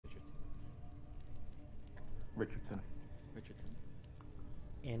Richardson. Richardson.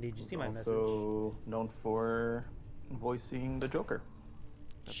 Andy, did you see my message? Also known for voicing the Joker.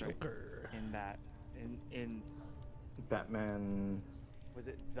 That's Joker. Right. In that, in Batman. was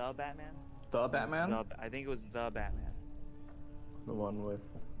it the Batman? The Batman? I think it was the Batman. The one with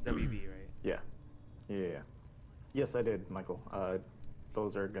WB, right? Yeah. Yeah. Yes, I did, Michael.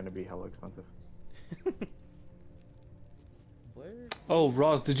 Those are gonna be hella expensive. Where? Oh,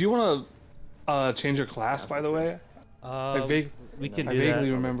 Ross, did you want to change your class, by the way? We can I do vaguely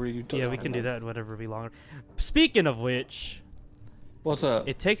that. remember you. Yeah, we can do that whenever we longer. Speaking of which, what's up?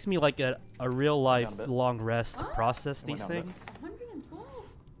 it takes me like a real life long rest to process It these went down a bit. things.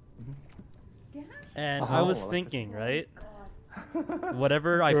 112. And Uh-huh. I was thinking, right?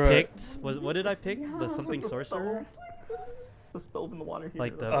 Whatever I picked was what did I pick? The something sorcerer? The stove in the water heater.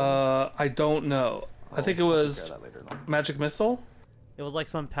 Like the I don't know. I think it was Magic Missile. it was like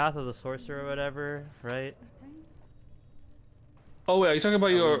some Path of the Sorcerer or whatever, right? Oh wait, are you talking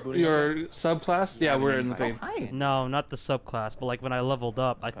about rebooting your subclass? Yeah, we're in the thing. No, not the subclass, but like when I leveled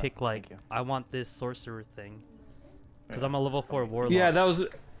up, I Okay, picked like thank you. I want this sorcerer thing. Cuz I'm a level 4 warlock. Yeah, that was.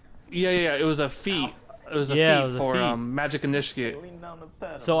 Yeah. It was a feat. It was a Yeah, it feat was a for feat. Magic Initiate.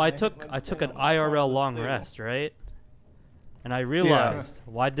 So I took an IRL long rest, right? And I realized,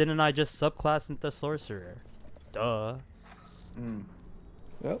 why didn't I just subclass into sorcerer? Duh.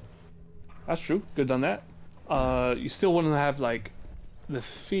 Yep, that's true. Good done that. You still wouldn't have like the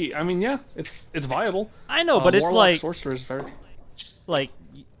feat. I mean, yeah, it's viable. I know, but it's Warlock like sorcerer is very.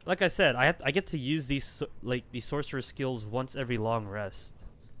 like I said, I get to use these these sorcerer skills once every long rest.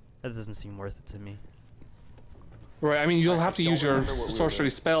 That doesn't seem worth it to me. Right. I mean, you'll have to use your remember what we sorcery were-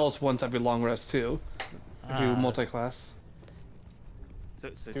 spells once every long rest too, if you multi-class. So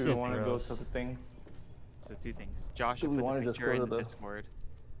Do we want to go to the thing? So two things. Josh Do we put wanna the just picture go in to the the- Discord,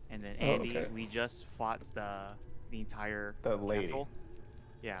 and then Oh, Andy, okay. we just fought the entire The lady. castle.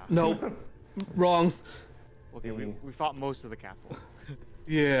 Yeah. No, wrong. Okay, we fought most of the castle,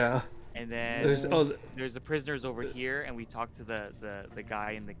 Yeah. and then There's there's the prisoners over here, and we talked to the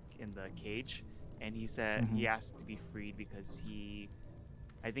guy in the cage, and he said he asked to be freed because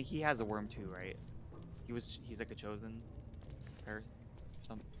I think he has a worm too, right? He's like a chosen person,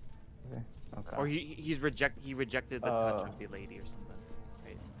 something. Okay. Or he rejected the touch of the lady or something,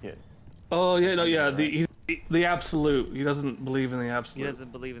 right? Yeah. Oh yeah, no, yeah. The absolute. He doesn't believe in the He absolute.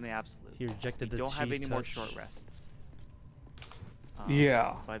 doesn't believe in the absolute. He rejected We the don't have cheese any more touch. short rests.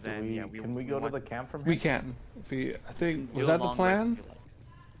 Yeah. But then yeah, Can we go to want- the camp from here? We can. I think do was a that the long rest plan? if you like.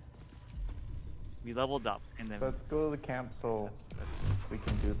 We leveled up and then Let's go to the camp so we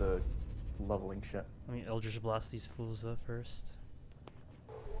can do the leveling shit. Let me Eldritch Blast these fools up first.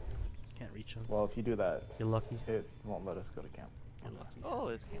 Can't reach them. Well, if you do that, You're lucky. it won't let us go to camp. You're lucky. oh,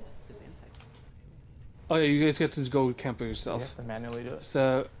 this camp's inside. Oh yeah, you guys get to go camp by You yourself. have to manually do it.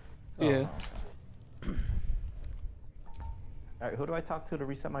 So, Oh, yeah. okay. Alright, who do I talk to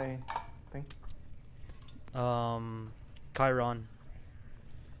reset my thing? Chiron.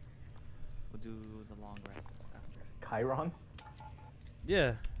 We'll do the long rest after. Chiron?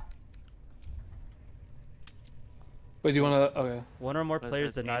 Yeah. Wait, do you wanna? Okay. One or more But players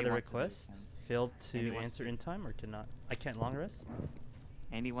if deny Andy the wants to do it, request. then Failed Andy to wants answer to. in time or cannot. I can't long rest.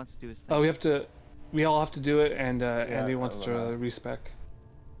 Andy wants to do his thing. Oh, we have to. We all have to do it, and Andy I wants to will. respec.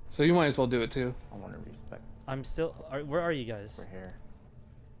 So you might as well do it too. I want to respect. I'm still. Where are you guys? We're here.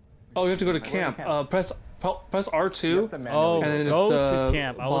 Oh, we have to go to Where's the camp. camp? press You R2. have to manually Oh, do And it. then go it's to the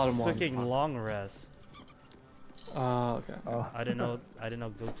camp. I was bottom one. clicking long rest. Okay. Oh. I didn't know. I didn't know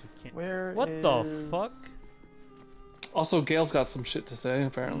go to camp. Where What the is- fuck? Also, Gail's got some shit to say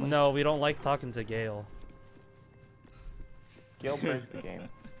apparently. No, we don't like talking to Gale. Gil breaks the game.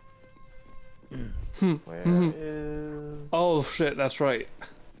 Where Mhm. is... Oh shit, that's right.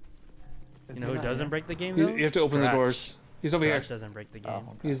 You know who not doesn't here? break the game You, though? you have to open the Scratch. doors. He's over Scratch here. doesn't break the Oh, game.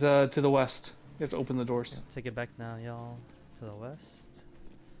 okay. He's to the west. You have to open the doors. Take it back now, y'all. To the west.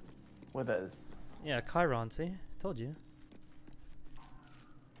 What is? Yeah, Chiron. See, told you.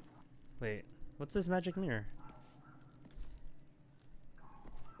 Wait, what's this magic mirror?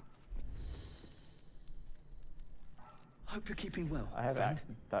 Hope you're keeping well, I have friend.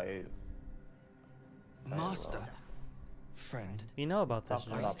 died. Master. Friend. You know about this,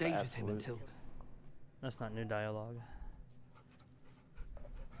 Stop I right? Not stayed the with him absolute. until... That's not new dialogue.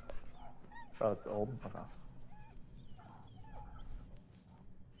 Oh, it's old. Okay.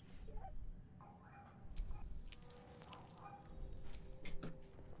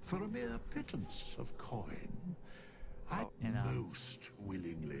 For a mere pittance of coin, I'd and, most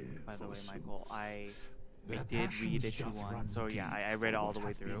willingly By the way, forsooth. Michael, I Their did read passions issue doth 1, run so yeah, deep I for read all what the way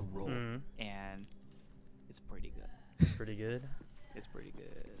hath been through, wrought. Mm. and It's pretty good. Pretty good. It's pretty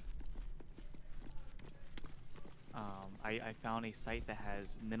good. I found a site that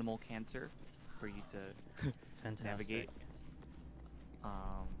has minimal cancer for you to Fantastic. navigate.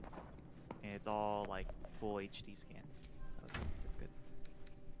 And it's all like full HD scans, so it's good.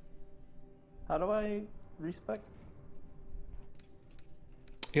 How do I respec?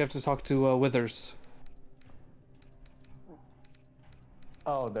 You have to talk to Withers.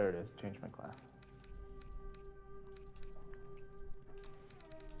 Oh, there it is. Change my class.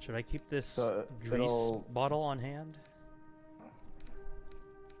 Should I keep this So grease it'll- bottle on hand?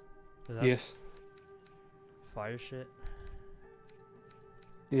 Does that Yes. fire shit?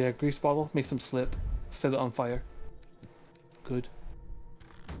 Yeah, grease bottle. Makes them slip. Set it on fire. Good.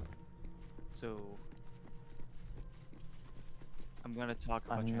 So I'm gonna talk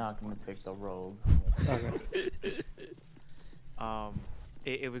about I'm not gonna Transformers. take the rogue. Okay.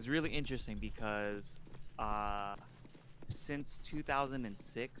 It was really interesting because since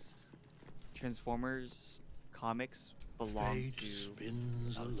 2006, Transformers comics belong Fate to.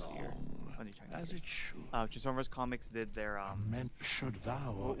 spins oh, here. along, Let me try as this. it should. Transformers comics did their Meant should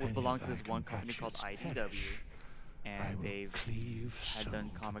thou or would any belong of to thy this one company called compatriots IDW, perish, I and will they've cleave had done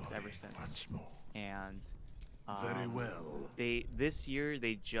soul to comics body ever since. once more. And Very well. this year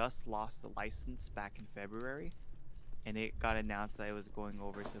they just lost the license back in February, and it got announced that it was going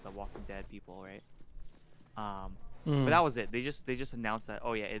over to the Walking Dead people, right? But that was it. They just announced that,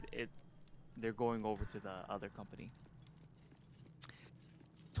 oh yeah, they're going over to the other company.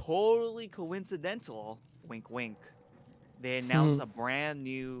 Totally coincidental, wink wink. They announced a brand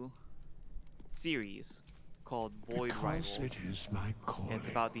new series called Void Because Rivals. it is my calling. It's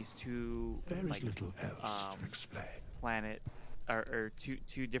about these two There is like little else to explain. planet or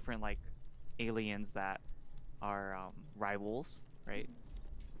two different like aliens that are rivals, right?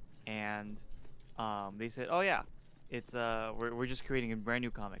 And they said, oh yeah, it's we're just creating a brand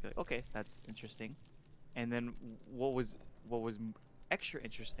new comic. Like, okay, that's interesting. And then what was extra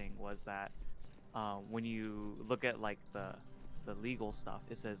interesting was that when you look at like the legal stuff,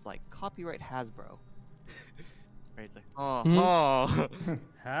 it says like copyright Hasbro. Right? It's like, oh,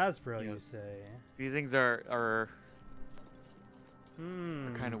 Hasbro, Yeah. you say? these things are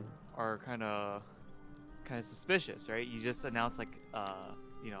Hmm. kind of suspicious, right? You just announced like a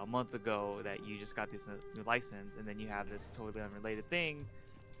month ago that you just got this new license, and then you have this totally unrelated thing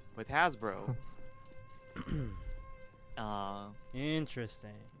with Hasbro.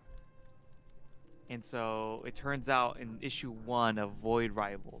 Interesting. And so it turns out in issue 1 of Void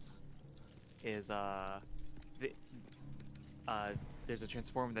Rivals is there's a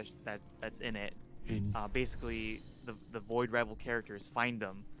Transformer that's in it. Basically the Void Rival characters find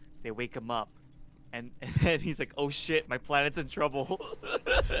them, they wake him up, and then he's like, oh shit, my planet's in trouble.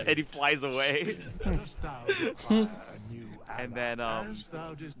 And he flies away. Dost thou require a new And ally, then as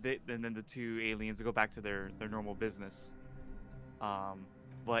thou didst- and then the two aliens go back to their normal business.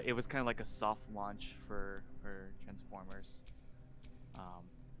 But it was kind of like a soft launch for Transformers.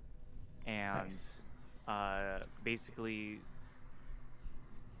 Basically,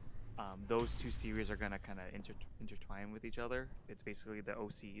 those two series are gonna kind of intertwine with each other. It's basically the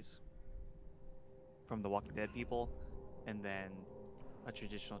OCs from the Walking Dead people, and then a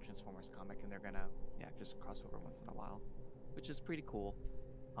traditional Transformers comic, and they're gonna just cross over once in a while, which is pretty cool.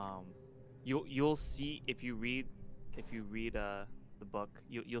 You'll see if you read the book,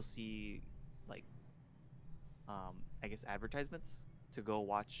 you'll see like I guess advertisements to go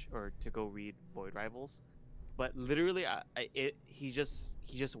watch or to go read Void Rivals. But literally, he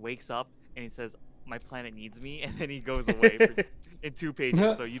just wakes up and he says, "My planet needs me," and then he goes away in 2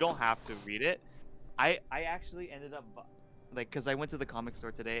 pages. So you don't have to read it. I actually ended up because I went to the comic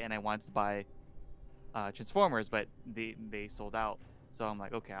store today and I wanted to buy Transformers, but they sold out. So I'm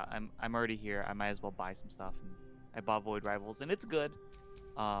like, okay, I'm already here. I might as well buy some stuff. And I bought Void Rivals, and it's good.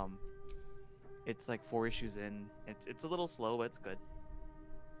 It's like 4 issues in. It's a little slow, but it's good.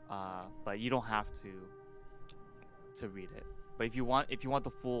 But you don't have to read it. But if you want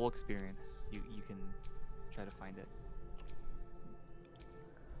the full experience, you can try to find it.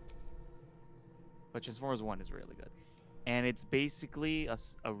 But Transformers 1 is really good. And it's basically a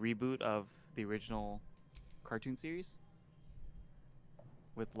reboot of the original cartoon series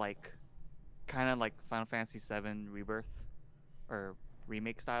with like kind of like Final Fantasy VII Rebirth or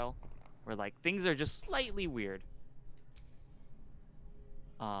remake style, where like things are just slightly weird.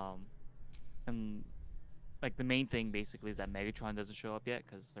 And like the main thing basically is that Megatron doesn't show up yet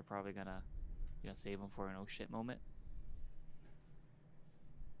because they're probably gonna save him for an oh shit moment.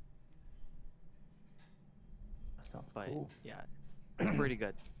 That sounds But cool. yeah, it's pretty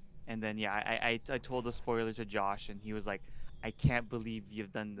good. And then yeah, I told the spoiler to Josh, and he was like, "I can't believe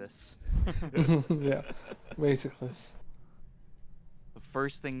you've done this." Yeah, basically. The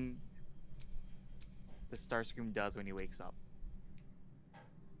first thing the Starscream does when he wakes up.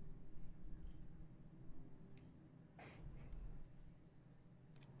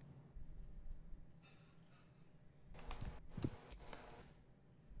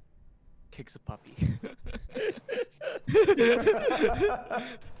 Kicks a puppy.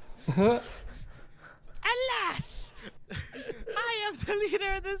 Alas! I am the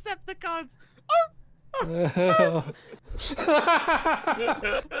leader of the Decepticons!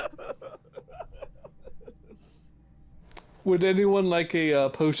 Would anyone like a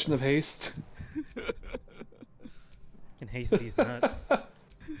potion of haste? Can haste these nuts.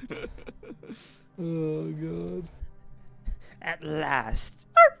 Oh god. At last.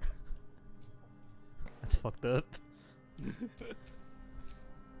 That's fucked up.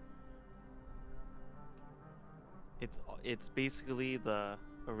 It's basically the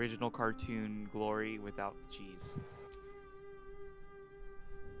original cartoon Glory without the cheese.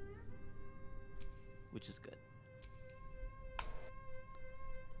 Which is good.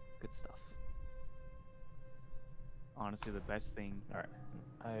 Good stuff. Honestly, the best thing. All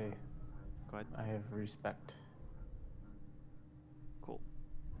right, Go ahead. I have respect. Cool.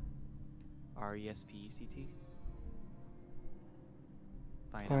 RESPECT.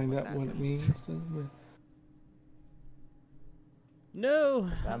 Find out what it means. No.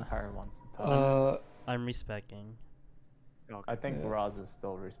 Vampire wants to talk. I'm respecting. Okay. I think Roz is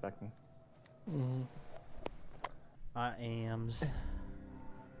still respecting. I ams.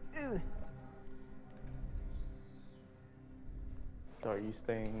 So are you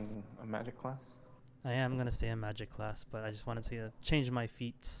staying a magic class? I am gonna stay in magic class, but I just wanted to change my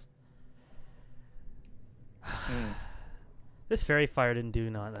feats. This fairy fire didn't do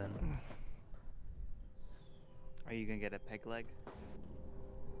nothing. Are you gonna get a peg leg?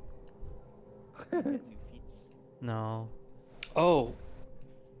 Get new feats? No, Oh.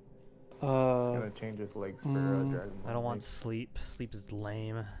 He's gonna change his legs for Dragon Ball. I don't want legs. sleep. Sleep is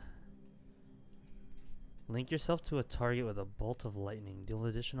lame. Link yourself to a target with a bolt of lightning. Deal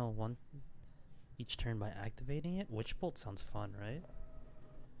additional 1 each turn by activating it. Witch bolt sounds fun, right?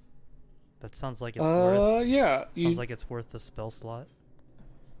 That sounds like it's worth. Yeah. Sounds like it's worth the spell slot.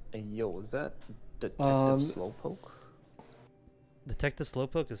 Hey, yo, is that Detective Slowpoke? Detective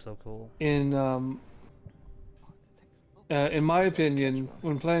Slowpoke is so cool. In my opinion,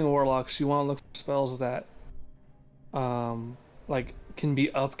 when playing Warlocks, you want to look for spells that, like, can be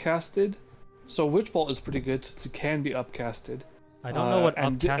upcasted. So Witch Bolt is pretty good since it can be upcasted. I don't know what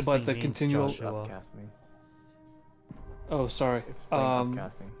upcasting but the means, continual Joshua. Upcast me. Oh, sorry. Explain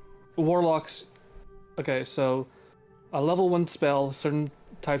upcasting. Warlocks. Okay, so a level 1 spell, certain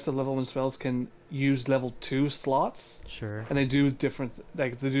types of level 1 spells can use level 2 slots, Sure. and they do different,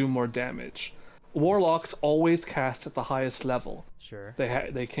 like they do more damage. Warlocks always cast at the highest level. Sure.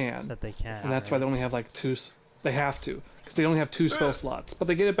 They can. That they can. And that's why they only have like 2. They have to, because they only have 2 spell slots. But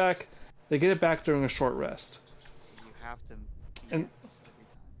they get it back. They get it back during a short rest. You have to. And- every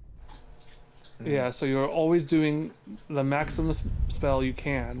time. Yeah, so you're always doing the maximum spell you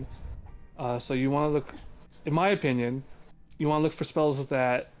can. So you want to look, in my opinion, you want to look for spells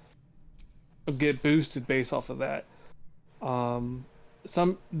that get boosted based off of that. There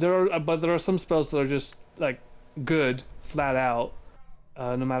are some spells that are just like good flat out,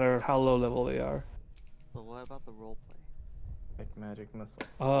 no matter how low level they are. But what about the roleplay? Like magic missile.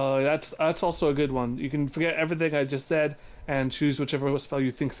 That's also a good one. You can forget everything I just said and choose whichever spell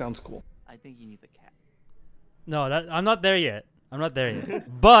you think sounds cool. I think you need the cat. No, I'm not there yet. I'm not there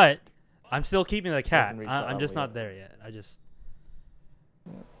yet. But I'm still keeping the cat. reach I'm that just level not there yet. I just.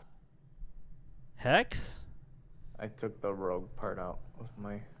 Hex? I took the rogue part out of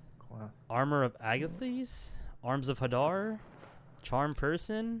my class. Armor of Agathes? Arms of Hadar? Charm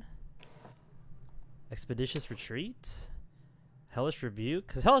Person? Expeditious Retreat? Hellish Rebuke?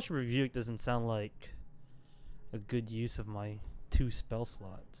 Because Hellish Rebuke doesn't sound like a good use of my 2 spell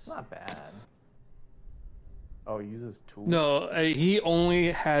slots. Not bad. Oh, he uses 2? No, he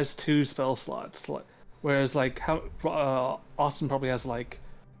only has 2 spell slots, whereas like Austin probably has like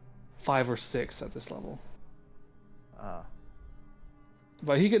 5 or 6 at this level.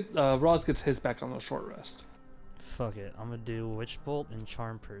 But he Roz gets his back on the short rest. Fuck it. I'm gonna do Witch Bolt and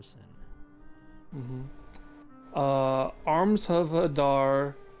Charm Person. Arms of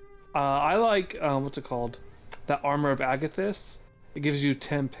Hadar. I like what's it called? That Armor of Agathis. It gives you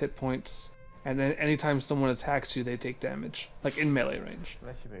 10 hit points, and then anytime someone attacks you, they take damage, like in melee range.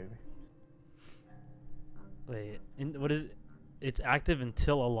 Bless you, baby. Wait, what is it? it's active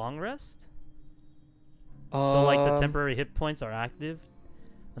until a long rest. So like the Um, temporary hit points are active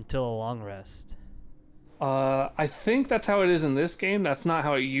until a long rest. I think that's how it is in this game. That's not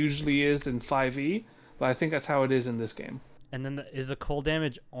how it usually is in 5e, but I think that's how it is in this game. And then is the cold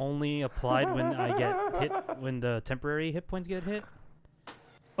damage only applied when I get hit, when the temporary hit points get hit?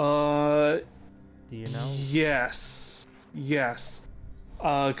 Do you know? Yes. Yes.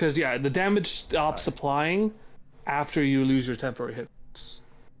 Because, yeah, the damage stops applying after you lose your temporary hits.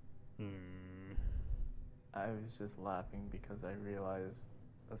 I was just laughing because I realized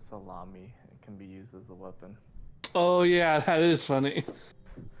a salami can be used as a weapon. Oh, yeah, that is funny.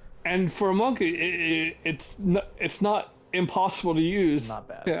 And for a monk, it's not impossible to use. Not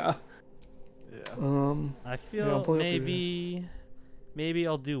bad. Yeah. Yeah. I yeah, feel I'll pull it up maybe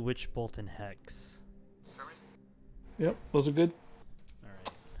I'll do Witch Bolt and Hex. Yep, those are good.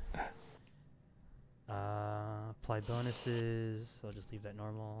 Alright. Apply bonuses. I'll just leave that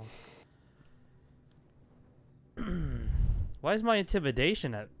normal. Why is my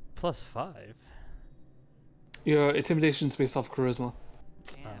intimidation at +5? Your intimidation's based off charisma.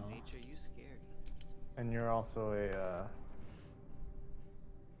 Damn, nature, you scary. And you're also a.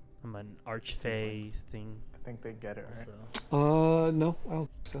 I'm an Archfey thing. I think they get it right. Also. No, I don't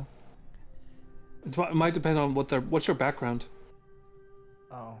think so. It might depend on what's your background.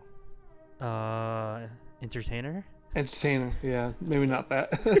 Oh. Entertainer? Entertainer, yeah, maybe not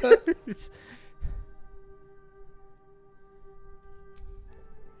that.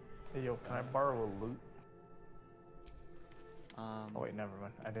 Hey, yo, can I borrow a loot? Um, Oh wait, never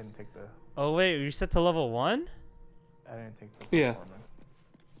mind. I didn't take the. Oh wait, you set to level 1? I didn't take the. Yeah. performance.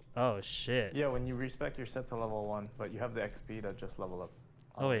 Oh shit. Yeah, when you respec, you're set to level 1, but you have the XP to just level up.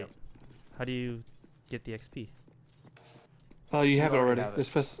 Oh wait, how do you get the XP? Oh, you have it already already.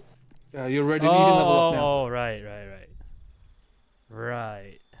 have it. You're ready. You can level up now. Oh, right.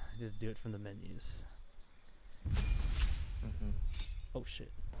 Right. I just do it from the menus. Oh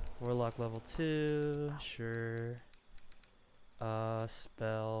shit. Warlock level 2. Sure.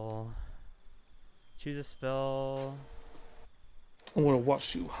 Spell. Choose a spell. I'm gonna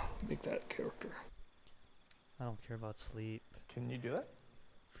watch you make that character. I don't care about sleep. Can you do that?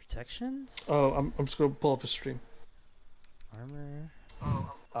 Protections? Oh, I'm just gonna pull up a stream. Armor.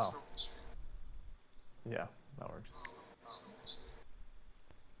 Oh. Yeah, that works.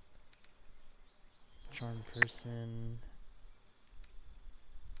 Charm person.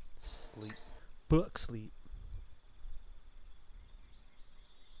 Sleep. Book sleep.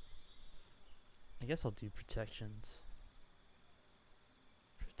 I guess I'll do protections.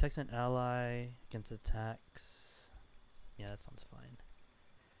 Protects an ally against attacks. Yeah, that sounds fine.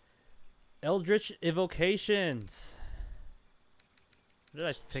 Eldritch evocations. What did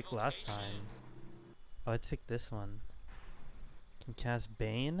I pick last time? Oh, I picked this one. Can cast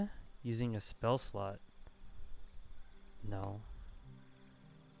Bane using a spell slot. No.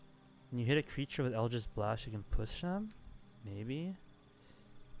 When you hit a creature with Eldritch Blast, you can push them? Maybe?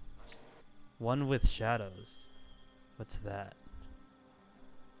 One with shadows. What's that?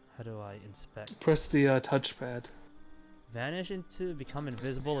 How do I inspect? Press the touchpad. Vanish into become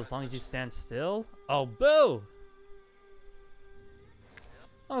invisible as long as you stand still? Oh, boo! As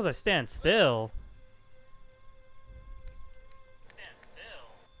long as I stand still.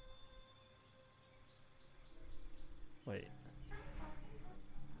 Wait.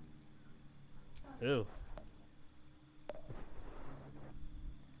 Ooh.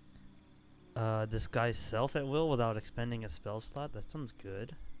 Disguise self at will without expending a spell slot? That sounds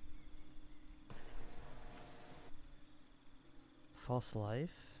good. False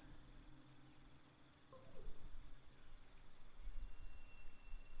life?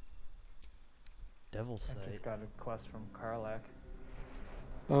 Devil's I sight. just got a quest from Karlak.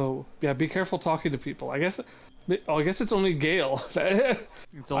 Oh, yeah. Be careful talking to people. I guess it's only Gale.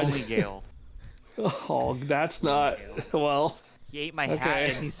 it's only Gale. Oh, that's not well. He ate my Okay. hat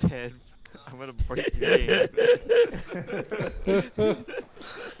and he said, "I'm gonna break your game."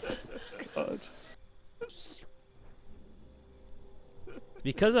 God.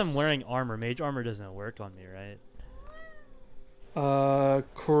 Because I'm wearing armor, mage armor doesn't work on me, right?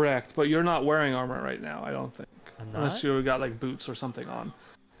 Correct. But you're not wearing armor right now. I don't think. I'm not? Unless you got like boots or something on.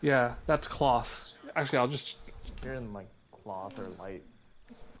 Yeah, that's cloth. Actually, I'll just You're in like cloth or light.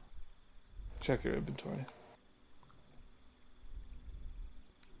 check your inventory.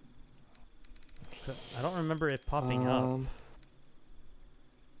 I don't remember it popping up. Um,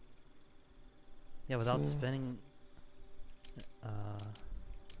 Yeah, without so- spending...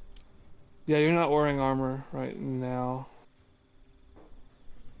 Yeah, you're not wearing armor right now.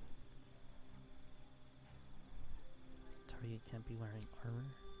 Target can't be wearing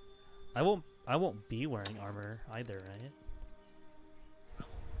armor. I won't be wearing armor either, right?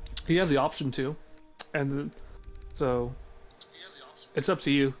 You have the option to, and so it's up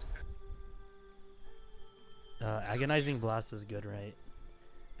to you. Agonizing Blast is good, right?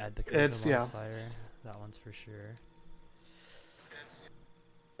 Add the It's- charisma yeah. modifier. That one's for sure.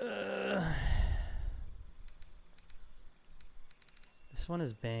 This one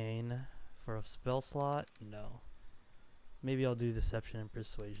is Bane. For a spell slot? No. Maybe I'll do Deception and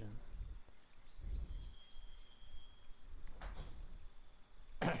Persuasion.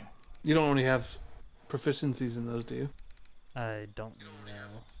 You don't only have proficiencies in those, do you? I don't know.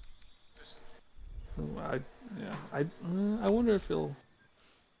 I wonder if you'll.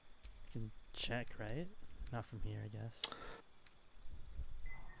 You can check, right? Not from here, I guess.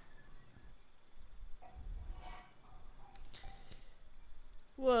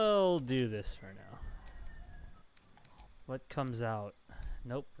 We'll do this for now. What comes out?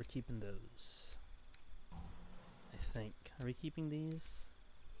 Nope, we're keeping those. I think. Are we keeping these?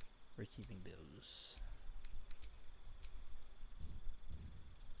 We're keeping those.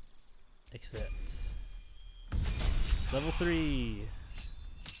 Accept. Level 3.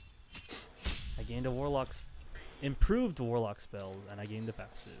 I gained a warlock's improved warlock spell and I gained a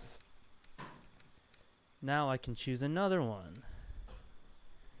passive. Now I can choose another one.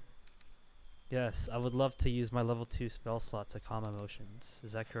 Yes, I would love to use my level 2 spell slot to calm emotions.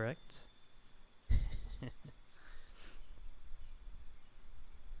 Is that correct?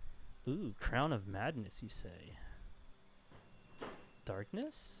 Ooh, Crown of Madness, you say?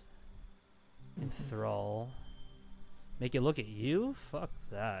 Darkness? Enthrall. Make it look at you? Fuck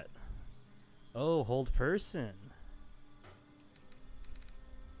that. Oh, hold person.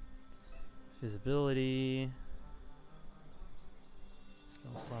 Visibility.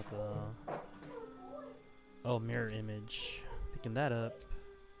 Spell slot though. Oh, mirror image. Picking that up.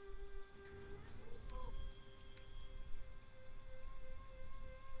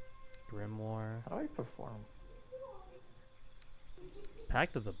 Grimoire. How do I perform?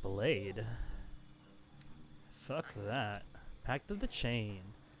 Pact of the Blade. Fuck that. Pact of the Chain.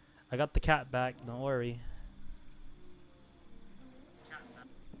 I got the cat back, don't worry.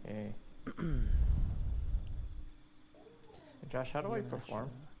 Hey. Josh, how do I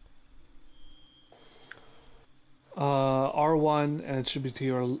perform? R1, and it should be to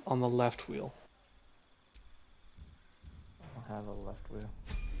your on the left wheel. I have a left wheel.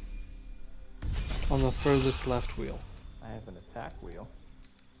 On the furthest left wheel. I have an attack wheel.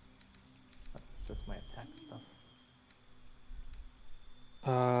 That's just my attack stuff.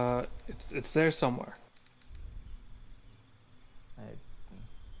 It's there somewhere. I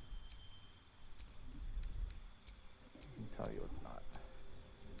can tell you it's not.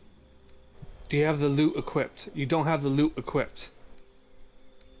 Do you have the loot equipped? You don't have the loot equipped.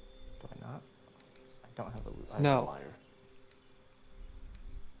 Do I not? I don't have a loot. I'm No. a liar.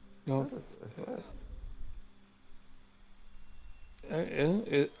 No.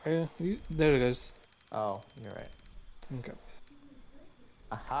 There it is. Oh, you're right. Okay.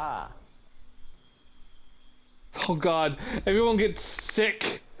 Aha! Oh god, everyone gets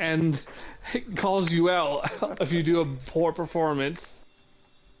sick and calls you out if you do a poor performance.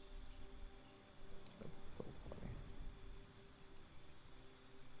 That's so funny.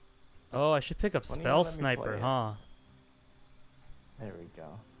 Oh, I should pick up Why don't you Spell let me Sniper, play it? huh? There we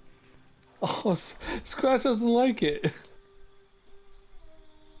go. Oh, Scratch doesn't like it.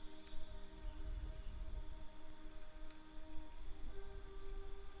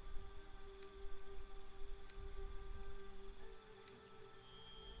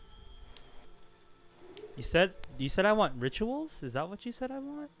 You said I want rituals? Is that what you said I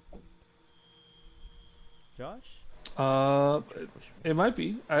want? Josh? It might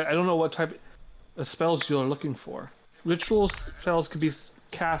be. I don't know what type of spells you're looking for. Ritual spells could be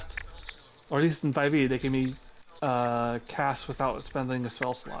cast, or at least in 5e, they can be cast without spending a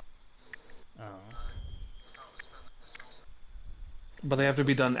spell slot. Oh. But they have to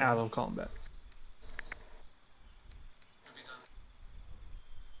be done out of combat.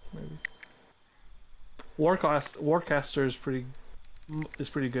 Maybe. Warcaster is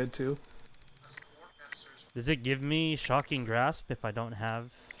pretty good too. Does it give me Shocking Grasp if I don't have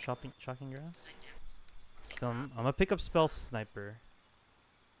Shocking Grasp? So I'm gonna pick up Spell Sniper.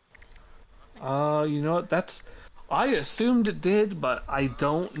 You know what? I assumed it did, but I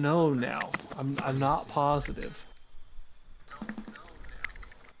don't know now. I'm not positive.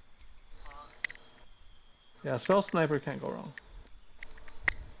 Yeah, Spell Sniper can't go wrong.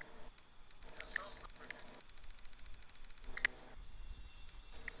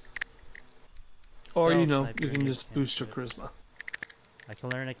 Or you Spell know, sniper you can and just boost your cantrip. charisma. I can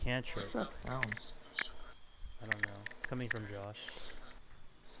learn a cantrip. That sounds. I don't know. It's coming from Josh.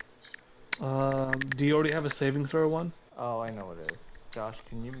 Do you already have a saving throw one? Oh, I know what it is. Josh,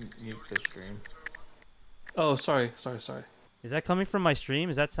 can you mute the stream? Oh, sorry. Is that coming from my stream?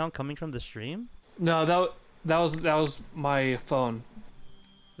 Is that sound coming from the stream? No, that was my phone.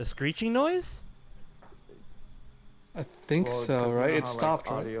 The screeching noise? I think Well, 'cause so, you right? know It how, stopped,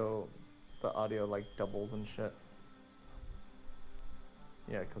 like, right? the audio like doubles and shit.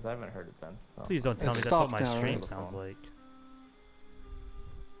 Yeah, because I haven't heard it since. So. Please don't tell It's me that's what stopped my now, stream right? sounds like.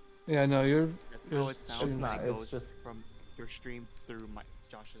 Yeah, no, you're. That's how it sounds It's when not, it it's goes just- from your stream through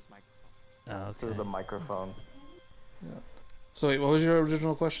Josh's microphone. Oh, okay. Through the microphone. So wait, what was your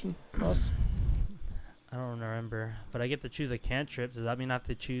original question, Ross? I don't remember, but I get to choose a cantrip. Does that mean I have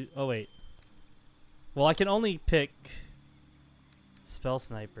to choose? Oh wait. Well, I can only pick spell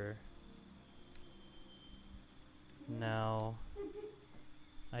sniper. Now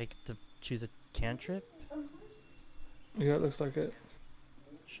I get to choose a cantrip. Yeah, it looks like it.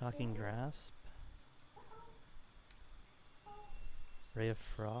 Shocking grasp. Ray of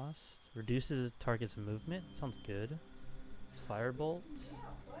frost reduces a target's movement. Sounds good. Firebolt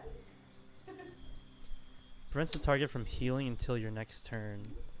prevents the target from healing until your next turn.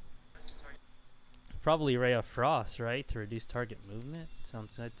 Probably Ray of Frost, right? To reduce target movement.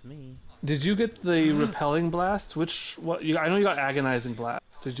 Sounds good to me. Did you get the repelling blast? I know you got agonizing blast.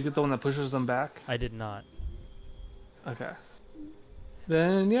 Did you get the one that pushes them back? I did not. Okay.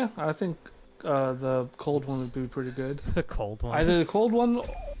 Then yeah, I think the cold one would be pretty good. The cold one. Either the cold one,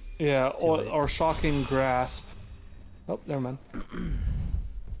 yeah, late. or shocking grasp. Oh, never mind.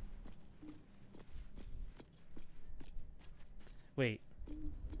 Wait.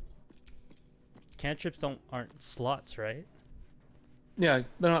 Cantrips aren't slots, right? Yeah,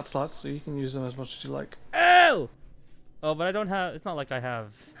 they're not slots, so you can use them as much as you like. Oh! Oh, but I don't have. It's not like I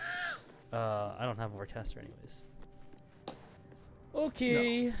have. I don't have Warcaster anyways.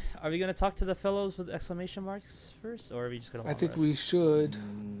 Okay. Are we gonna talk to the fellows with exclamation marks first, or are we just gonna? I think we should.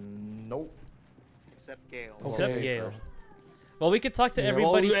 Nope. Except Gale. Okay. Except Save Gale. first. Well, we could talk to Yeah,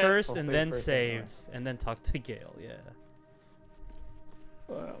 well, everybody yeah. first, We'll and save then first, save, anyway. and then talk to Gale. Yeah.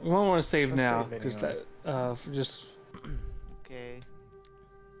 We won't want to save Let's now save because anyway. that for just Okay.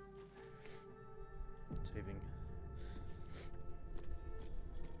 Saving.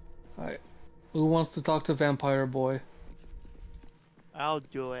 Alright. Who wants to talk to Vampire Boy? I'll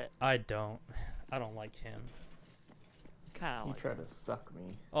do it. I don't like him. Kind He of like tried to suck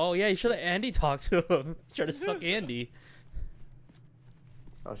me. Oh yeah, you should let Andy talk to him. Try to suck Andy.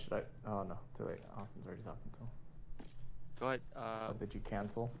 Oh, should I? Oh no, too late. Austin's already talking to him. Go ahead. Oh, did you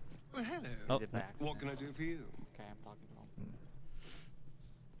cancel? Well, hello. Oh, did by accident. What can I do for you? Okay, I'm talking to him.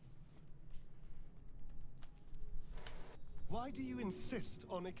 Why do you insist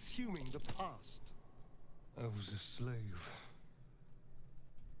on exhuming the past? I was a slave.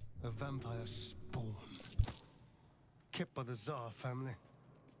 A vampire spawn. Kept by the Tsar family.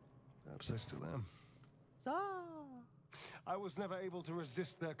 Perhaps I still am. I was never able to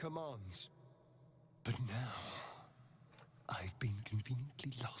resist their commands. But now, I've been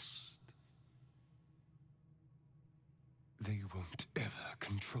conveniently lost. They won't ever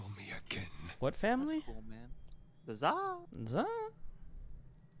control me again. What family? That's cool, man. The Za. Za?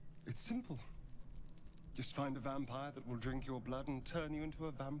 It's simple. Just find a vampire that will drink your blood and turn you into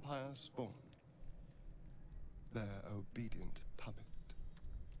a vampire spawn. Their obedient puppet.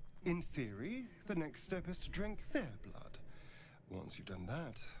 In theory, the next step is to drink their blood. Once you've done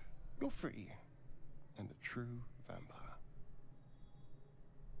that, you're free and a true vampire.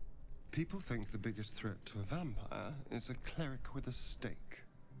 People think the biggest threat to a vampire is a cleric with a stake.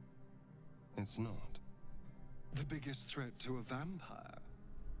 It's not. The biggest threat to a vampire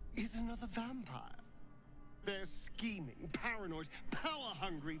is another vampire. They're scheming, paranoid,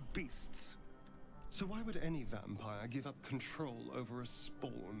 power-hungry beasts. So why would any vampire give up control over a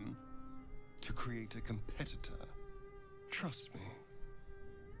spawn to create a competitor? Trust me,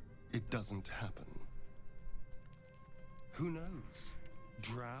 it doesn't happen. Who knows?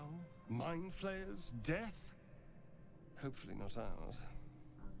 Drow? Mind flayers? Death? Hopefully not ours.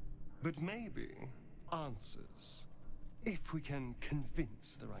 But maybe answers, if we can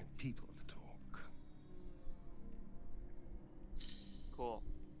convince the right people to talk. Cool.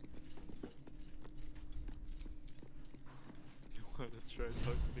 You wanna try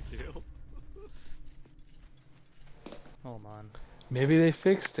talking to Gale? Hold on. Maybe they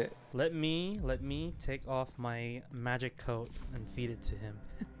fixed it. Let me take off my magic coat and feed it to him.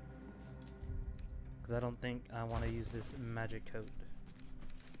 Because I don't think I want to use this magic coat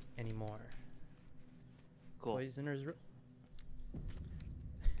anymore. Cool. Poisoner's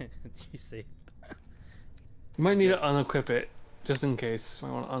Did you say? You might need to unequip it, just in case. You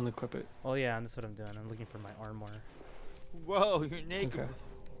might want to unequip it. Oh yeah, that's what I'm doing. I'm looking for my armor. Whoa, you're naked. Okay.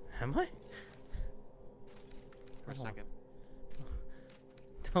 Am I? For a Hold on. second.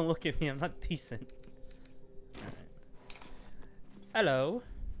 Don't look at me. I'm not decent. Alright. Hello.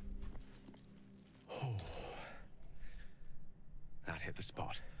 That hit the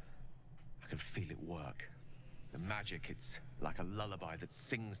spot. I can feel it work. The magic, it's like a lullaby that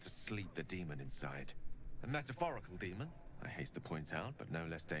sings to sleep the demon inside. A metaphorical demon, I haste to point out, but no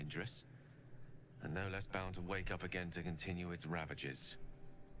less dangerous. And no less bound to wake up again to continue its ravages.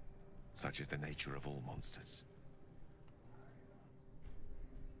 Such is the nature of all monsters.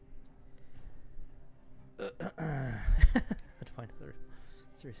 Let's find another.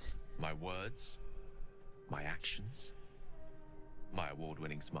 Seriously. My words, my actions, my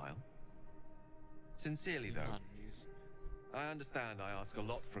award-winning smile. Sincerely, though, Non-use. I understand I ask a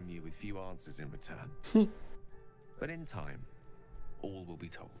lot from you with few answers in return. But in time, all will be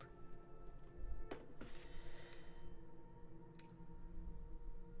told.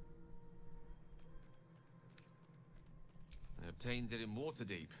 I obtained it in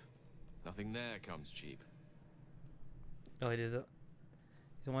Waterdeep. Nothing there comes cheap. Oh, it is. Does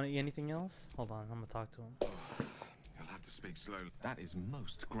he want to eat anything else? Hold on, I'm gonna talk to him. You'll have to speak slowly. That is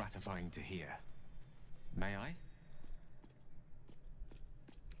most gratifying to hear. May I?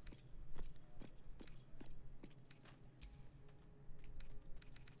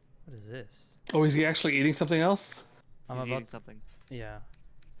 What is this? Oh, is he actually eating something else? I'm He's about. eating something. Yeah.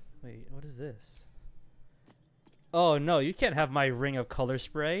 Wait, what is this? Oh no, you can't have my ring of color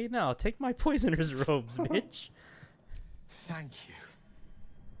spray. No, take my poisoner's robes, bitch. Thank you.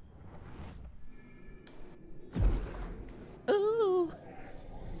 Ooh.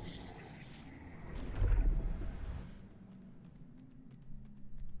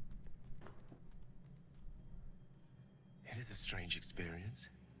 It is a strange experience.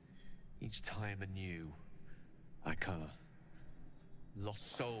 Each time anew, like a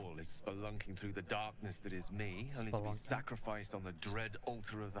lost soul is spelunking through the darkness that is me, only to be Spelunking. sacrificed on the dread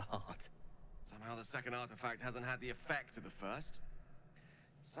altar of the heart. Somehow the second artifact hasn't had the effect of the first.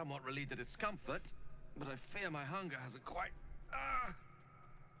 It's somewhat relieved the discomfort, but I fear my hunger hasn't quite...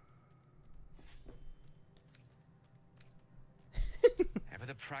 Ever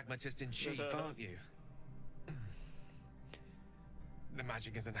the pragmatist in chief, aren't you? The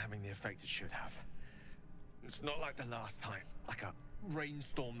magic isn't having the effect it should have. It's not like the last time, like a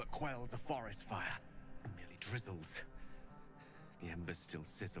rainstorm that quells a forest fire. It merely drizzles. The embers still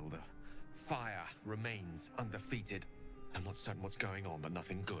sizzle, the fire remains undefeated. I'm not certain what's going on, but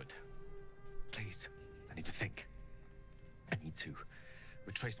nothing good. Please, I need to think. I need to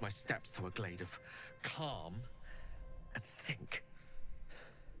retrace my steps to a glade of calm and think.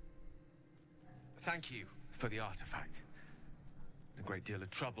 Thank you for the artifact. A great deal of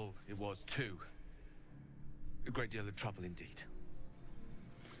trouble it was too. A great deal of trouble indeed.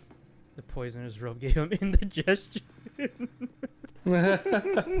 The poisoner's robe gave him indigestion. He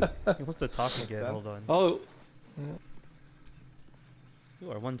wants to talk again. Hold on. Oh,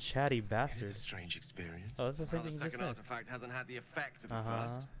 You are one chatty It bastard. is a strange experience. Oh, that's the same How thing the you just second said. artifact hasn't had the effect of the Uh-huh.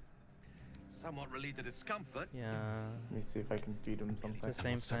 first. Somewhat relieved the discomfort. Yeah. Let me see if I can feed him something. The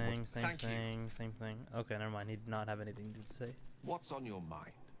same So what- thing, same thank you. thing, same thing. Okay, never mind. He did not have anything to say. What's on your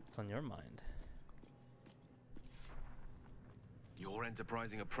mind? What's on your mind? Your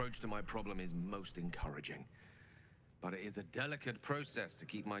enterprising approach to my problem is most encouraging. But it is a delicate process to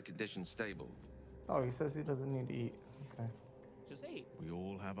keep my condition stable. Oh, he says he doesn't need to eat. Okay. Just ate. We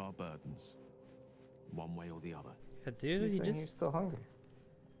all have our burdens. One way or the other. Yeah, dude, He's he saying he's just. still hungry.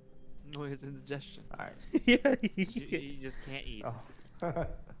 No, it's indigestion. Alright. Yeah. You just can't eat. Oh.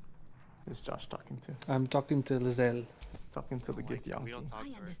 Who's Josh talking to? I'm talking to Lizelle. He's talking to the gift We Yankee. don't talk I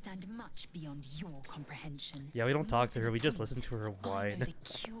to her. understand much beyond your comprehension. Yeah, we don't talk to More her. We the just point, listen to her I know whine. the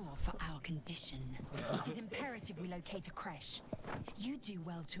cure for our condition. It is imperative we locate a creche. You do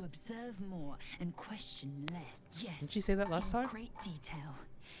well to observe more and question less. Yes. Didn't she say that last in time? Great detail.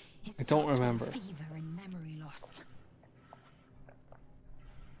 It I don't starts with remember. Fever and memory loss.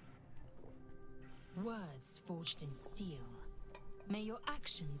 Words forged in steel. May your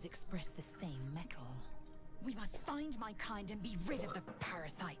actions express the same metal. We must find my kind and be rid of the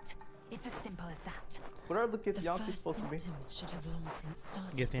parasite. It's as simple as that. What are the gift The Yankees first supposed to be? symptoms should have long since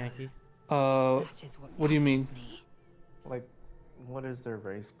started. Gift though. Yankee. That is What do you mean? puzzles me. Like, what is their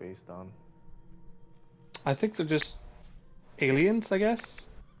race based on? I think they're just aliens, I guess.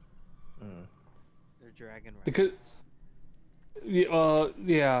 Mm. They're dragon Because- riders.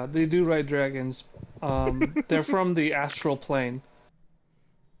 Yeah, they do ride dragons. They're from the astral plane.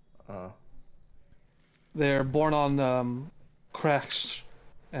 They're born on Crash,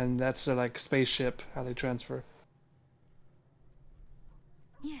 and that's their like spaceship. How they transfer.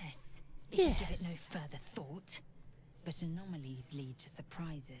 Yes, if you give it no further thought. But anomalies lead to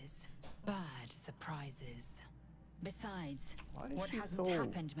surprises. Bad surprises. Besides, what hasn't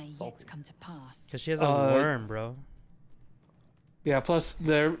happened may yet come to pass. Because she has a worm, bro. Yeah, plus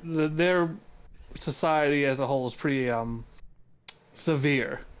their society as a whole is pretty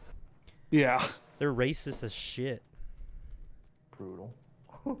severe. Yeah. They're racist as shit. Brutal.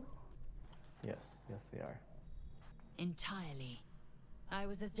 Yes, they are. Entirely. I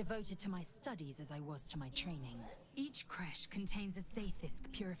was as devoted to my studies as I was to my training. Each creche contains a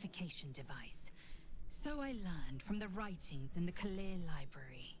Zaithisk purification device. So I learned from the writings in the Kalir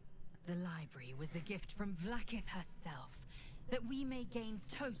library. The library was a gift from Vlaakith herself, that we may gain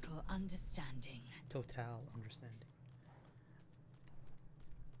total understanding. Total understanding.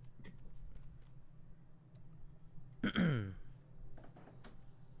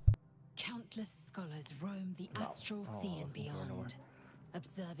 Countless scholars roam the astral sea and beyond,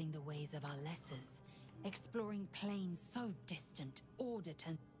 observing the ways of our lessers, exploring planes so distant, ordered,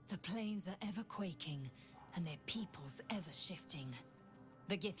 and the planes are ever quaking, and their peoples ever shifting.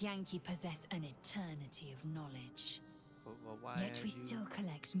 The Githyanki possess an eternity of knowledge. Yet we still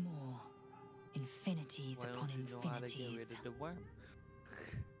collect more. Infinities upon infinities.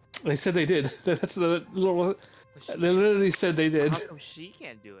 They said they did. That's the little. They literally said they did. How come she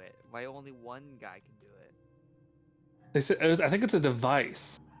can't do it? Why only one guy can do it? They said I think it's a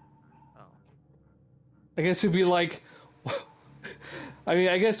device. Oh. I guess it'd be like. I mean,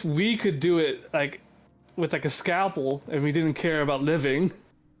 I guess we could do it like with like a scalpel, and we didn't care about living.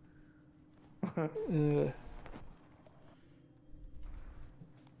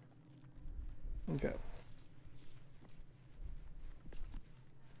 Okay.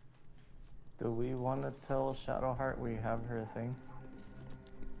 Do we want to tell Shadowheart we have her thing?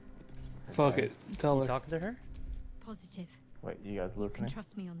 Fuck it. Tell her. You talking to her? Positive. Wait, you guys You listening? can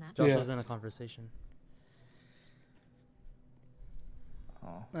trust me on that. Josh Yeah. was in a conversation.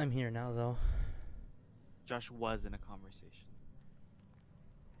 Oh. I'm here now, though. Josh was in a conversation.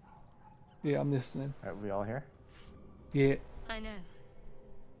 Yeah, I'm listening. Are we all here? Yeah. I know.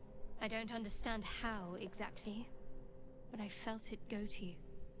 I don't understand how exactly, but I felt it go to you.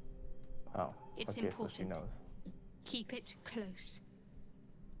 Oh. It's okay, important. So she knows. Keep it close.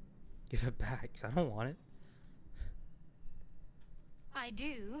 Give it back. I don't want it. I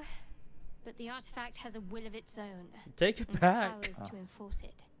do, but the artifact has a will of its own. Take it and the back. powers to enforce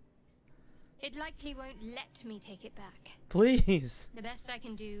it. It likely won't let me take it back. Please. The best I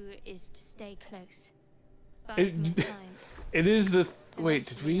can do is to stay close. Bide It, my time. it is the. Wait,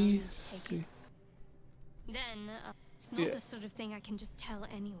 did Eventually I'll we need to take see? it. Then, it's not Yeah. the sort of thing I can just tell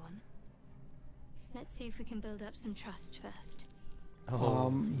anyone. Let's see if we can build up some trust first.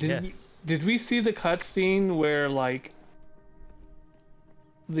 Oh, yes. Did we see the cutscene where like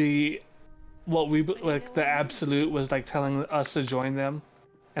the the absolute was like telling us to join them,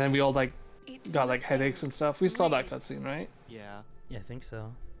 and then we all like It's got like nothing, headaches and stuff? We saw that really. cutscene, right? Yeah. Yeah, I think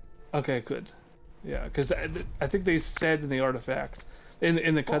so. Okay, good. Yeah, because I think they said in the artifact, in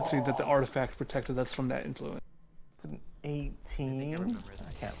the cutscene, that the artifact protected us from that influence. It's an 18. remember I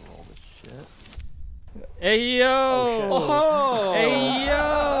this. can't roll this shit. Hey yo! Oh! Hey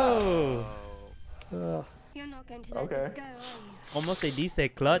yo! Ugh. You're not going to let this go, are you? Como se dice I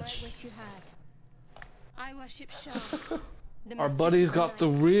clutch? wish you had. I worship Shah. the Our mistress buddy's of got the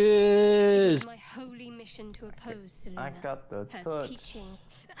night. It riz. is my holy mission to oppose Selena. I got the Her touch. teaching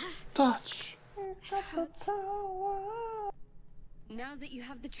Touch. hurts. Now that you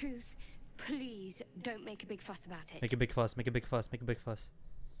have the truth, please don't make a big fuss about it. Make a big fuss, make a big fuss, make a big fuss.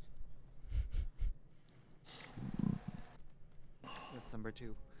 That's number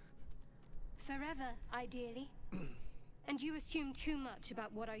 2. Forever, ideally. And you assume too much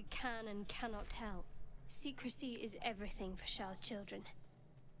about what I can and cannot tell. Secrecy is everything for Shah's children.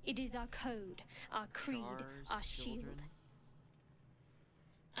 It is our code, our creed, Shah's our shield. children?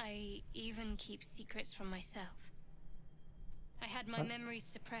 I even keep secrets from myself. I had my memories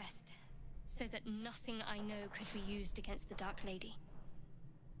suppressed, so that nothing I know could be used against the Dark Lady.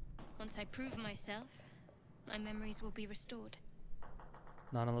 Once I prove myself, my memories will be restored.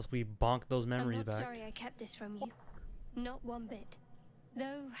 Not unless we bonk those memories I'm not back. sorry I kept this from you. Not one bit.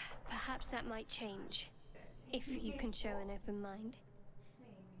 Though, perhaps that might change. If you can show an open mind.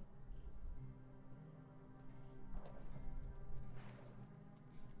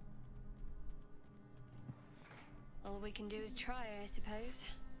 I'll wait we can do is try, I suppose.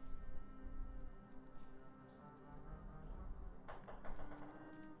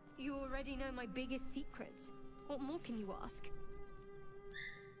 You already know my biggest secrets. What more can you ask?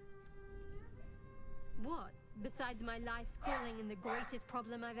 What, besides my life's calling and the greatest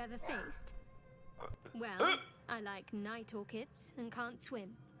problem I've ever faced? Well, I like night orchids and can't swim.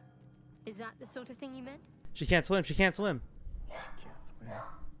 Is that the sort of thing you meant? She can't swim. She can't swim.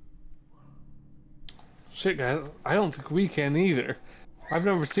 Shit, guys, I don't think we can either. I've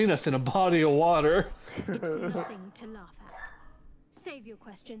never seen us in a body of water. It's nothing to laugh at. Save your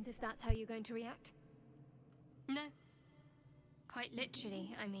questions if that's how you're going to react. No. Quite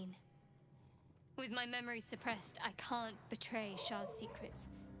literally, I mean. With my memory suppressed, I can't betray Shah's secrets.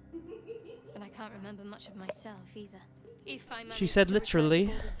 But I can't remember much of myself either. If I manage She said to literally.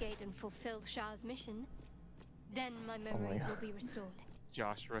 return to Baldur's Gate and fulfill Shah's mission, then my memories will be restored.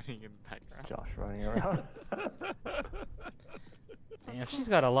 Josh running in the background. Josh running around. Damn, she's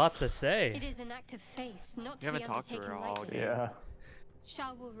got a lot to say. It is an act of faith, not You to be haven't talked to undertaken her all lightly. day. Yeah.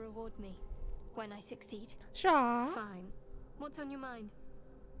 Shah will reward me when I succeed. Shah. Fine. What's on your mind?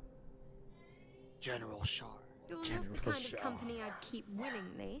 General Shah. You're not General the kind Shah. of company I'd keep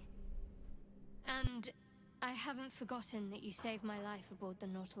willingly. And I haven't forgotten that you saved my life aboard the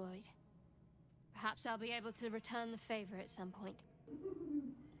Nautiloid. Perhaps I'll be able to return the favor at some point.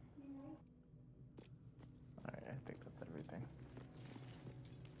 Alright, I think that's everything.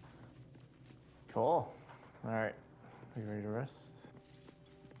 Cool. Alright. Are you ready to rest?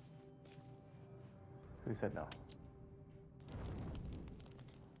 Who said no?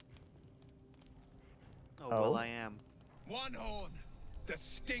 Oh, Oh? well, I am. One horn, the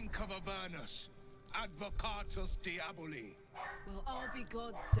stink of Avernus, Advocatus Diaboli. Well, I'll be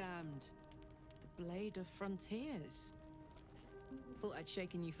God's damned. The blade of frontiers. Thought I'd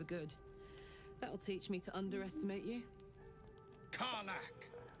shaken you for good. That'll teach me to underestimate you. Karlach,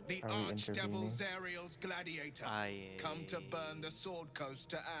 the Are we archdevil intervening? Zariel's gladiator, come to burn the Sword Coast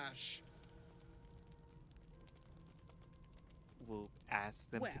to ash. We'll ask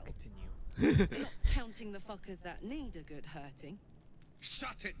them Well. to continue. Not counting the fuckers that need a good hurting.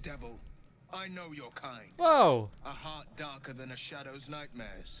 Shut it, devil. I know your kind. Whoa. A heart darker than a shadow's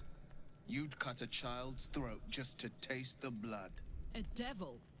nightmares. You'd cut a child's throat just to taste the blood. A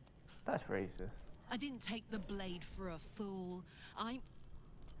devil? That's racist. I didn't take the blade for a fool. I'm...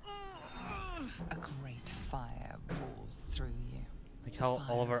 A great fire roars through you. Like how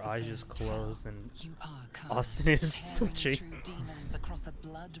The all of fire our eyes just first hell. closed and You are come, Austin is tearing twitching. through demons across a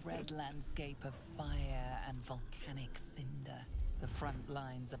blood-red landscape of fire and volcanic cinder. The front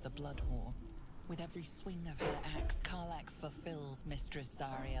lines of the blood war. With every swing of her axe, Karlach fulfills Mistress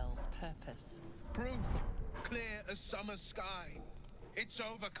Zariel's purpose. Proof, clear as summer sky. It's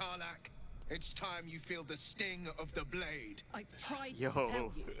over, Karlach. It's time you feel the sting of the blade. I've tried Yo. to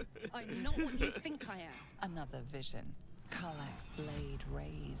tell you. I'm not what you think I am. Another vision. Karlach's blade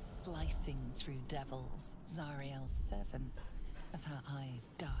rays slicing through devils, Zariel's servants, as her eyes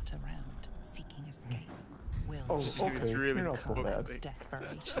dart around, seeking escape. Will Oh, she okay, really you're not so Karlach's bad.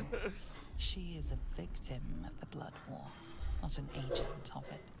 desperation? She is a victim of the blood war, not an agent of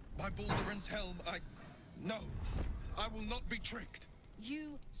it. By Balduran's helm, No, I will not be tricked.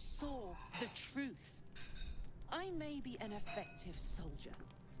 You saw the truth. I may be an effective soldier,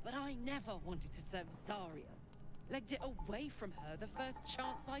 but I never wanted to serve Zariel. Legged it away from her the first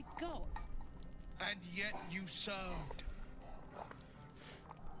chance I got. And yet you served.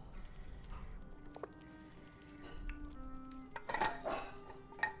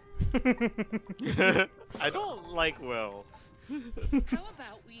 I don't like Will. How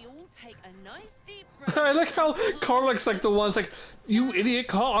about we all take a nice deep breath? I like how Karlach's like the one's like, you idiot,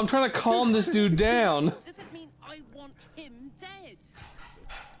 I'm trying to calm this dude down. Doesn't mean I want him dead.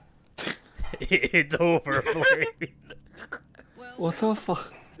 It's over, Blade. Well, What the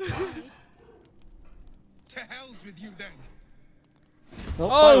fuck? To hell's with you then.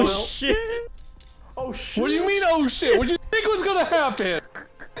 Oh, well. shit. Oh shit! What do you mean, oh shit? What do you think was gonna happen?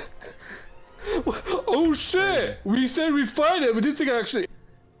 Oh shit! We said we'd fight him, but didn't think I'd actually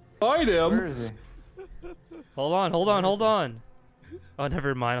fight him. Where is he? Hold on, hold on, hold on. Oh,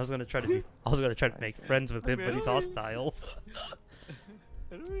 never mind. I was gonna try to make friends with him, but he's hostile.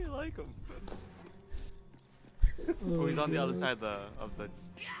 I don't really like him. Oh, he's on the other side of the.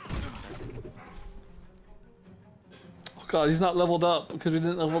 Oh god, he's not leveled up because we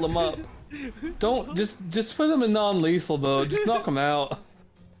didn't level him up. Don't just put him in non-lethal mode. Just knock him out.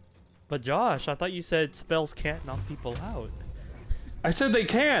 But Josh, I thought you said spells can't knock people out. I said they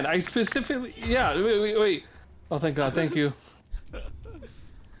can. I specifically, yeah. Wait. Oh, thank God. Thank you.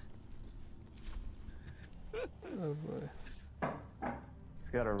 Oh boy. He's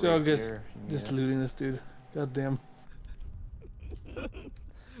got a Joe rig gets here. if you need just it. looting this dude. God damn.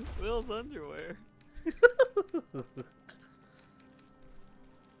 Will's underwear.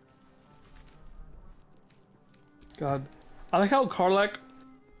 God. I like how Karlak,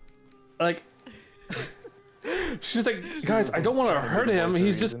 like, she's like, guys, I don't want to hurt him.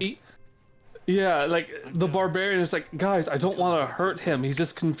 He's just, yeah, like, the barbarian is like, guys, I don't want to hurt him. He's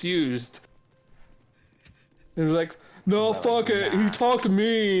just confused. And they're like, no, They're fuck like, it. nah. He talked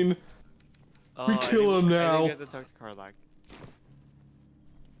mean. We kill him I now. think you have to talk to Karlak.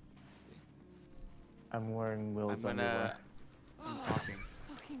 I'm wearing Will's I'm underwear. talking.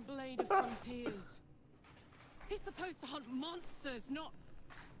 Fucking blade of frontiers. He's supposed to hunt monsters, not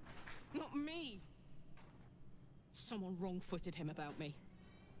me. Someone wrong-footed him about me.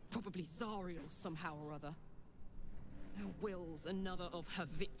 Probably Zariel somehow or other. Now Will's another of her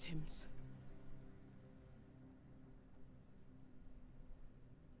victims.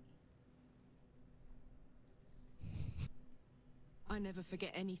 I never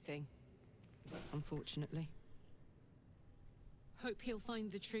forget anything, unfortunately. Hope he'll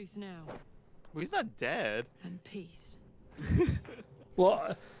find the truth now. Well, he's not dead. And peace.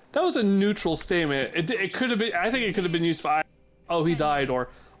 Well, that was a neutral statement. It could have been, I think it could have been used for, oh, he died, or,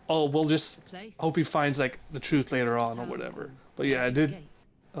 oh, we'll just hope he finds, like, the truth later on, or whatever. But yeah, it did,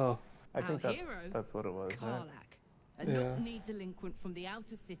 oh. I think that's what it was. Karlak, a Yeah. knock-kneed delinquent from the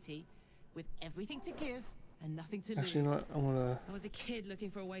outer city, with everything to give and nothing to Actually, you know lose. what, I'm gonna... I was a kid looking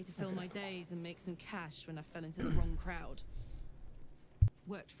for a way to fill my days and make some cash when I fell into the wrong crowd.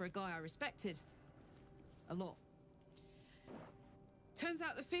 Worked for a guy I respected. A lot. Turns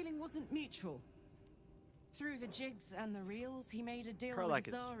out the feeling wasn't mutual. Through the jigs and the reels, he made a deal Karlak with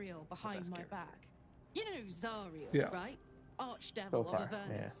is Zariel behind my back. You know Zariel, Yeah. right? Archdevil So of far,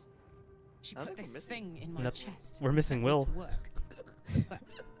 Avernus. She I put think we're this missing- thing in my Nope. chest. We're missing set me Will. to work. Well,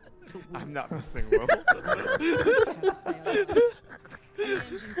 to I'm work. not missing Will. Had to stay alive. The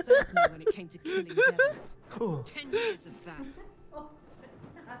engine served me when it came to killing devils. 10 years of that.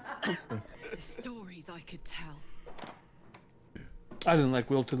 The stories I could tell. I didn't like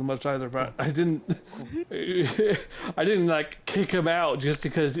Will too much either, but I didn't like kick him out just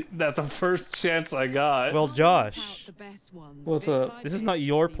because that's the first chance I got. Well, Josh, What's up? this is not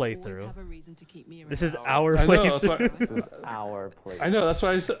your playthrough. This is our I know, that's why, playthrough. Our place. I know, that's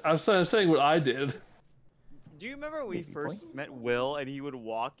why I'm saying what I did. Do you remember when we first met Will and he would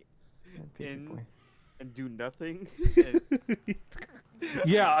walk in and do nothing?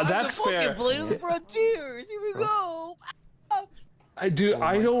 Yeah, that's fair. Blade of the Frontiers. Here we go. I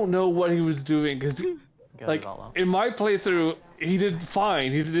don't know what he was doing because, like, in my playthrough, he did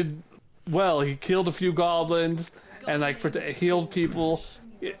fine. He did well. He killed a few goblins and like healed people.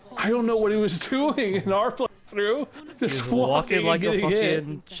 I don't know what he was doing in our playthrough. Just He's walking like a and getting hit.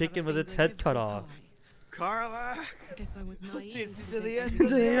 fucking chicken with its head cut off. Karlak. I guess I was naive. Jesus, to to the think end everything of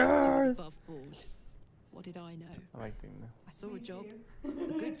the else was earth. above board. What did I know? I like doing that. I saw a job, a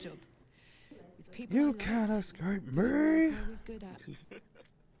good job, with people You I can't liked, escape doing me. work I was good at.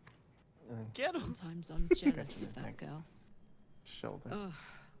 Get him. Sometimes I'm jealous of that girl. Shoulder. Ugh,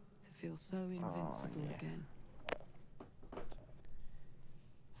 to feel so invincible yeah. again.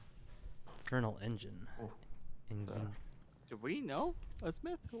 Infernal engine. Did we know a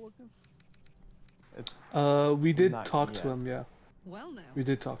Smith who worked him? We did Not talk yet. to him, yeah. Well now, We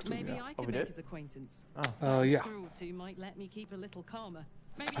did talk to him, maybe yeah. I can we make did? his acquaintance. Yeah. That screw or two might let me keep a little calmer.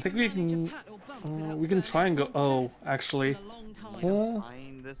 Maybe I think even we manage can. a pat or bump without We can burning try and go. someone to Oh, death. actually, It's been a long time.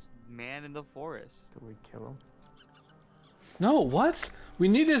 Find this man in the forest. Did we kill him? no. What? We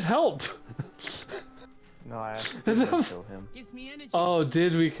need his help. No, I actually did kill him. Gives me energy. Oh,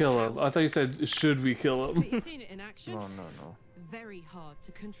 did we kill him? I thought you said, should we kill But him? you've seen it in action. No, no, no. Very hard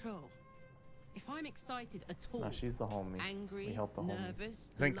to control. If I'm excited at all, No, she's the homie. angry, We help the homie.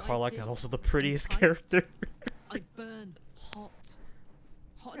 nervous, I think Karlak delighted, is also the prettiest enticed, character. I burn hot.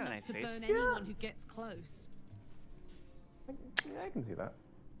 Hot Got a enough nice to face. burn anyone who gets close. Yeah, I can see that.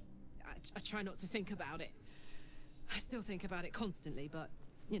 I try not to think about it. I still think about it constantly, but,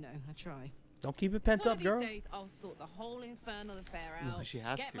 you know, I try. Don't keep it pent One up, of these girl. days, I'll sort the whole infernal affair No, out, she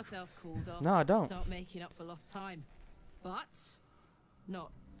has get to. myself cooled off, No, I don't. start making up for lost time. But,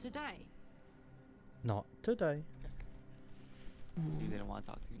 not today. Not today. He didn't want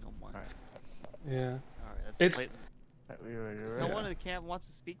to talk to you no more. Alright. Yeah. Alright, let's It's- play. You're Someone right. in the camp wants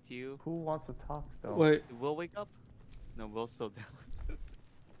to speak to you. Who wants to talk still? Wait. Did Will wake up? No, Will's still down.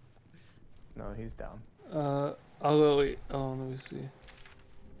 No, he's down. I'll go. Wait. Oh, let me see.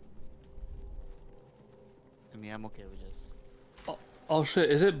 I mean, I'm okay with just. Oh shit,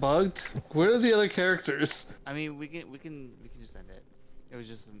 is it bugged? Where are the other characters? I mean, we can just end it. It was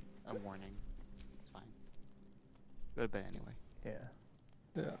just a warning. It's fine. Go to bed anyway.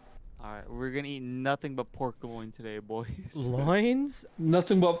 Yeah. Yeah. All right, we're gonna eat nothing but pork loin today, boys. Loins?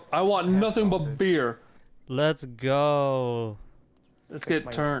 Nothing but I want nothing but beer. Let's go. Let's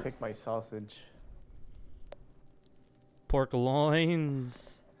get turned. Pick my sausage. Pork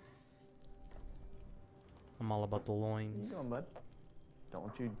loins. I'm all about the Where you loins. going, bud?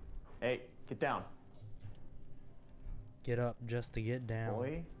 Don't you? Hey, get down, Get up just to get down.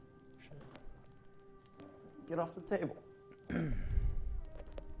 boy. Get off the table. All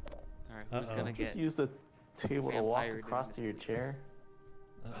right, who's gonna Just get? use the table to walk vampire across doing to your chair.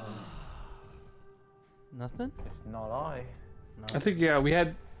 Nothing? It's not I. No. I think yeah, we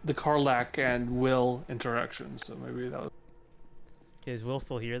had the Karlak and Will interaction, so maybe that was. Okay, is Will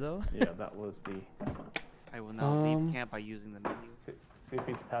still here though? Yeah, that was the. I will now leave camp by using the menu. See if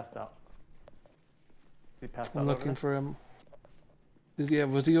he's passed out. Is he passed out I'm over looking there? for him. Was he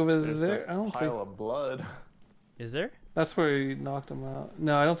over There's there? a I don't think. pile of blood. Is there? That's where he knocked him out.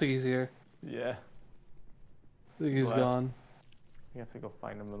 No, I don't think he's here. Yeah. I think he's What? gone. You have to go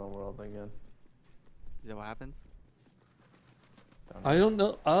find him in the world again. Is that what happens? I don't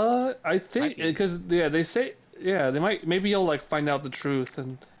know. I think because yeah, they say yeah, they might maybe you'll like find out the truth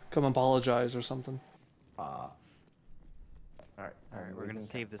and come apologize or something. Alright. All right, we're gonna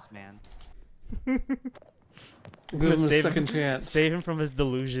save this man. Give him a second chance. Save him from his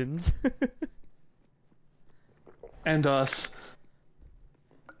delusions. And us.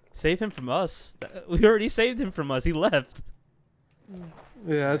 Save him from us. We already saved him from us. He left.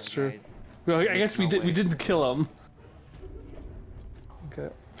 Yeah, that's true. Well, I guess we didn't kill him.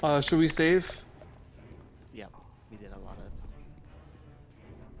 Okay. Should we save? Yeah, we did a lot of talking.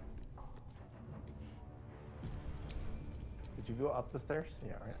 Did you go up the stairs?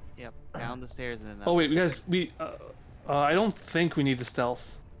 Yeah, right. Yep, down the stairs and then. Oh wait, guys, I don't think we need the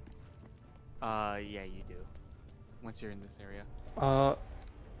stealth. Yeah, you do. Once you're in this area. Hold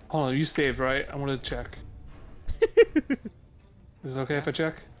on, you saved, right? I want to check. Is it okay if I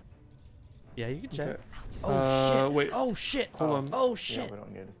check? Yeah, you can check. Okay. Oh shit! Wait. Oh shit! Hold on. Oh Yeah, shit! we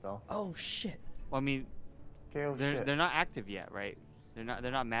don't need it though. Oh shit! Well, I mean, Okay, they're not active yet, right? They're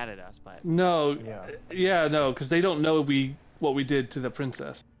not mad at us, but. No. Yeah. Yeah, no, because they don't know what we did to the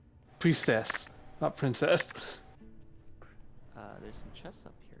priestess, not princess. There's some chests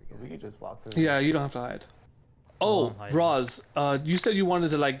up here, guys. We can just walk through. Yeah, you don't have to hide. Oh, Oh, I'm hiding. Roz, you said you wanted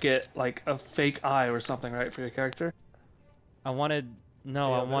to like get like a fake eye or something, right, for your character? I wanted no.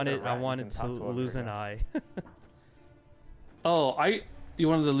 Yeah, I there's a wanted. rat I you wanted can to talk to over lose here. an eye. Oh, you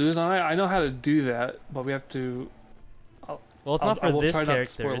wanted to lose an eye? I know how to do that, but we have to. Well, it's I not for will this try not to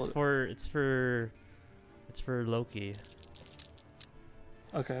character. spoil It's for Loki.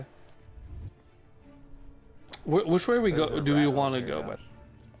 Okay. Which way we There's go? a Do we rat over want to here, go? Josh.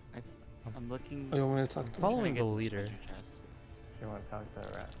 But I'm looking. oh, you want me to talk to? Following trying the to get this leader. treasure chest. You want to talk to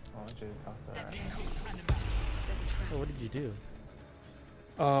the rat? I want you to talk to the rat. Oh, what did you do?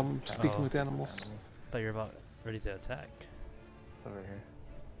 Speaking Oh. with animals. I thought you were about ready to attack. It's over here.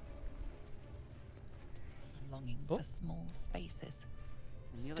 Longing Oh. for small spaces.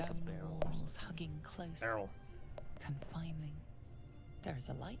 You need like a Stone barrel or walls hugging close. Barrel. Confining. There is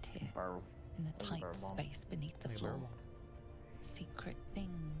a light here. Barrel. In the There's a tight barrel bomb. space beneath the Like a floor. barrel Secret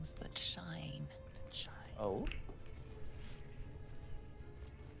things that shine. Oh.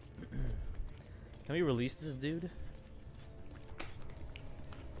 Can we release this dude?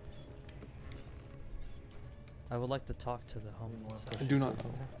 I would like to talk to the home. I do not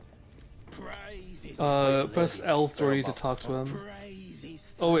know. Praise his Press L3 to talk to him. praise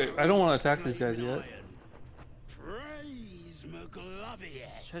his Oh wait, I don't want to attack these guys yet. praise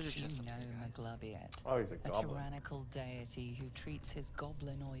Maglobiet. Treasure You chest. know Maglobiet, Oh, he's a a goblin. tyrannical deity who treats his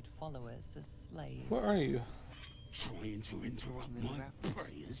goblinoid followers as slaves. Where are you? Trying to interrupt my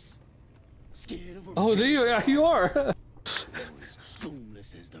prayers. Scared of a Oh, there you, yeah, you are. You're as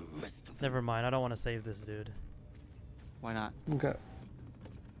ghoulless as the rest of them. Never mind. I don't want to save this dude. Why not? Okay.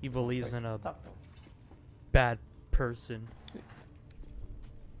 He believes in a Talk to him. bad person.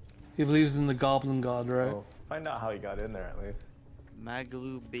 He believes in the goblin god, right? Oh, find out how he got in there at least.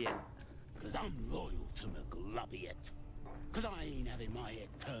 Maglubiet. Cause I'm loyal to Maglobiet. Cause I ain't having my head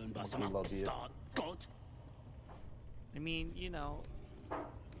turned by some Maglobiet. upstart god. I mean, you know,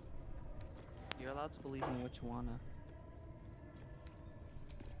 you're allowed to believe in what you wanna.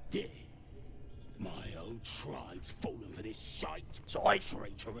 Yeah. My old tribe's fallen for this shite.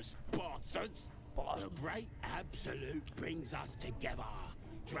 Traitorous bastards. The great absolute brings us together.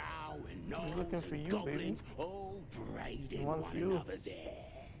 Drow and gnolls looking for and you, goblins baby. all braiding wants one you. another's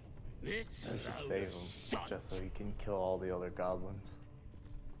hair. It's I a should load save of him shite. just so he can kill all the other goblins.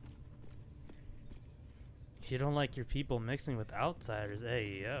 You don't like your people mixing with outsiders,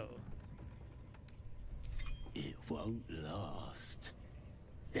 hey yo. It won't last.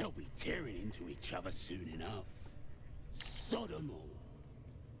 They'll be tearing into each other soon enough. Sod 'em all.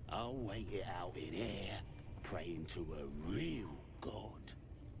 I'll wait it out in air, praying to a real god.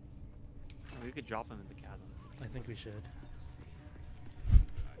 We could drop him in the chasm. I think we should.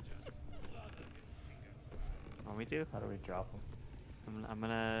 Want me to? How do we drop him?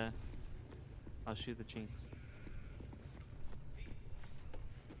 I'll shoot the chains.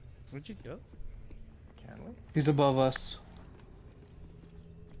 Where'd you go? Can we? He's above us.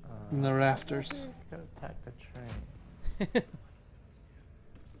 In the rafters. Gotta attack the train.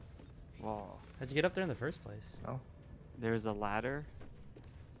 Whoa. How'd you get up there in the first place? No. There's a ladder.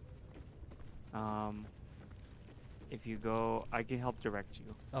 If you go, I can help direct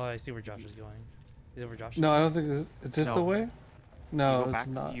you. Oh, I see where Josh is going. Is it where Josh is No, I going? don't think it's this No. the way? No, You go it's back,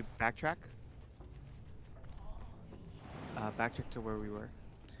 not. You backtrack. Backtrack to where we were,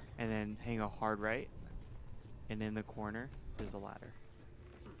 and then hang a hard right, and in the corner there's a ladder.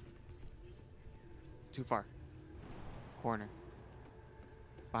 Too far. Corner.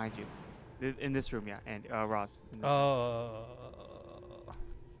 Behind you. In this room, yeah. And Ross. In this room. Oh.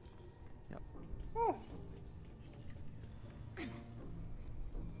 Yep.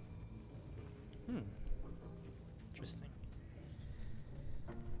 Interesting.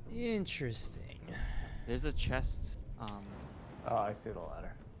 Interesting. There's a chest. Oh, I see the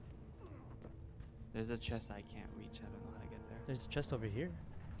ladder. There's a chest I can't reach. I don't know how to get there. There's a chest over here.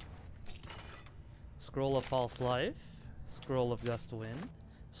 Scroll of false life. Scroll of gust wind.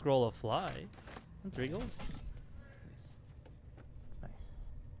 Scroll of fly. And 3 gold. Nice. Nice.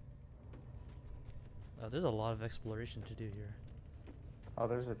 There's a lot of exploration to do here. Oh,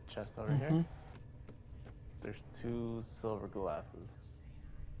 there's a chest over here. There's 2 silver glasses.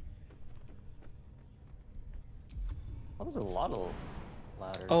 Oh, there's a lot of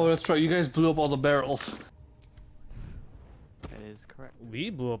ladders. Oh, that's right. You guys blew up all the barrels. That is correct. We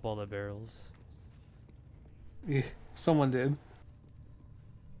blew up all the barrels. Yeah, someone did.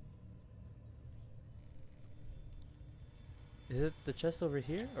 Is it the chest over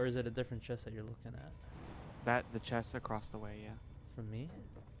here, or is it a different chest that you're looking at? The chest across the way, yeah. From me?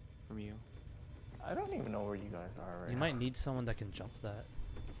 From you. I don't even know where you guys are right You now. might need someone that can jump that.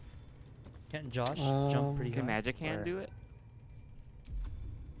 Can't Josh jump pretty Can high? Magic Hand Where? do it?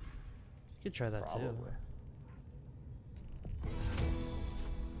 You could try that Probably. too.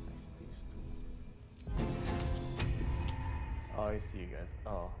 Oh, I see you guys.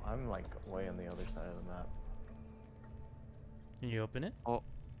 Oh, I'm like way on the other side of the map. Can you open it? Oh,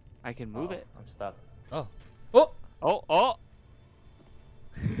 I can move Oh, it. I'm stuck. Oh. Oh! Oh, oh!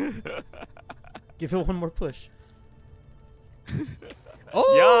 Give it one more push.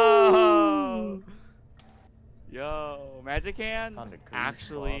 Oh! Yo! Magic Hand Found a grease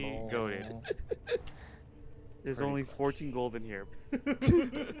actually bottle. goated. There's Pretty only close. 14 gold in here. It's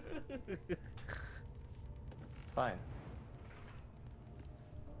fine.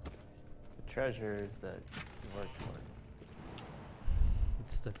 The treasures that you worked for.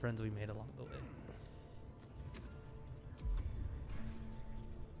 It's the friends we made along the way.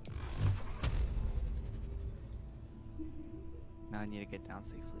 Now I need to get down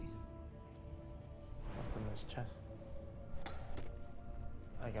safely. What's in this chest?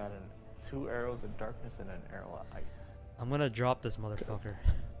 I got 2 arrows of darkness and an arrow of ice. I'm gonna drop this motherfucker.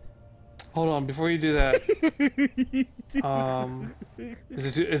 Hold on, before you do that,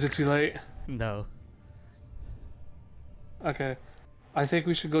 is it too late? No. Okay, I think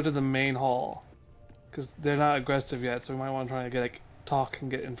we should go to the main hall, because they're not aggressive yet, so we might want to try to get talk and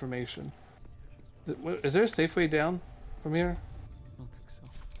get information. Is there a safe way down from here? I don't think so.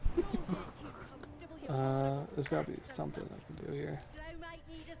 There's gotta be something I can do here.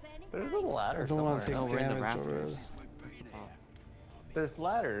 There's a ladder I don't want to take somewhere. No, we're in the damage over. rafters. That's the problem. There's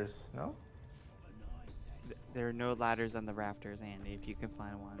ladders, no? There are no ladders on the rafters, Andy, if you can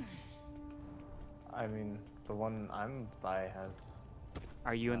find one. I mean, the one I'm by has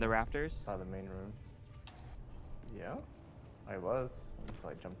Are you in the rafters? by the main room. Yeah, I was until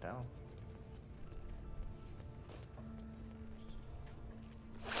I jumped down.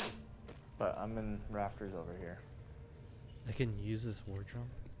 But I'm in rafters over here. I can use this war drum.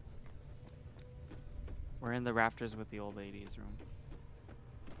 We're in the rafters with the old lady's room.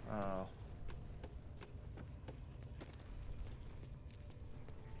 Oh.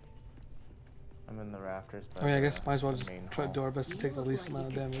 I'm in the rafters. I mean, I guess might as well just try to do our best to take the least like amount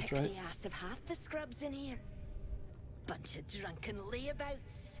of you could damage, kick right? the ass of half the scrubs in here. Bunch of drunken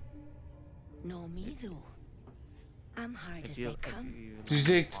layabouts. No me though. I'm hard as they come. Did you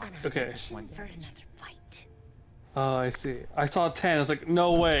take? And I'm Okay. itching for another fight. Oh, I see. I saw 10. I was like,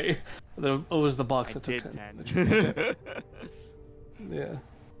 no way. It was the box that took 10. Yeah.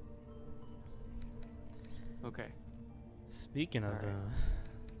 Okay. Speaking of,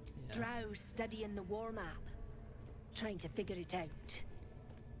 Drow studying the war map, trying to figure it out.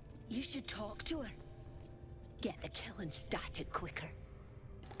 You should talk to her. Get the killing started quicker.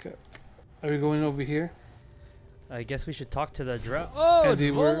 Okay. Are we going over here? I guess we should talk to the drow. Oh, it's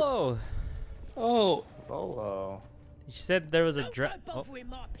Andy, we're- Volo! Oh. Volo. You said there was a drow. Don't bother with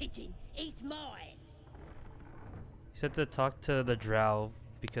my pigeon. He's mine. You said to talk to the drow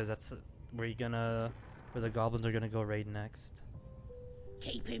because that's where where the goblins are gonna go raid next.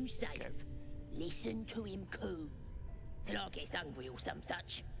 Keep him safe. Listen to him coo. Till I get hungry or some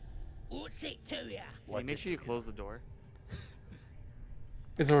such. What's it to ya? Can you make sure you close the door?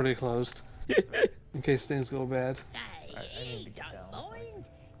 It's already closed. In case things go bad. Hey, he don't mind.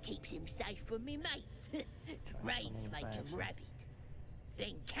 Keeps him safe from me mates. Raids make him rabid.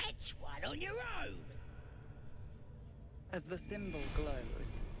 Then catch one on your own. As the symbol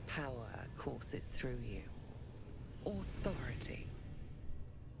glows, power courses through you. Authority.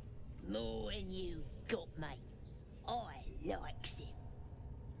 More than you've got, mate. I likes him.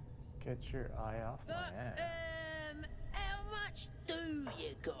 Get your eye off my ass. How much do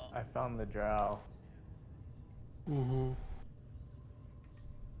you got? I found the drow. Mm-hmm.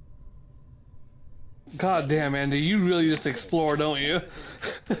 God damn, Andy, you really just explore, don't you?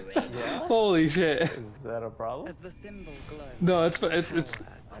 Holy shit. Is that a problem? As the symbol glows, No, it's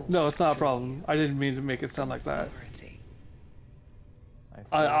no, it's not a problem. I didn't mean to make it sound like that.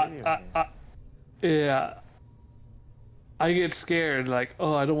 Yeah. I get scared, like,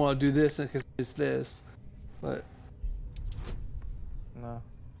 oh, I don't want to do this because it's this, but No.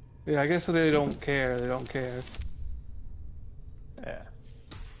 yeah, I guess if they don't care. They don't care. Yeah.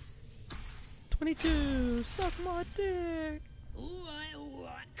 22, suck my dick.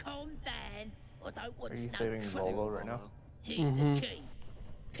 Alright, calm down. I don't want Are you no saving trouble. Volo right now? Here's Mhm. the key.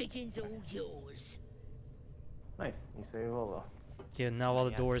 Pigeon's all yours. Nice. You save Volo. Yeah, now all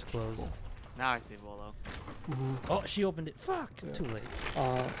the Yeah. doors closed. Now I see Volo. Oh, she opened it. Fuck, too late.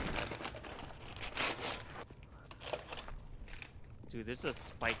 Dude, there's a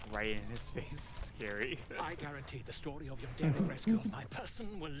spike right in his face. Scary. I guarantee the story of your daring rescue of my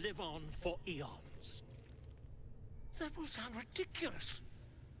person will live on for eons. That will sound ridiculous.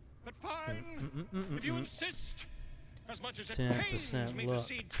 But fine, if you insist. As much as it pains 10% me to luck,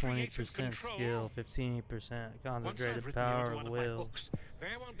 see creative 20% control. skill, 15% Once I've concentrated written you power into of one of my will. books,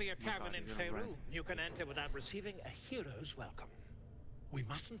 there won't be a tavern in he's gonna Faerû run. you can enter without receiving a hero's welcome. We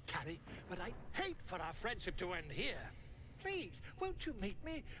mustn't tarry, but I hate for our friendship to end here. Please, won't you meet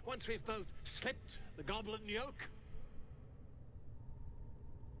me once we've both slipped the goblin yoke?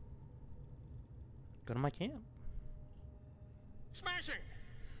 Go to my camp. Smashing!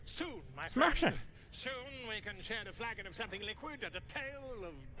 Soon, my Smashing! friend. Soon we can share a flagon of something liquid and a tale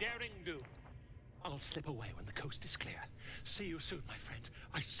of daring do. I'll slip away when the coast is clear. See you soon, my friend.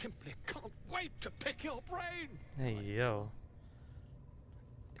 I simply can't wait to pick your brain! Hey, yo.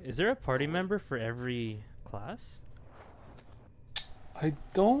 Is there a party member for every class? I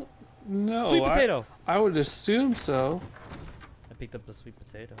don't know. Sweet potato! I would assume so. I picked up the sweet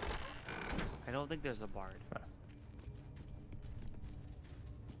potato. I don't think there's a bard.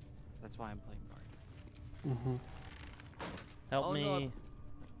 That's why I'm playing bard. Mm-hmm. Help Oh, me. no.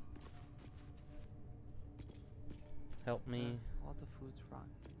 Help me. All the food's rotten.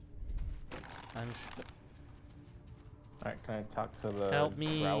 I'm stuck. Alright, can I talk to the Help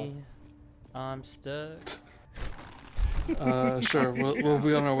me. drow? I'm stuck. Sure. We'll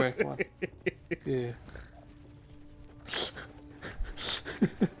be on our way. Come on. Yeah.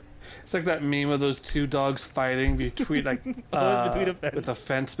 It's like that meme of those two dogs fighting between like Between a fence. with a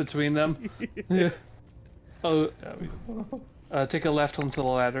fence between them. Yeah. Oh, take a left onto the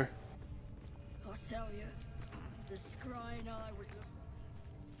ladder. I'll tell you, the scrying eye was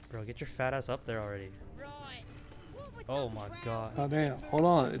Bro, get your fat ass up there already. right. Oh my god. Oh damn! Hold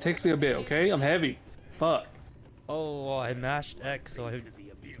on, it takes me a bit. Okay, I'm heavy. Fuck. Oh, I mashed X, so I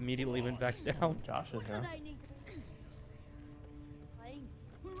immediately went back down. Josh is here.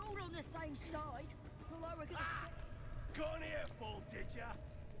 We're all on the same side. Got an earful, did ya?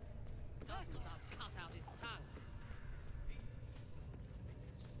 Cut out his tongue.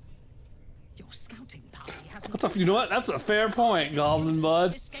 Your scouting party has That's a, you know what? That's a fair point, Goblin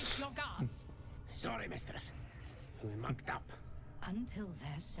Bud. Escaped your guards. Sorry, mistress. We mucked up. Until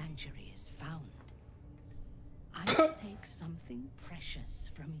their sanctuary is found, I will take something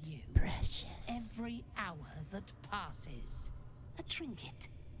precious from you. Precious. Every hour that passes. A trinket,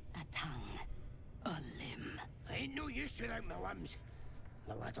 a tongue, a limb. I ain't no use without my limbs.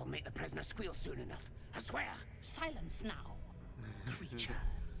 The lad'll make the prisoner squeal soon enough. I swear. Silence now, creature,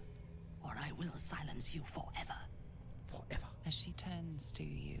 or I will silence you forever. Forever. As she turns to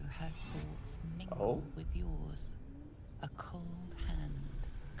you, her thoughts mingle with yours. A cold hand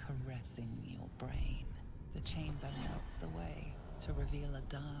caressing your brain. The chamber melts away to reveal a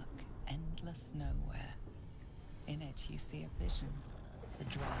dark, endless nowhere. In it you see a vision. The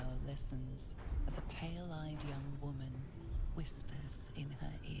drow listens as a pale-eyed young woman whispers in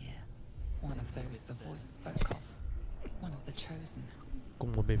her ear. One of those the voice spoke of. One of the chosen.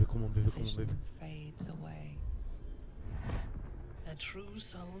 Come on, baby, come on, baby, The come on, vision baby. fades away. A true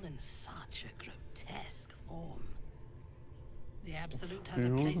soul in such a grotesque form. The Absolute has a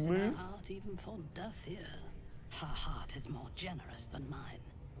place in her heart even for Dothir. Her heart is more generous than mine.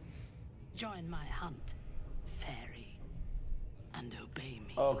 Join my hunt, fairy, and obey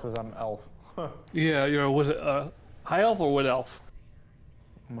me. Oh, because I'm elf. Yeah, you're a wood, high elf or wood elf?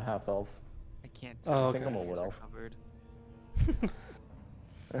 I'm a half elf. I can't Oh, tell. I think I'm a wood elf. Covered.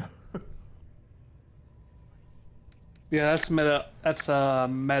 Yeah, that's meta. That's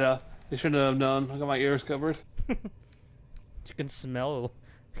meta. They shouldn't have known. I got my ears covered. You can smell.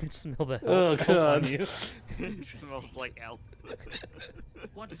 You can smell the Oh, elf God. on you. It smells like elf.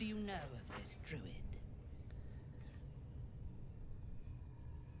 What do you know of this druid?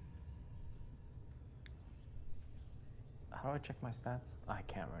 How do I check my stats? I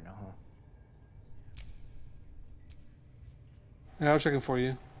can't right now, huh? Yeah, I was checking for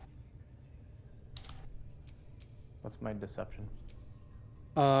you. What's my deception?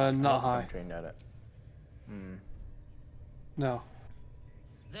 Not high. I'm trained at it. No.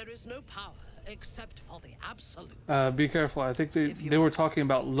 There is no power except for the Absolute. Be careful. I think they were talking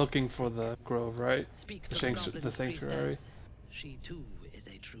about looking for the grove, right? Speak The, to the sanctuary. priestess. She too is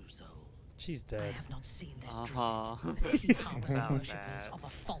a true soul. She's I dead. have not seen this Uh-huh. druid. He harbors Not worshippers bad. of a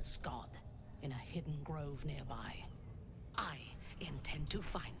false god in a hidden grove nearby. I intend to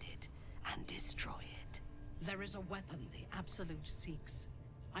find it and destroy it. There is a weapon the Absolute seeks.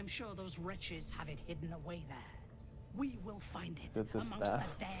 I'm sure those wretches have it hidden away there. We will find it Is it the amongst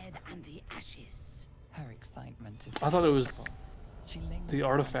staff? the dead and the ashes. Her excitement is I thought it was She lingers the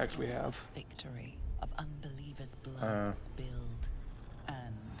on artifact we thoughts have. of victory, of unbelievers' blood spilled,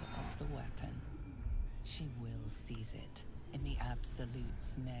 and of the weapon. She will seize it in the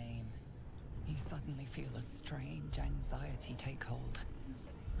Absolute's name. You suddenly feel a strange anxiety take hold.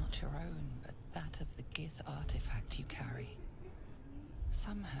 Not your own, but that of the Gith artifact you carry.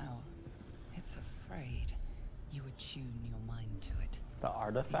 Somehow, it's afraid. You attune your mind to it. The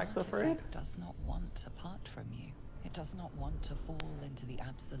artifact's The afraid? artifact does not want to part from you. It does not want to fall into the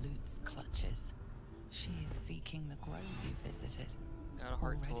Absolute's clutches. She is seeking the grove you visited. Got a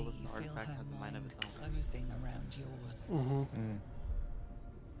heart Already told us the you feel artifact her has a mind of mind its own. closing around yours. Mm-hmm.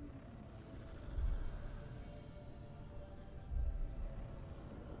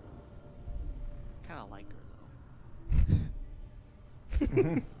 Kind of like her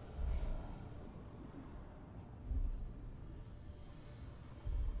though.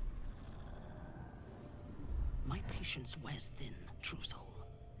 My patience wears thin, true soul.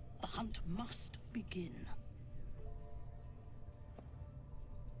 The hunt must begin.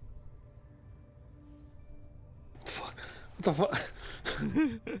 What the fuck?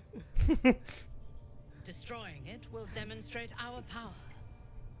 Destroying it will demonstrate our power.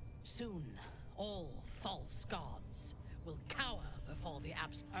 Soon, all false gods will cower before the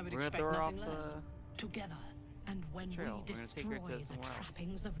I would We're gonna expect throw her nothing off less. the Together, and when trail. we We're gonna take destroy her to the somewhere else.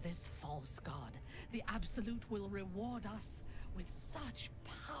 trappings of this false god, the Absolute will reward us with such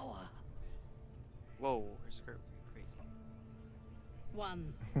power. Whoa, her skirt crazy.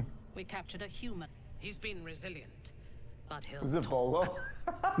 One, we captured a human. He's been resilient, but he'll Is it talk. Bolo?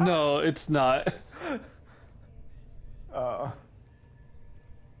 No, it's not.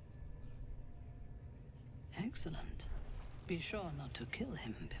 Excellent. Be sure not to kill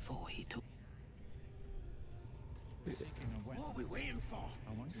him before he took. What are we waiting for?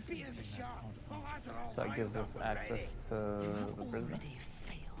 Spears are sharp. The lads are all That lined gives us up and access ready. to You have the prison. already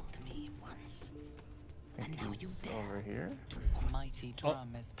failed me once. I think And now he's you dare. over here. This mighty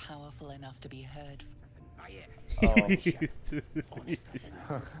drum is powerful enough to be heard.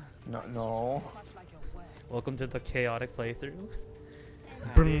 No, no. Welcome to the chaotic playthrough.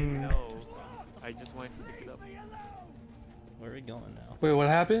 I didn't know. I just wanted to pick it up. Where are we going now? Wait, what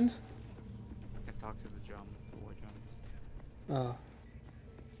happened? I have Talk to the drum, the war drum.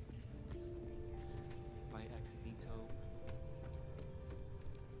 By ex Nito.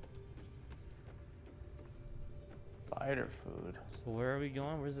 Spider food. So where are we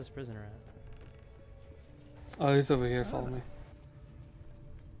going? Where's this prisoner at? Oh, he's over here. Follow me.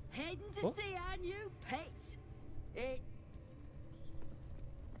 Heading to see our new pet.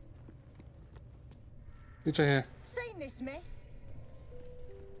 He's right here. Seen this mess?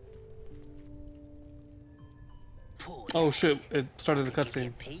 Oh shit! It started the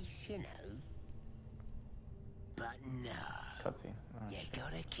cutscene. Peace, you know. But no. Cutscene. You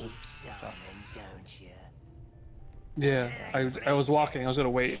gotta keep Simon, don't you? Yeah, I was walking. I was gonna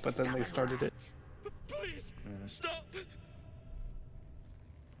wait, but then they started it. Please, stop!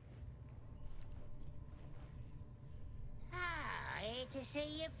 Here to see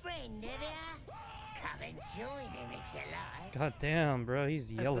your friend, have ya? Come and join him if you like. God damn, bro,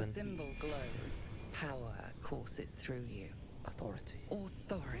 he's yelling. As the symbol glows, power courses through you. Authority.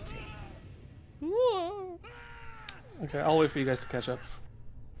 Authority. Okay, I'll wait for you guys to catch up.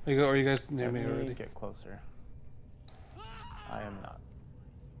 Are you guys near me already? Get closer. I am not.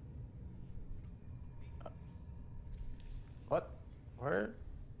 What? Where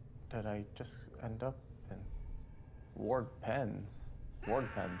did I just end up in? Ward pens. Ward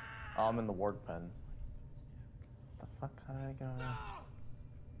pens. Oh, I'm in the ward pens. The fuck? How did I get around?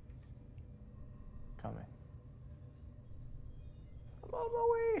 Coming. I'm on my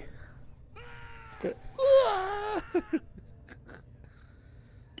way. Okay.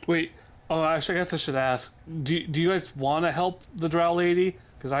 Wait. Oh, actually, I guess I should ask. Do you guys want to help the drow lady?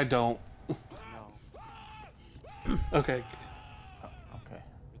 Because I don't. No. Okay. Okay. We're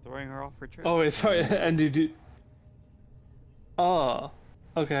throwing her off her trip. Oh wait, sorry. And did you? Oh.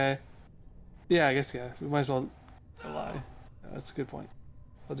 Okay. Yeah, I guess yeah. We might as well lie. Yeah, that's a good point.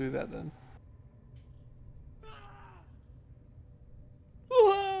 I'll do that then.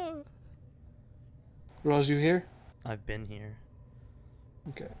 Rose, you here? I've been here.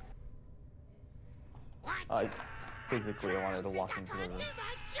 Okay. Physically, I wanted to walk into the room.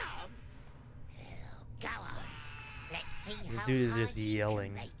 Go on. Let's see This how dude is hard just you can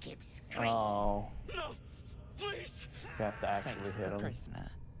yelling. make him scream. Oh. No, please. You have to actually Face hit the him.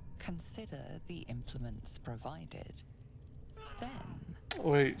 prisoner. Consider the implements provided. Then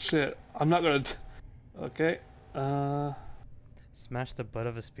Wait, shit. I'm not gonna. Okay. Smash the butt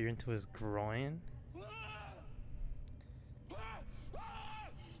of a spear into his groin.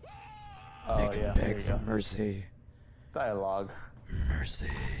 Oh, Make yeah, him there beg you for go. mercy. Dialogue. Mercy.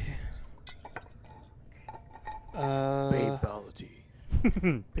 Babality.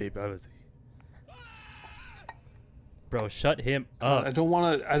 Babality. Bro, shut him up. I don't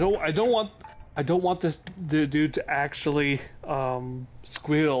want to. I don't want this dude to actually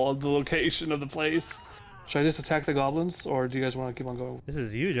squeal the location of the place. Should I just attack the goblins, or do you guys want to keep on going? This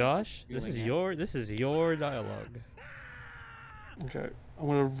is you, Josh. This is your dialogue. Okay, I'm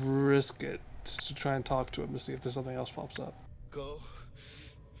gonna risk it just to try and talk to him to see if there's something else pops up. Go.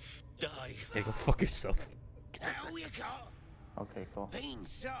 Die. Okay, go fuck yourself. All you got? Okay, cool. Being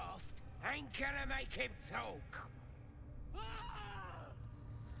soft ain't gonna make him talk.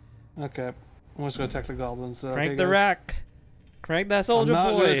 Okay, I'm just gonna attack the goblins. Crank okay, the guys? rack. Crank that soldier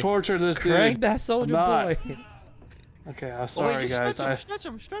I'm not boy. gonna torture this dude. Crank that soldier I'm boy. Okay, I'm sorry, guys. Stretch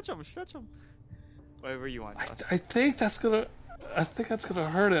him. Whatever you want, Josh. I think that's gonna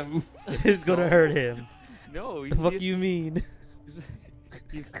hurt him. It is gonna hurt him. No, The fuck you mean?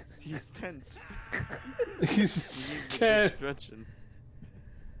 He's tense. He's tense. Stretching.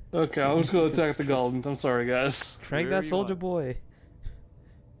 Okay, I'm just gonna attack the goblins. I'm sorry, guys. Crank Wherever that you soldier want. boy.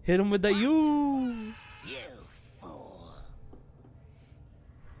 Hit him with that you. You fool.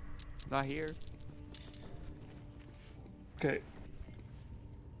 Not here. Okay.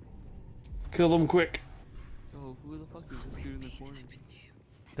 Kill them quick. Oh, who the fuck is this dude in the corner?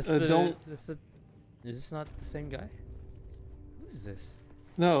 That's don't- Is this not the same guy? Who is this?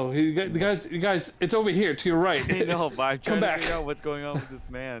 No, you guys, it's over here to your right. I know, but I'm Come trying back. to figure out what's going on with this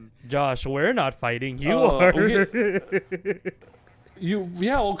man. Josh, we're not fighting. You Oh, are.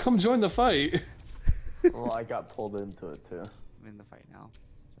 Yeah, well, come join the fight. Well, I got pulled into it too. I'm in the fight now,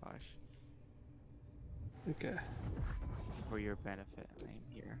 Josh. Okay. For your benefit, I am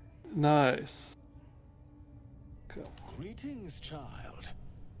here. Nice. Greetings, child.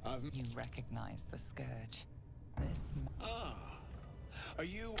 you recognize the scourge. This Are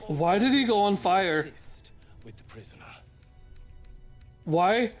you Why did he go on fire? assist with the prisoner?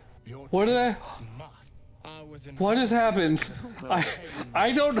 Why? Your What did I? tastes must. I was What just happened?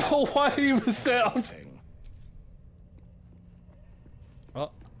 I don't know why he was down. Oh.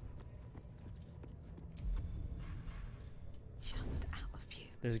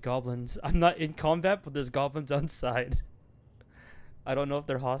 There's goblins. I'm not in combat, but there's goblins outside. I don't know if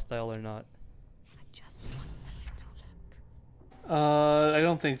they're hostile or not. I just want a little look. I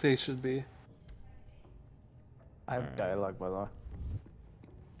don't think they should be. I have dialogue, by the way.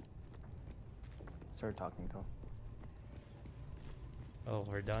 Start talking to him. Oh,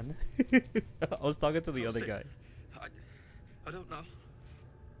 we're done? I was talking to the other guy. I don't know.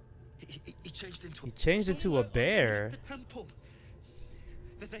 He changed into a bear. The temple.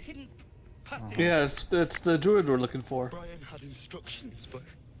 There's a hidden passage. Yeah, it's the druid we're looking for. Brian had instructions, but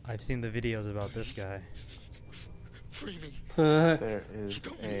I've seen the videos about this guy. free me. There is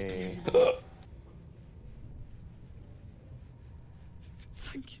a...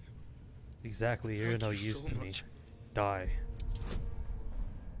 Thank you. Exactly, you're no use to me. Die.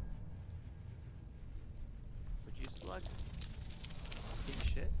 Would you slug?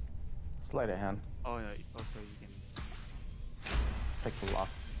 Take shit? Sleight of hand. Oh no. Oh, so you can. Take the lock.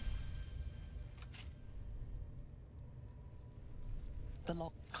 The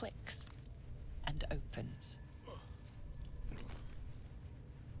lock clicks and opens.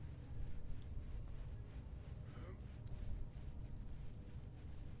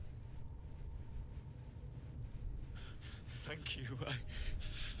 Thank you.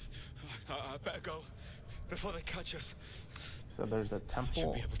 I better go before they catch us. So there's a temple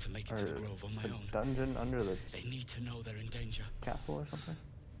Should be able to make it to the grove on my own. Dungeon under the They need to know they're in danger. castle or something?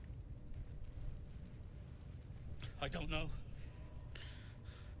 I don't know.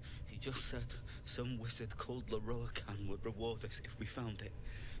 He just said some wizard called Leroycan would reward us if we found it.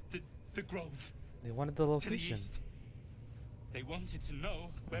 The grove. They wanted the To the location. east. They wanted to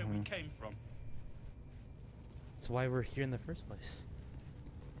know where we came from. That's why we're here in the first place.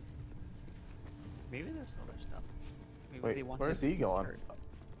 Maybe there's other stuff. Maybe Wait, they want where's to he going?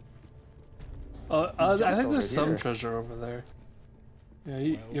 I think over there's some here. treasure over there. Yeah,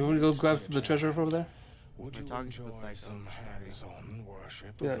 you want to go grab the treasure over there? Would you talking to the enjoy psycho, some sorry. hands-on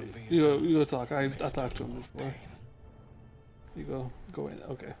worship Yeah, of you go talk. I talked to him before. You go in.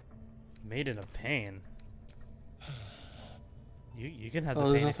 Okay. Maiden of Pain. You can have the Oh,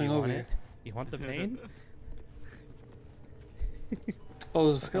 there's pain if you nothing over want here. it. You want the pain? Oh,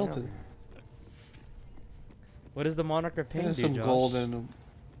 there's a skeleton. What does the Monarch of Pain There's do, some Josh? gold in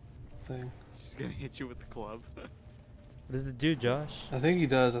a thing. She's gonna hit you with the club. What does it do, Josh? I think he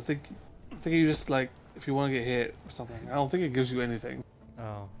does. I think you just like if you want to get hit or something. I don't think it gives you anything.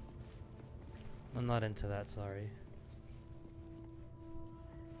 Oh. I'm not into that, sorry.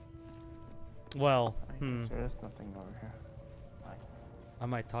 Well, I guess there is nothing over here. I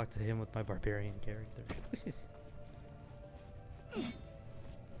might talk to him with my barbarian character.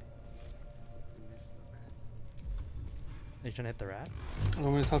 Are you trying to hit the rat?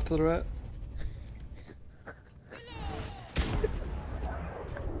 Want me to talk to the rat?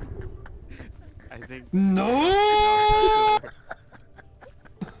 I think. No!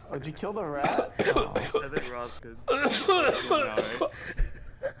 Oh, did you kill the rat? Oh. I think Ross could. I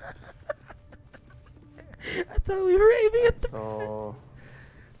thought we were aiming at the. So,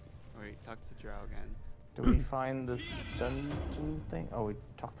 Wait, talk to Drow again. do we find this dungeon thing? Oh, we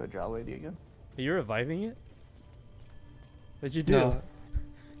talked to the drow lady again? Are you reviving it? What'd you do? No.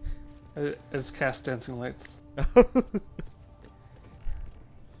 I just cast dancing lights.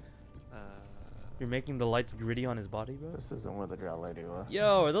 You're making the lights gritty on his body, bro? This isn't where the drow lady was.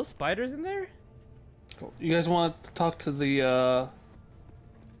 Yo, are those spiders in there? You guys want to talk to the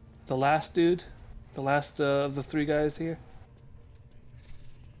last dude? The last of the three guys here?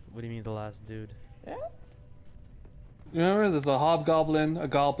 What do you mean the last dude? Yeah. Remember, there's a hobgoblin, a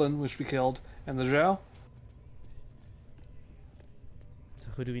goblin, which we killed, and the drow? So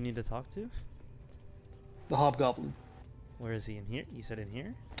who do we need to talk to? The hobgoblin. Where is he? In here? You said in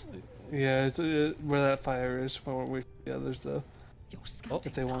here? Yeah, it's where that fire is. Yeah, there's the...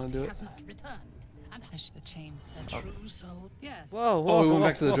 if they want to do it. Has not returned. And The chamber. A true soul. yes. Whoa, whoa, Oh, we whoa, went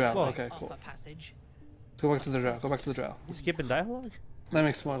back to the whoa, drow. whoa. Okay, cool. Offer passage. Go back to the drow. Go back to the drow. You skipping dialogue? That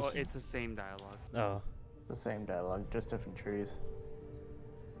makes more Well, sense. it's the same dialogue. Oh. The same dialogue, just different trees.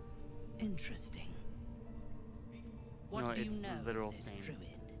 Interesting. What No, do it's you know literal of this same. druid?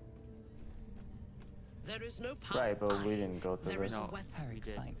 There is no power. Right, but we didn't go through There is this. a No. weapon. Her We did.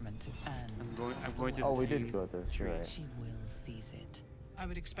 excitement is I'm going to Oh, the we same did go through this, tree. right. She will seize it. I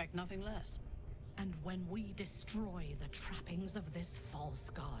would expect nothing less. And when we destroy the trappings of this false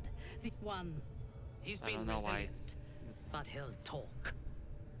god, the one, he's I been don't know why resilient, but he'll talk.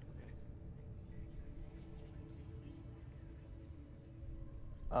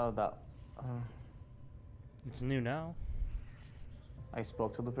 Oh, that. It's new now. I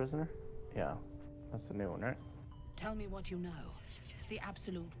spoke to the prisoner? Yeah. That's the new one, right? Tell me what you know. The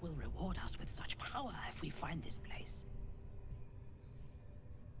Absolute will reward us with such power if we find this place.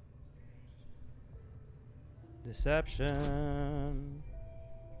 Deception.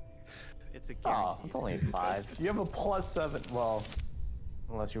 It's a Oh, guarantee. it's only 5. You have a +7. Well,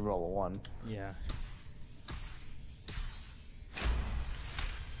 unless you roll a 1. Yeah.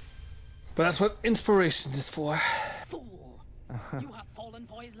 But that's what inspiration is for. Fool! You have fallen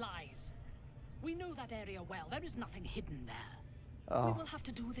for his lies. We know that area well. There is nothing hidden there. Oh. We will have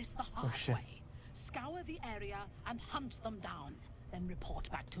to do this the hard way. Scour the area and hunt them down. Then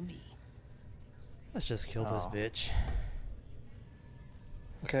report back to me. Let's just kill this bitch.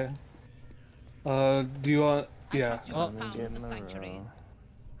 Okay. Do you want? I Yeah. trust you have found the sanctuary.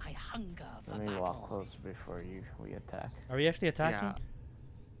 I hunger for Let me battle. walk closer before we attack. Are we actually attacking?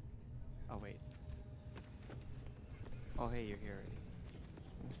 Yeah. Oh wait. Oh hey, you're here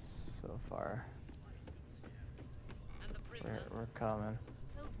already. So far. We're coming.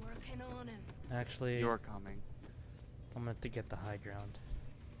 Working on him. Actually, You're coming. I'm gonna have to get the high ground.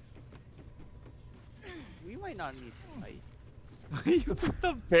 We might not need to fight. You put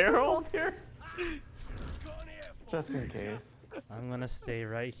the barrel up here? Just in case. I'm gonna stay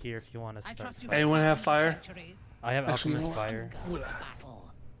right here if you want to start. Anyone have fire? I have Actually, alchemist no. fire.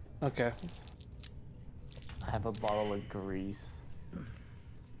 Okay. I have a bottle of grease.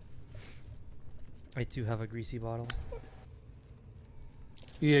 I too have a greasy bottle.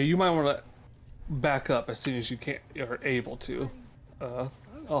 Yeah, you might want to back up as soon as you can are able to.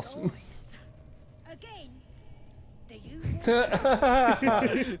 Awesome. Again? Do you?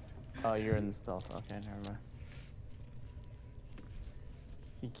 Oh, you're in the stealth. Okay, never mind.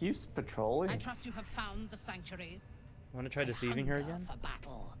 He keeps patrolling. I trust you have found the sanctuary. Want to try deceiving her again? For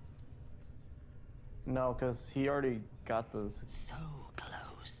battle. No, because he already got those. So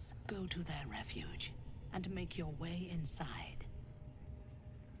close. Go to their refuge and make your way inside.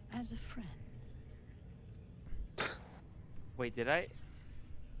 As a friend. Wait, did I?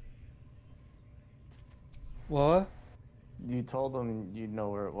 What? You told him you'd know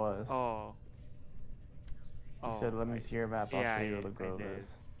where it was. Oh. You said, "Let me see your map. I'll show you where the grove did. is."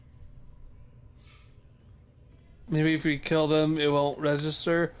 Maybe if we kill them, it won't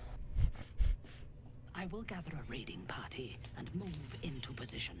register. I will gather a raiding party and move into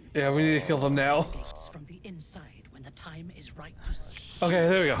position. Yeah, we need to kill them now. Gates from the inside when the time is right to speak. Okay,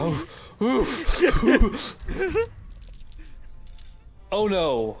 there we go. Oh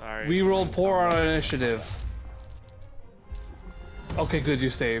no, Sorry. we rolled poor on our initiative. Okay, good, you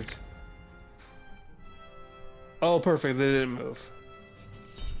saved. Oh, perfect, they didn't move.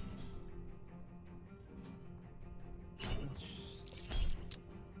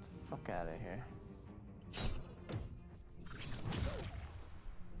 Fuck out of here.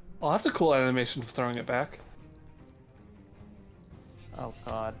 Oh, that's a cool animation for throwing it back. Oh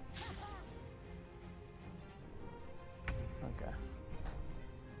god. Okay.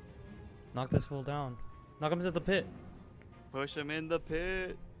 Knock this fool down. Knock him into the pit. Push him in the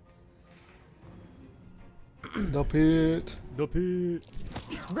pit. The pit. The pit.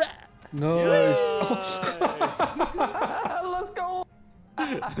 Nice. Let's go.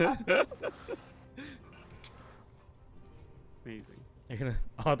 Amazing. You're gonna.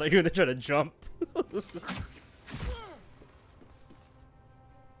 Oh, I thought you were gonna try to jump.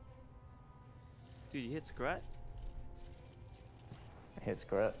 Dude, you hit Scrat? Hit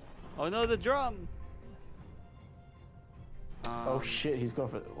Scrat. Oh no, the drum! Oh shit, he's going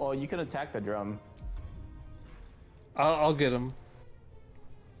for. Well, you can attack the drum. I'll get him.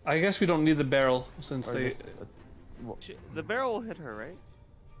 I guess we don't need the barrel since Or they. just, The barrel will hit her, right?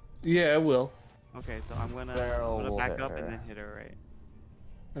 Yeah, it will. Okay, so I'm gonna Barrel will back hit up her. and then hit her, right?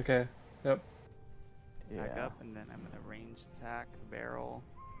 Okay. Yep. Back Yeah. up and then I'm gonna ranged attack the barrel,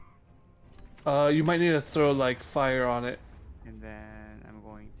 You might need to throw like fire on it. and then I'm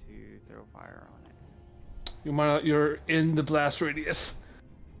going to throw fire on it. You might not, you're in the blast radius.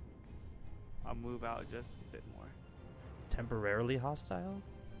 I'll move out just a bit more. Temporarily hostile?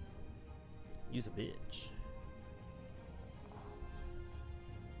 Use a bitch.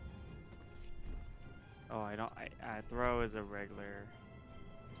 Oh, I don't. I throw as a regular.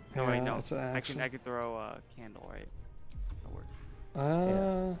 No, Yeah, wait, no. it's an action. I can throw a candle, right? That'll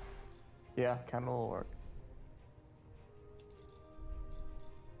work. Yeah, candle will work.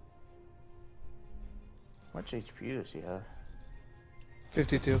 How much HP does she have?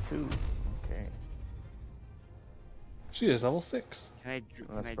 52. 2. Okay. She is level 6. Can I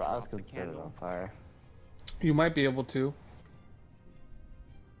Unless drop Bras the could set it on candle? fire. You might be able to.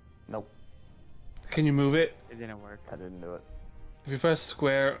 Nope. Can you move it? It didn't work. I didn't do it. If you press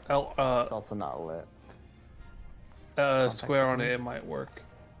square, It's also not lit. square on it, it might work.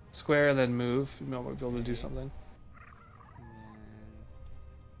 Square, then move. You might be able to do something.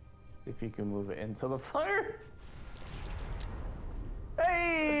 See if you can move it into the fire.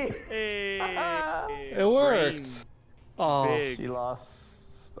 Hey! Hey! It worked. Brains. Oh, Big. She lost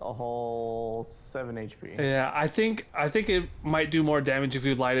a whole 7 HP. yeah. I think it might do more damage if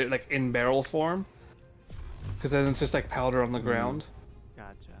you light it like in barrel form, because then it's just like powder on the ground.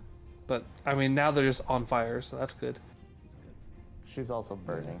 Gotcha. But I mean, now they're just on fire, so that's good. That's good. She's also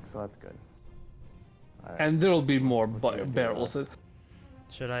burning, so that's good. All right. And there'll be more What do you do barrels.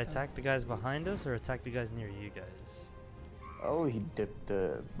 Should I attack the guys behind us or attack the guys near you guys? Oh, he dipped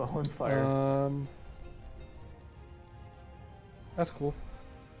the bow in fire. That's cool.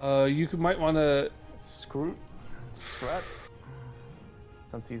 Might want to Screw. Strat.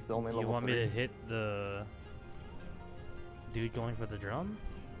 Since he's the only Do level you want me 3. to hit the dude going for the drum?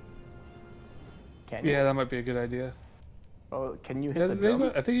 Can you? Yeah, that might be a good idea. Oh, can you hit Yeah, the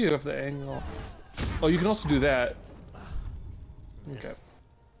drum? I think you have the angle. Oh, you can also do that. Okay. Missed.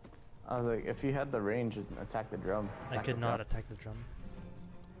 I was like, if you had the range, attack the drum. I Attack could the not drum. attack the drum.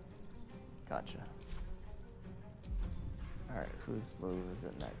 Gotcha. Alright, whose move is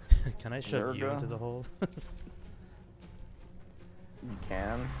it next? Can I shove you Zerga? into the hole? You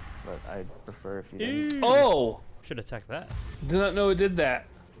can, but I'd prefer if you didn't. Oh! Should attack that. Did not know it did that.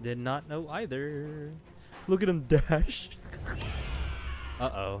 Did not know either. Look at him dash.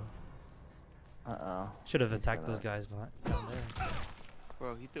 Uh-oh. Uh-oh. Should have He's attacked gonna- those guys behind down there.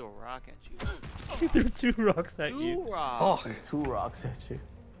 Bro, he threw a rock at you. He threw 2 rocks at 2 you. rocks. There's 2 rocks at you.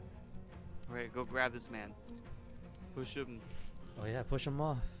 Alright, go grab this man. Push him. Oh yeah, push him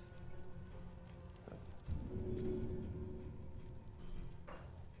off.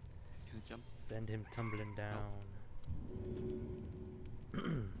 Can I jump? Send him tumbling down.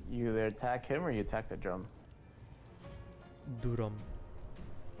 You either attack him or you attack the drum. Durum.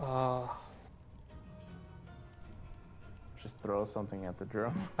 Just throw something at the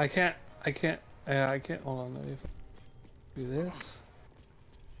drum. I can't. Hold on. Let me do this.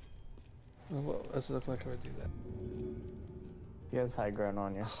 What does it look like if I do that? He has high ground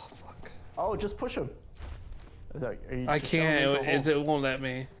on you. Oh, fuck. Oh, just push him. Is that, are you I just can't. going into a hole? It won't let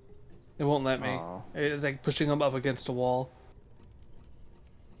me. It won't let me. Oh. It's like pushing him up against a wall.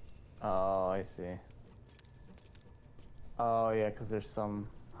 Oh, I see. Oh, yeah, because there's some...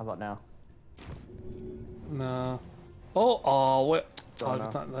 How about now? No. Oh, what? Don't Fuck, know.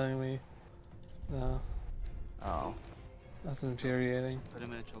 it's not letting me. No. Oh. That's infuriating. Put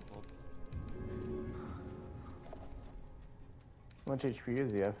him in a chokehold. How much HP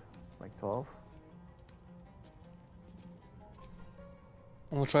does he have? Like 12?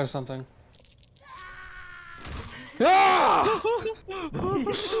 I'm gonna try something. Ah!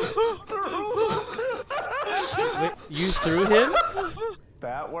 Wait, you threw him?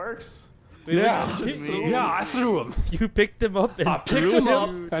 That works? Wait, Yeah, wait, yeah, I threw him. You picked him up and I picked threw him up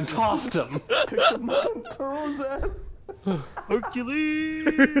and tossed him. Picked him up and threw his ass. Hercules!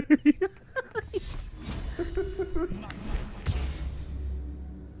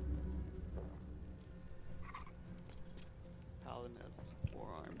 Paladin has 4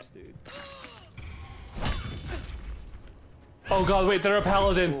 arms, dude. Oh god, wait, they're a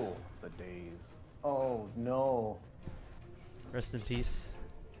paladin. Oh, the days. Oh, no. Rest in peace.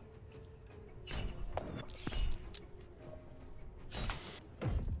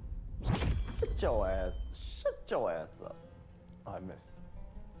 Shut your ass. Shut your ass up. Oh, I missed.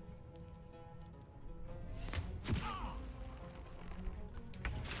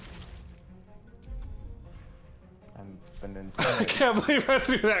 I've been in. I can't believe I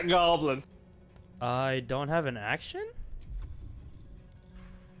threw that goblin. I don't have an action?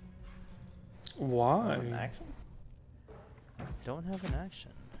 Why? An action? Don't have an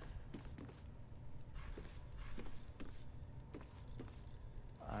action.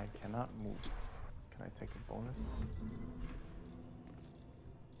 I cannot move. Can I take a bonus?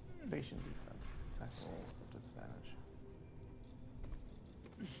 Invasion defense. That's all disadvantage.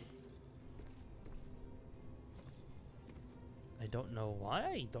 I don't know why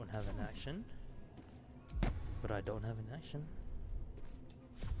I don't have an action. But I don't have an action.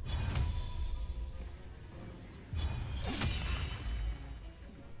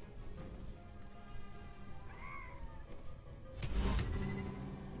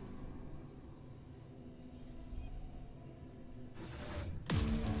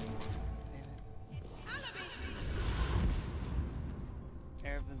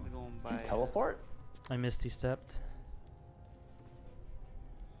 Everything's going by. Teleport? I misty stepped.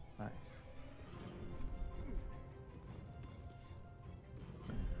 Nice.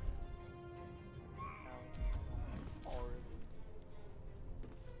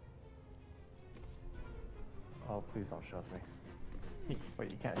 Oh, please don't shove me. Wait,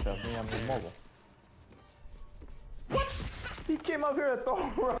 you can't shove me. I'm immobile. What? He came up here to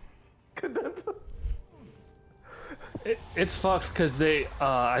throw It's fucked because they.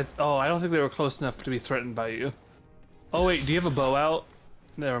 I don't think they were close enough to be threatened by you. Oh wait, do you have a bow out?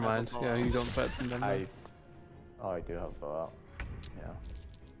 Never mind. Yeah, you don't threaten them. I do have a bow out. Yeah.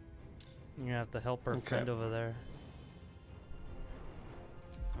 You're gonna have to help our friend over there.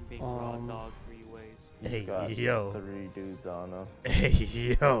 I'm being raw dog 3 ways. Hey, got yo. 3 dudes on him.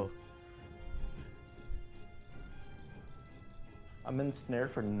 Hey, yo. I'm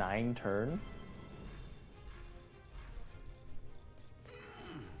ensnared for 9 turns.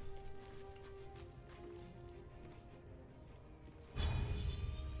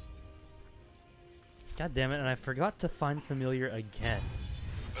 God damn it, and I forgot to find familiar again.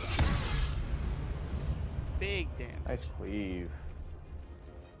 Big damage. Nice cleave.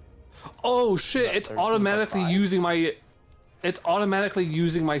 Oh shit! It's 13 automatically for 5? using my. It's automatically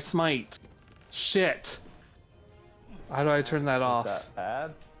using my smite. Shit. How do I turn that off? Is that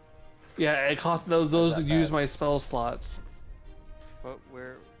bad? Yeah, it cost those use bad? my spell slots. But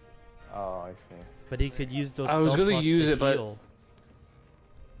where? Oh, I see. But he could use those I was spell gonna slots use to it, but heal.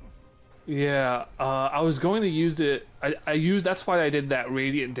 yeah, I was going to use it. I used. That's why I did that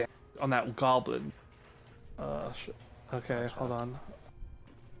radiant damage on that goblin. Okay, hold on.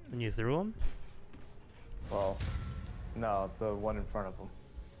 And you threw him? Well, no, the one in front of him.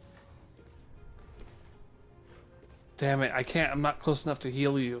 Damn it! I can't. I'm not close enough to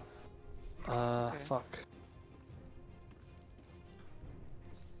heal you. Fuck.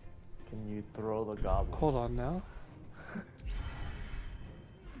 Can you throw the goblin? Hold on now.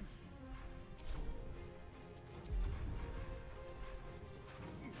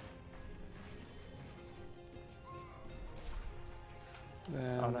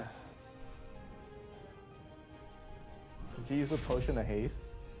 Oh, nice. Did you use a potion of haste?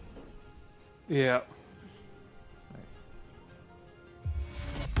 Yeah.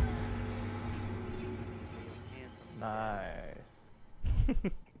 Nice.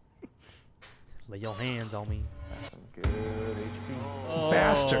 Lay your hands on me. That's some good HP. Oh.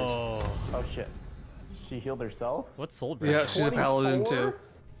 Bastard. Oh shit. She healed herself? What's soul Yeah, branding? she's a paladin too.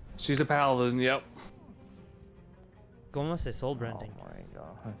 She's a paladin. Yep. ¿Cómo se soul branding? Oh my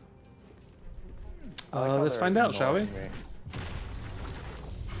god. Let's find out, shall we?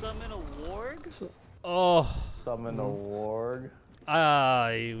 Summon a warg? Oh. Summon a warg.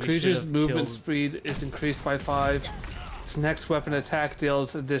 Creature's movement speed is increased by 5. Its next weapon attack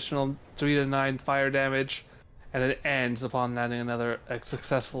deals additional 3 to 9 fire damage, and it ends upon landing another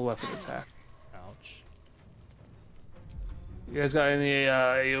successful weapon attack. Ouch. You guys got any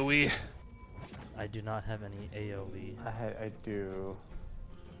AoE? I do not have any AoE. I do.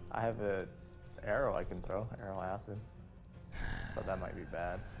 I have an arrow I can throw. Arrow acid. But that might be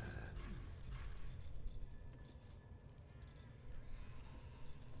bad.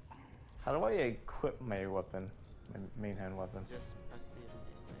 How do I equip my weapon? My main hand weapon? Just press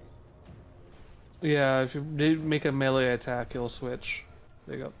the Yeah, if you make a melee attack, you'll switch.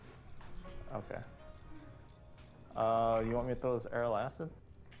 There you go. Okay. You want me to throw this arrow acid?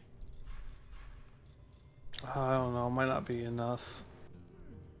 I don't know, might not be enough.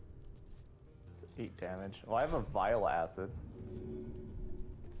 8 damage. Well, I have a vile acid.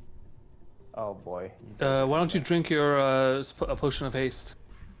 Oh boy. Why don't you drink your a potion of haste?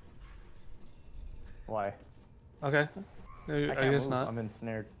 Why? Okay. I can't guess move. not. I'm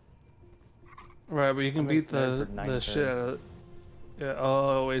ensnared. Right, but you can I'm beat ensnared for 9 the shit out of it. Yeah.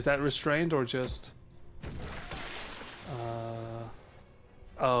 Oh, is that restrained or just?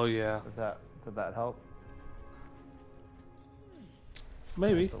 Oh yeah. Did that help?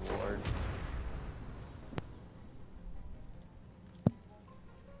 Maybe. The Lord.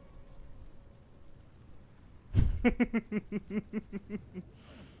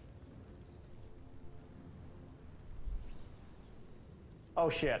 Oh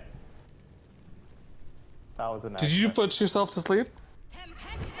shit. That was an Did you put yourself to sleep?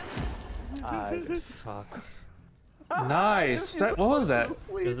 Fuck. Nice. What was that?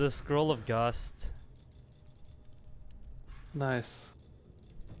 It was a scroll of gust. Nice.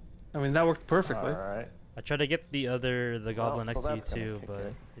 I mean, that worked perfectly. Alright. I tried to get the goblin so next to you that's gonna too, kick but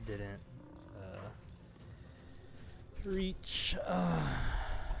in. it didn't. Reach. Oh,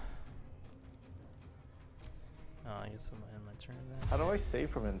 I guess I'm gonna end my turn then. How do I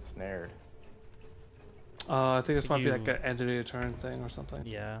save from ensnared? I think this might be You- like an end of your turn thing or something.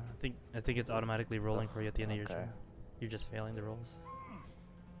 Yeah, I think it's automatically rolling for you at the end of your Okay. turn. You're just failing the rolls.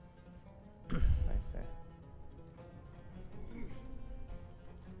 I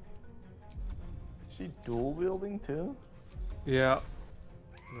see. she dual wielding too? Yeah.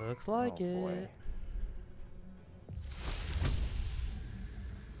 Looks like Oh, it. boy.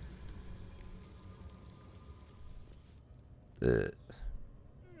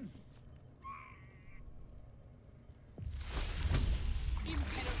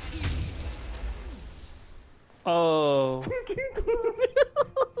 Oh.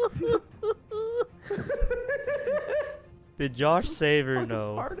 Did Josh save or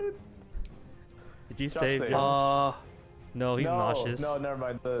no? Farted? Did you Josh save saved. Josh? No, he's no, nauseous. No, never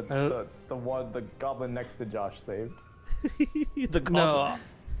mind. The goblin next to Josh saved. The goblin.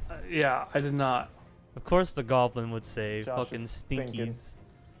 No. Yeah, I did not. Of course the goblin would save. Josh Fucking is stinking. stinkies.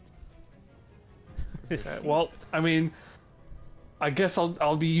 Okay, well, I mean, I guess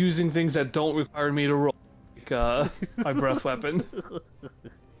I'll be using things that don't require me to roll, like my breath weapon.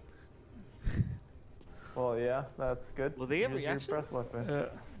 Well, yeah, that's good. Will they have Use your reactions? breath weapon.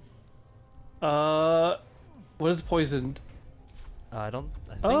 What is poisoned? I think...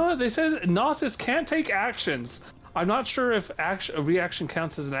 They said Gnosis can't take actions. I'm not sure if a reaction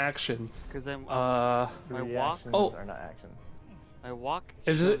counts as an action. Because I'm. My walk. Are not actions. My walk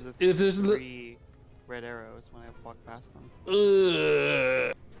If shows there's 3 red arrows when I walk past them.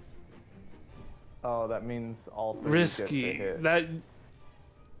 Oh, that means all 3 risky. get to hit. That.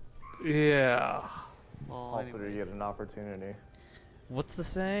 Yeah. Well, All 3 get an opportunity. What's the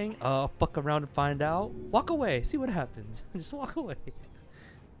saying? Fuck around and find out. Walk away. See what happens. Just walk away.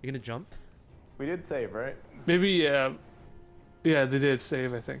 You gonna jump? We did save, right? Maybe yeah. Yeah, they did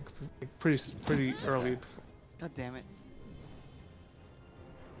save. I think pretty early. God damn it.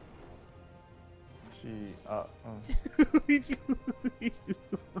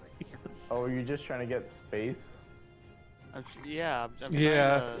 Oh, you're just trying to get space? I'm trying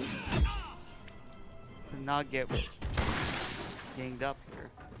to not get ganged up here.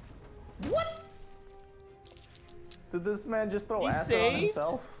 What? Did this man just throw He acid on saved?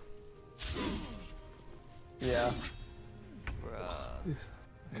 himself? Yeah. Bruh.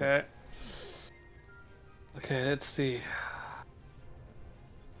 Okay. Okay, let's see.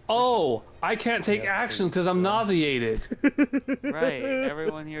 Oh, I can't take action because I'm nauseated. Right,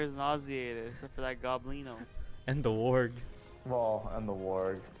 everyone here is nauseated except for that goblino. And the warg. Well, and the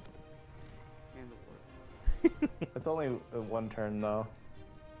warg. And the warg. It's only 1 turn though.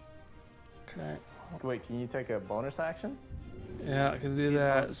 Okay. Wait, can you take a bonus action? Yeah, I can do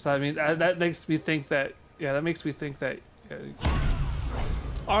that. So I mean, that makes me think that. Yeah, that makes me think that.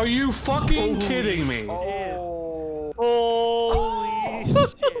 Are you fucking kidding me? Oh. Holy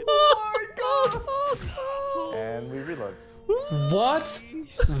shit! And we reload. What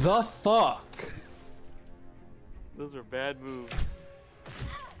the fuck? Those were bad moves.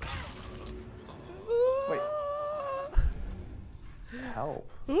 Wait. Help.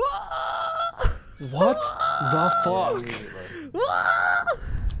 What the fuck?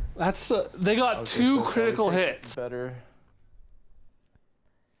 That's they got Okay, 2 so critical probably take hits. Better.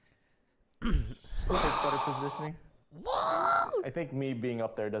 Better positioning. I think me being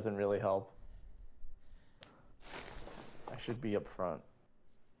up there doesn't really help. I should be up front,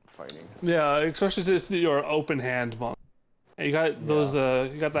 fighting. Yeah, especially since you're open hand monk. And you got those.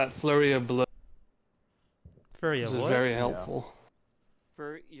 You got that flurry of blow. Flurry This of is what? very helpful.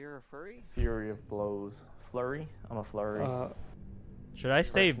 You're a furry? Fury of blows. Flurry? I'm a flurry. Should I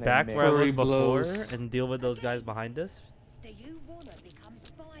stay First name back Nick. where I was Flurry before blows. and deal with those guys behind us? Do you wanna become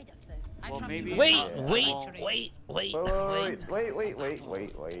spider food? Well, maybe. Wait, not. wait, Well, wait, wait,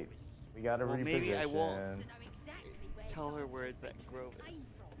 Wait. We gotta Well, reposition. maybe I won't tell her where that grove is.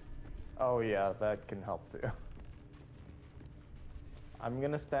 Oh yeah, that can help too. I'm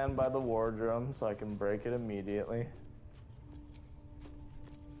gonna stand by the war drum so I can break it immediately.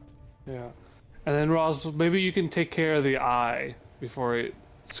 Yeah. And then Roz, maybe you can take care of the eye before it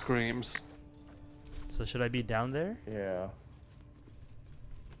screams. So should I be down there? Yeah.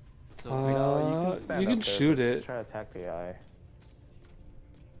 So No, You can up there, shoot but it. Try to attack the eye.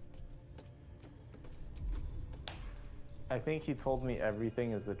 I think he told me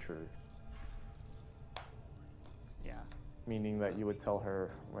everything is the truth. yeah, Meaning that you would tell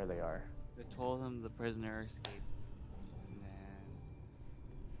her where they are. they told him the prisoner escaped. And then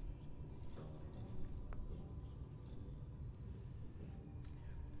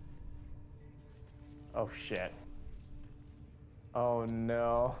Oh shit. Oh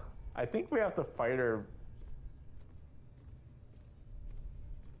no. I think we have to fight her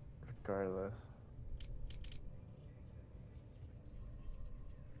regardless.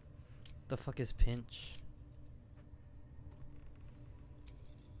 The fuck is pinch?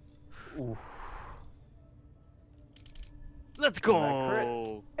 Oof. let's Is that crit?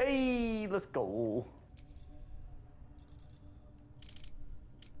 go. Hey, let's go.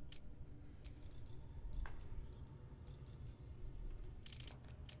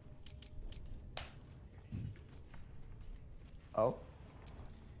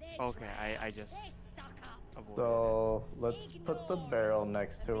 Okay, I just avoided So let's put the barrel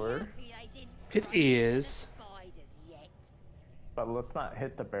next to her. It is. But let's not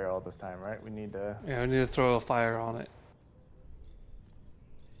hit the barrel this time, right? We need to. Yeah, we need to throw a fire on it.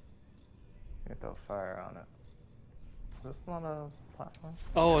 Throw fire on it. Is this not a platform?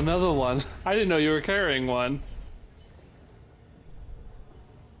 Oh, another one. I didn't know you were carrying one.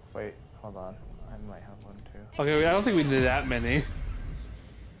 Wait, hold on. I might have one too. Okay, I don't think we did that many.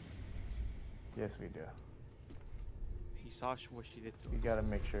 Yes, we do. You saw what she did to us. You gotta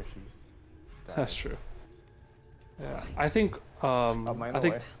make sure she. That's true. Yeah, I think. I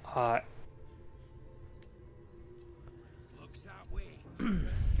think.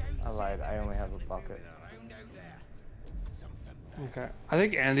 I lied. I only have a bucket. Okay. I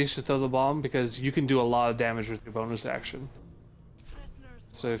think Andy should throw the bomb because you can do a lot of damage with your bonus action.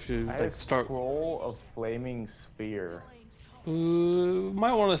 So if you like start. Scroll of flaming sphere.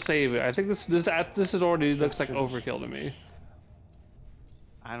 Might want to save it. I think this is already looks like overkill to me.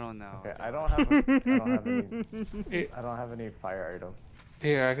 I don't know. Okay, I don't have any fire items.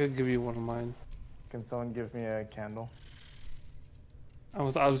 Here, I could give you one of mine. Can someone give me a candle?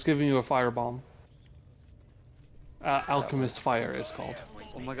 I was giving you a fire bomb. Alchemist fire it's called.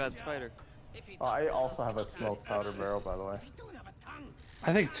 Oh my god, spider. Oh, I also have a smoke powder barrel, by the way.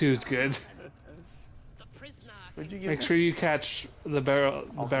 I think 2 is good. Make sure you catch the barrel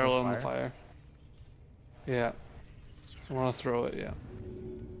on the fire. Yeah. I want to throw it, yeah.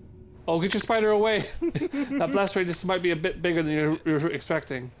 Oh, get your spider away! That blast radius might be a bit bigger than you're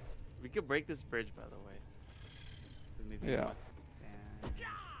expecting. We could break this bridge, by the way. So maybe Yeah.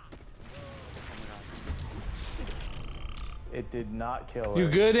 It did not kill her. You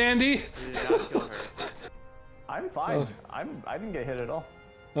good, Andy? It did not kill her. I'm fine. Oh. I didn't get hit at all.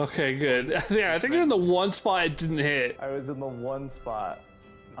 Okay, good. Yeah, I think you're in the one spot it didn't hit. I was in the one spot.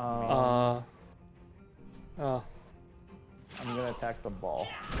 Oh. I'm gonna attack the ball.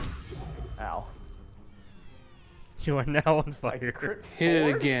 Ow. You are now on fire. Hit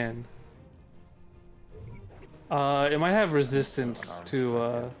it again. It might have resistance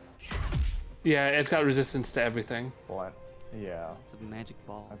to, yeah, it's got resistance to everything. What? Yeah. It's a magic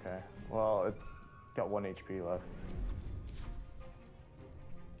ball. Okay. Well, it's got 1 HP left.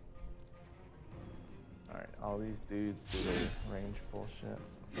 Alright, all these dudes do their range bullshit.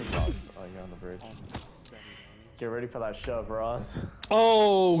 Oh, you're on the bridge. Get ready for that shove, Ross.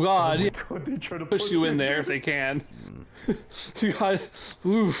 Oh god, Oh yeah. God, they try to Push you in there if they can. You got,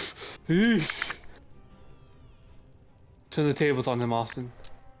 oof. Eesh. Turn the tables on him, Austin.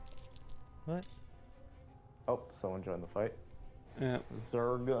 What? Oh, someone joined the fight. Yeah.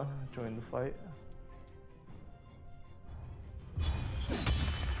 Zerg joined the fight.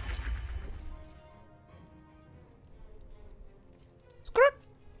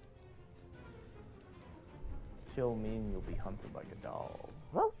 Kill me and you'll be hunted like a dog.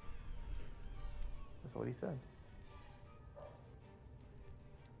 That's what he said.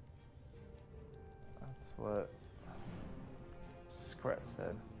 That's what Scrat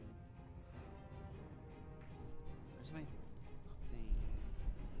said. Where's my thing?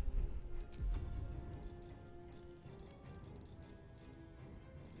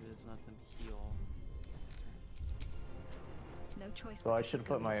 Let's let them heal. No choice. So I should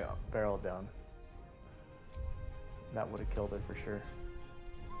put my barrel down. That would have killed her for sure.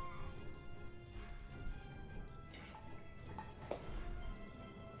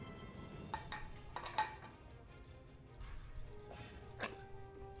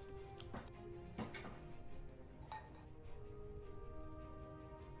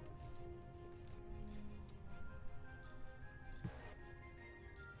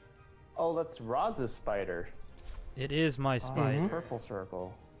 Oh, that's Roz's spider. It is my spider. Purple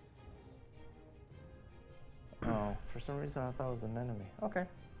circle. Oh, for some reason I thought it was an enemy. Okay.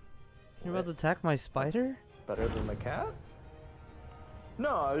 You're about to attack my spider? Better than the cat? No,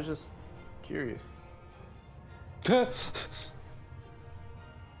 I was just curious.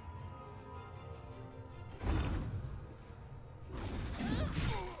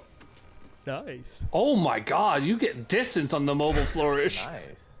 Nice. Oh my god, you get distance on the mobile flourish.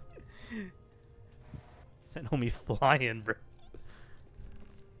 Nice. Sent homie flying, bro.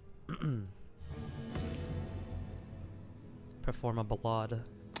 Perform a ballade.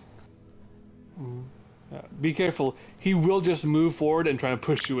 Be careful. He will just move forward and try to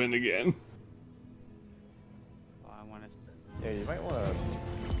push you in again. Oh, I want to. Yeah, you might want to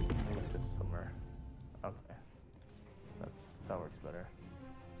move this somewhere. Okay. That works better.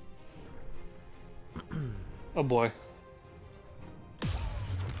 Oh boy.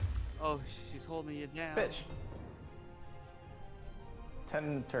 Oh, she's holding you down. Bitch.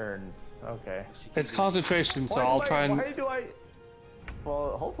 10 turns. Okay. It's concentration, so I'll try and. Why do I?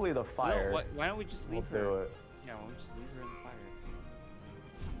 Well, hopefully the fire. No, why don't we just leave will her? do it. Yeah, why don't we just leave her in the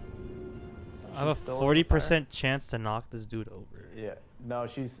fire? I have a 40% chance to knock this dude over. Yeah. No,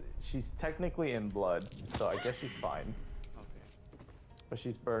 she's technically in blood, so I guess she's fine. Okay. But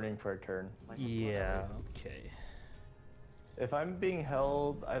she's burning for a turn. Yeah. Okay. If I'm being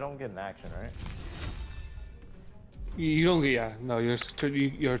held, I don't get an action, right? You don't get, yeah, no,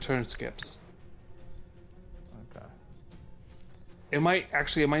 your turn skips. Okay. It might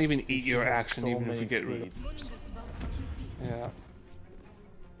even eat your action so even if you many get rid of it. Yeah.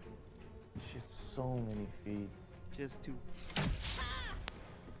 She has so many feeds. Just two.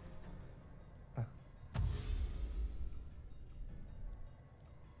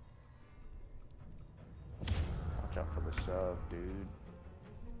 Watch out for the shove, dude.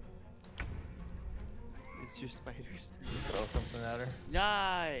 It's your spider's turn. Throw something at her.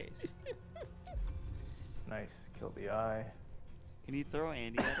 Nice! Nice. Kill the eye. Can you throw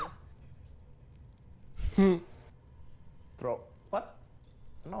Andy at her? Throw. What?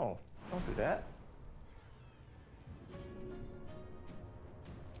 No. Don't do that.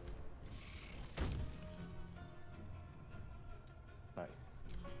 Nice.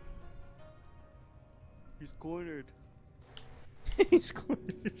 He's cornered. He's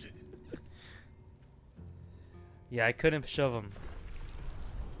cornered. Yeah, I couldn't shove him.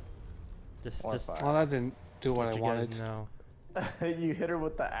 Just. Well, that didn't do what I wanted. No. You hit her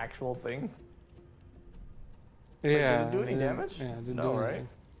with the actual thing? Yeah. Did it do any damage? Yeah, it didn't no, do right? anything.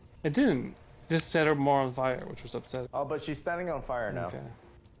 It didn't. Just set her more on fire, which was upsetting. Oh, but she's standing on fire now. Okay.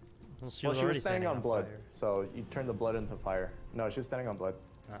 Well, she Well, was she already was standing on blood, fire. so you turn the blood into fire. No, she was standing on blood.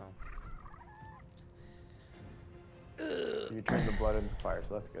 Oh. So you turn the blood into fire,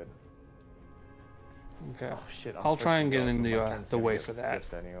 so that's good. Okay. Oh shit! I'll try and get in into the way for that.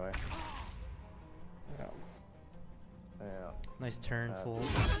 Anyway. Yeah. Yeah. Nice turn, full.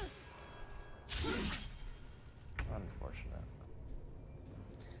 Unfortunate.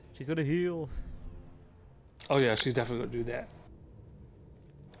 She's gonna heal. Oh yeah, she's definitely gonna do that.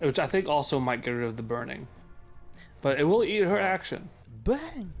 Which I think also might get rid of the burning. But it will eat her action.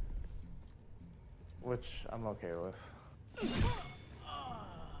 Bang! Which I'm okay with.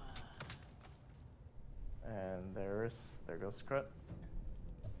 And there goes Scrut.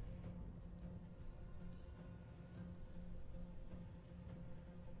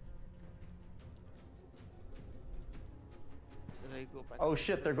 Did I go back? Oh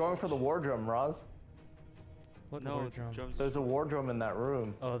shit, they're going for the war drum, Roz. What No, war drum? drums. There's a war drum in that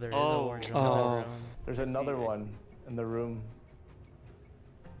room. Oh, there is a Oh. war drum. Oh. in that room. There's I see, another I one in the room.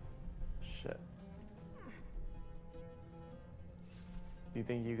 Shit. Do you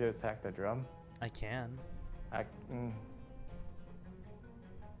think you could attack the drum? I can. I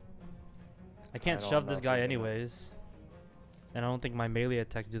can't I don't shove know this if guy you're gonna- anyways. And I don't think my melee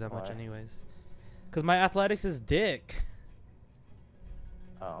attacks do that much Why? anyways. Cause my athletics is dick.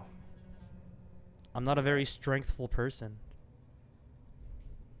 Oh. I'm not a very strengthful person.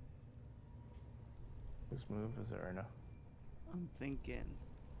 Whose move is it right now? I'm thinking.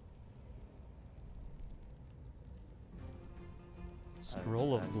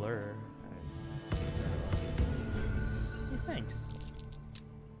 Scroll of Blur. Hey, thanks.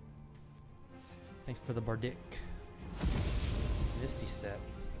 Thanks for the Bardic. Misty Step.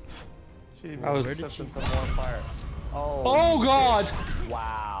 She I was- stepped into more fire. Oh. Oh god!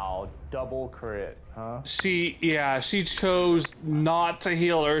 Wow. Double crit, huh? She chose not to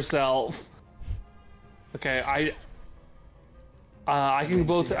heal herself. Okay, I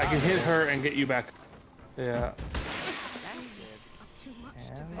can hit her and get you back. Yeah.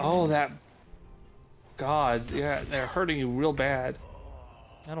 Oh, that. God, yeah, they're hurting you real bad.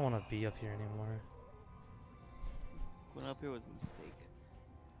 I don't want to be up here anymore. Going up here was a mistake.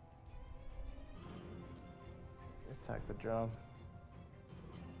 Attack the drum.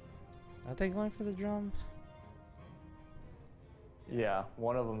 Are they going for the drum? Yeah,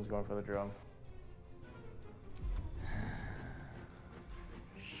 one of them's going for the drum.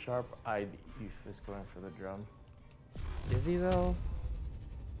 Sharp-eyed youth is going for the drum. Is he though?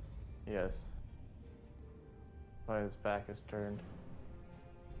 Yes. But his back is turned.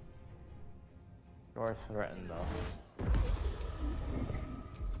 You're threatened though.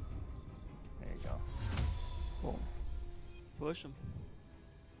 There you go. Cool. Push him.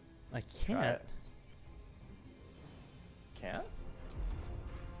 I can't. it. Can't?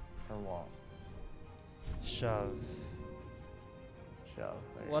 Or won't? Shove. Shove.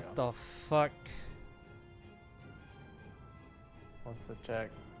 There you What go. the fuck? What's the check?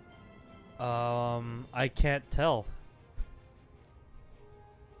 I can't tell.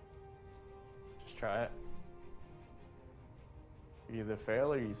 try it. You either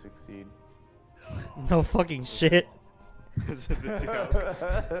fail or you succeed. No fucking shit.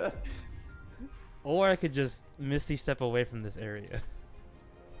 The Or I could just misty step away from this area.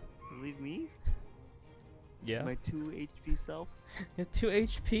 Leave me? Yeah. My 2 HP self? You have 2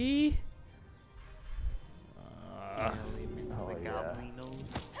 HP? Yeah, leave me to the yeah.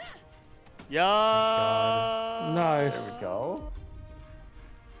 goblinos. God. Nice. There we go.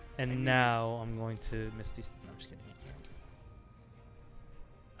 And now I'm going to misty. No, I'm just kidding.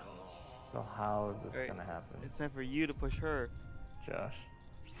 So how is this Alright, gonna happen? It's time for you to push her. Josh.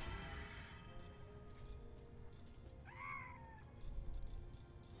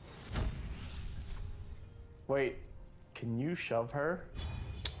 Wait, can you shove her?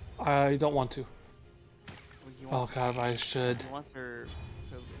 I don't want to. He Oh wants- god, I should. He wants her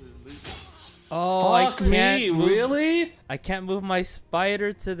to lose. Oh, Fuck I can't me, move, really? I can't move my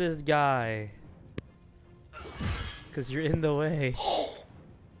spider to this guy. Cause you're in the way.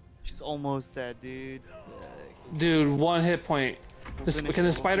 She's almost dead, dude. Dude, 1 hit point. We'll finish Can it, the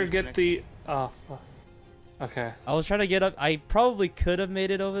we'll spider finish get the... Oh, fuck. Okay. I was trying to get up. I probably could have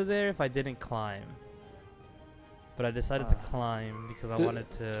made it over there if I didn't climb. But I decided to climb because I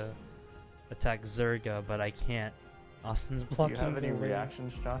wanted to attack Zerga, but I can't. Austin's Do blocking you have any the way.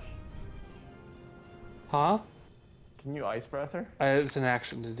 reactions, Josh? Huh? Can you ice breath her? It's an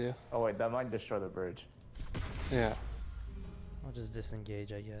action to do. Oh wait, that might destroy the bridge. Yeah. I'll just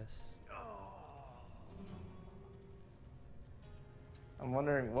disengage, I guess. I'm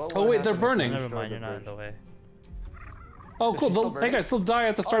wondering what. Oh, would wait, they're happen if burning. we Never destroyed mind, the you're not in bridge? the way. Oh, Is cool. she still Hey burning? guys, they'll die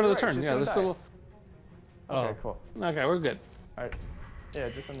at the start of the right, turn. she's Yeah, gonna they're die. still... Okay, Oh. cool. Okay, we're good. Alright. Yeah,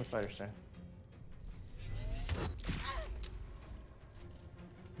 just on the spider's turn.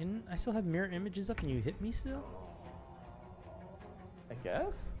 I still have mirror images up and you hit me still? I guess?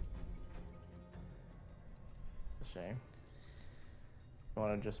 It's a shame. You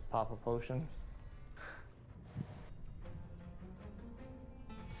wanna just pop a potion?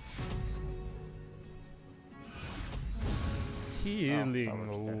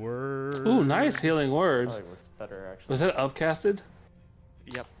 Healing word. Ooh, nice healing word. Probably looks better actually. Was that upcasted?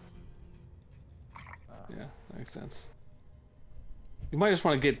 Yep. Yeah, that makes sense. You might just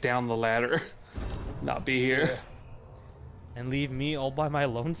want to get down the ladder. Not be here. And leave me all by my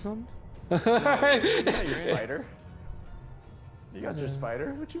lonesome? You got your spider. You got your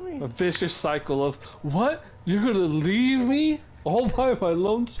spider? What you mean? A vicious cycle of, what? You're gonna leave me? All by my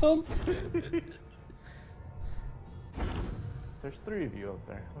lonesome? There's 3 of you up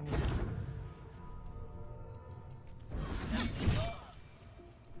there. What do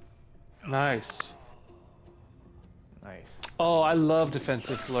you... Nice. Nice. Oh, I love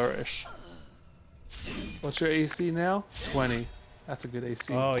defensive flourish. What's your AC now? 20. That's a good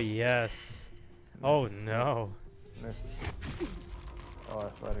AC. Oh, yes. Oh, no. Missed. Oh,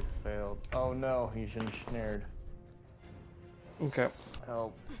 athletics failed. Oh no, he's ensnared. Okay.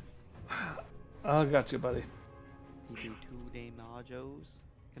 Help. I got you, buddy. You do 2 damajos.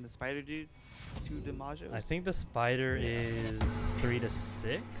 Can the spider do 2 damajos? I think the spider is 3 to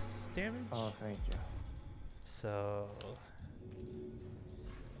 6 damage? Oh, thank you. So...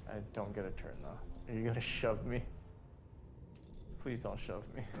 I don't get a turn though. Are you gonna shove me? Please don't shove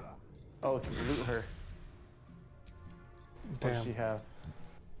me. Oh, to loot her. What Damn. does she have?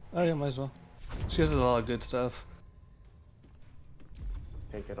 Oh yeah, might as well. She has a lot of good stuff.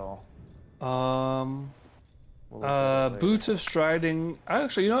 Take it all. Um... We'll look at it later. Boots of Striding.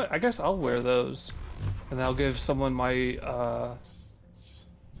 Actually, you know what? I guess I'll wear those. And I'll give someone my,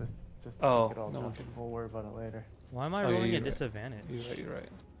 Just Oh, take it all. no Josh. one can- We'll worry about it later. Why am I Oh, yeah, rolling you're a right. disadvantage? You're right, you're right.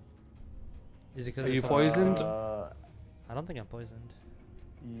 Is it because Are you poisoned? I don't think I'm poisoned.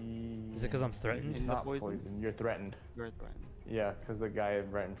 Is it because I'm threatened? You're not poison? poisoned. You're threatened. You're threatened. Yeah, because the guy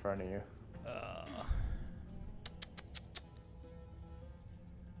right in front of you.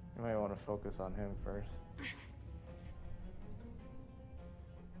 You might want to focus on him first.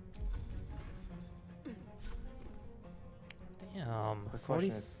 Damn. The 40.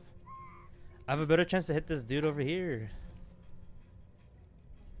 question is, I have a better chance to hit this dude over here.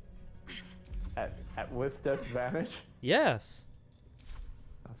 at with disadvantage? Yes.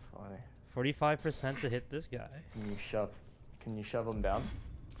 That's funny. 45% to hit this guy. Can you shove him down?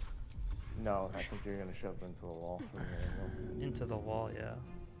 No, I think you're gonna shove him into the wall from your angle. Into the wall, yeah.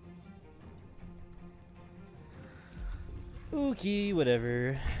 Okay,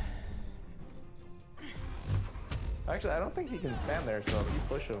 whatever. Actually, I don't think he can stand there, so if you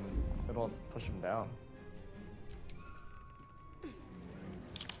push him, it'll push him down.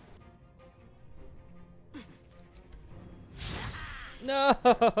 No,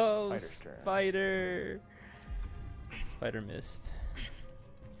 Spider's turn. spider. Spider missed.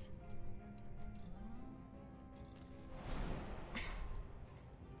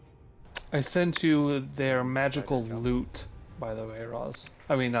 I sent you their magical loot, by the way, Roz.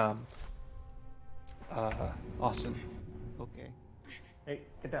 I mean, Austin. Okay. Hey,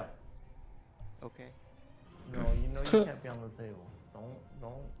 get down. Okay. No, you know you can't be on the table.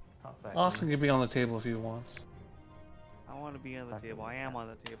 Don't talk back. Austin can be on the table if he wants. I want to be on the table. I am on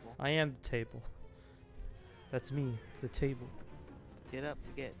the table. I am the table. That's me, the table. Get up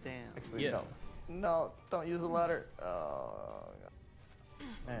to get down. Actually, yeah. No, don't use the ladder. Oh,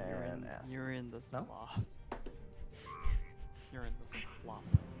 and you're in the sloth. No? You're in the sloth.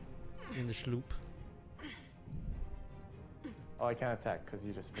 In the sloop. Oh, I can't attack because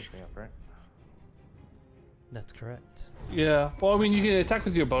you just picked me up, right? That's correct. Yeah. Well, I mean, you can attack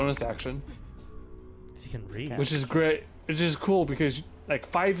with your bonus action. If you can read. Which is great. Which is cool because, like,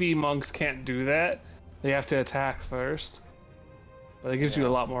 5e monks can't do that. They have to attack first. But it gives you a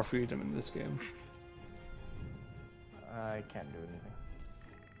lot more freedom in this game. I can't do anything.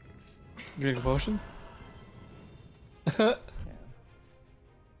 Drink a potion? I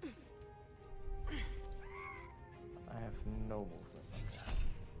have no movement.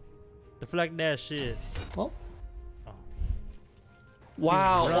 Deflect that shit. Oh.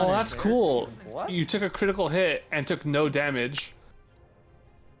 Wow, well that's cool. What? You took a critical hit and took no damage.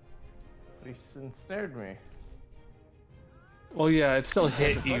 He ensnared me. Well, yeah, it still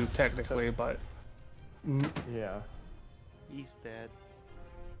hit you technically, but... Yeah. He's dead.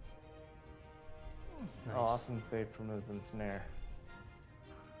 Nice. Oh, Austin saved from his ensnare.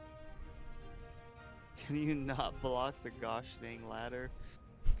 Can you not block the gosh dang ladder?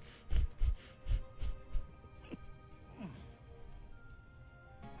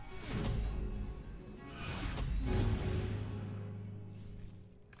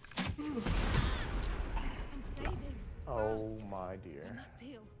 Oh my dear. I must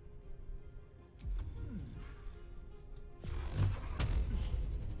heal.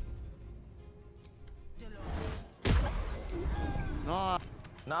 No.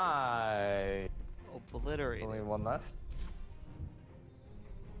 Nice. Obliterated. Only one left.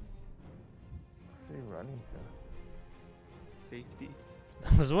 Where's he running to? Safety.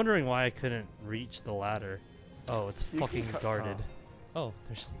 I was wondering why I couldn't reach the ladder. Oh, it's You fucking can guarded. Oh,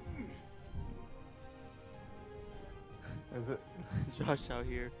 there's... Is it? Josh out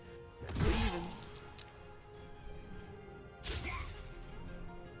here. Leaving.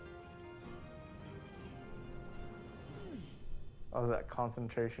 Oh, that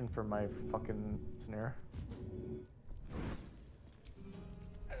concentration for my fucking snare.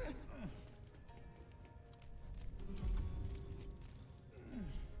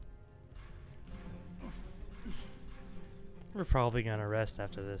 We're probably gonna rest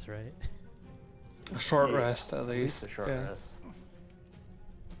after this, right? A short rest, at least. A short yeah. rest.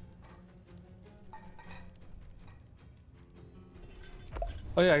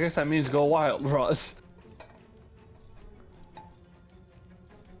 Oh yeah, I guess that means go wild, Ross.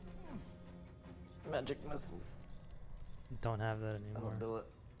 Magic missiles. Don't have that I anymore. don't do it.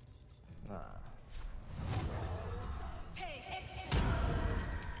 Nah.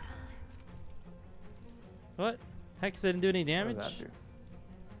 What? Hex didn't do any What damage? does that do?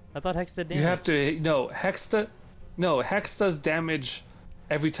 I thought Hex did damage. You have to Hex does damage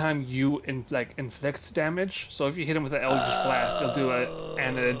every time you inflict damage. So if you hit him with an Eldritch Blast, it'll do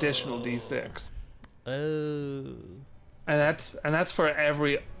an additional D6. Oh. And that's for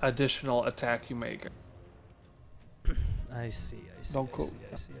every additional attack you make. I see. Don't quote.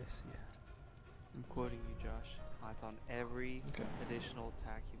 I see. I'm quoting you, Josh. That's on every additional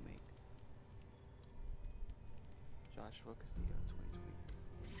attack you make. Josh, focus the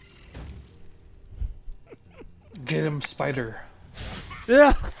 2020. Get him, spider.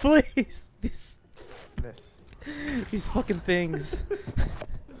 Yeah, please. These fucking things.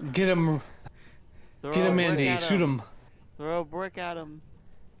 Get him. Get him, Andy. Shoot him. Throw a brick at him.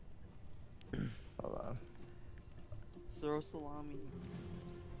 Hold on. Throw salami.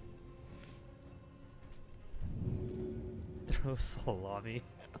 Throw salami.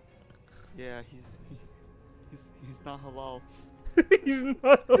 Yeah, he's not halal. He's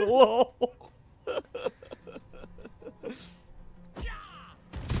not halal.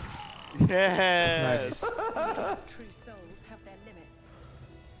 Yes. Nice. True souls have their limits.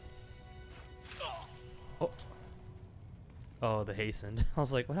 Oh, the hastened. I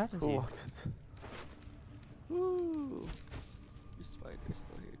was like, what happened to you? Woo. Your spider's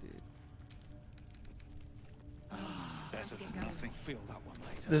still here, dude. Better than nothing. Feel that one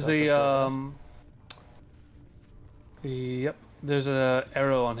later. There's a Yep. There's a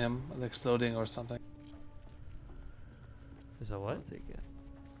arrow on him, exploding or something. Is that what? I'll take it.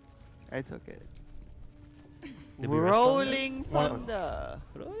 I took it. Did we rest on it? Rolling thunder.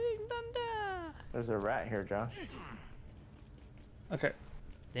 Rolling thunder. There's a rat here, Josh. Okay.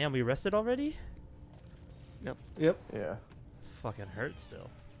 Damn, we rested already? Yep. Yep. Yeah. Fucking hurts still.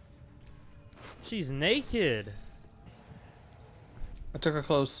 She's naked. I took her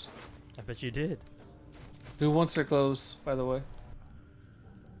clothes. I bet you did. Who wants their clothes, by the way?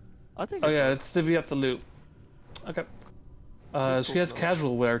 I'll take Oh it. yeah, let's divvy up the loot. Okay. She has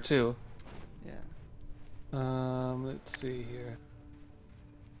casual wear too. Yeah. Let's see here.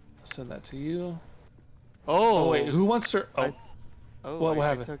 I'll send that to you. Oh, wait, who wants her? Oh, what I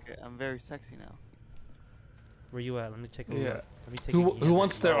happened? took it. I'm very sexy now. Where you at? Let me take a Yeah. look. Let me take Who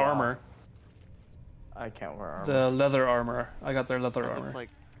wants their armor? I can't wear armor. The leather armor. I got their leather I look armor. like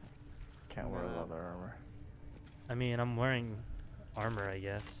Can't wear leather armor. I mean, I'm wearing armor, I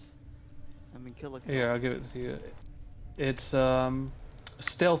guess. I'm in killer. Here, I'll give it to you. It's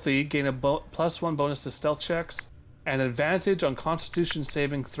stealthy. Gain a +1 bonus to stealth checks, and advantage on Constitution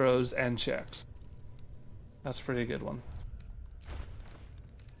saving throws and checks. That's a pretty good one.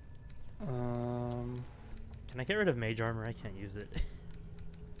 Can I get rid of mage armor? I can't use it.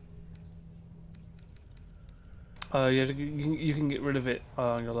 Yeah, you can get rid of it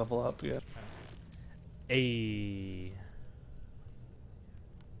on your level up. Yeah. A.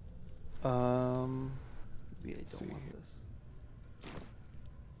 Maybe I don't want this.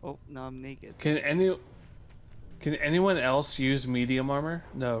 Oh, now I'm naked. Can anyone else use medium armor?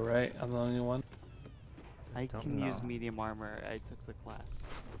 No, right? I'm the only one. I can use medium armor. I took the class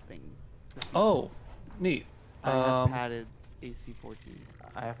thing. Oh, neat. I have padded AC 14.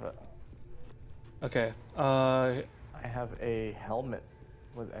 I have a. Okay. I have a helmet.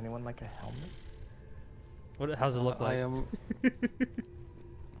 Would anyone like a helmet? What? How's it look like? I am.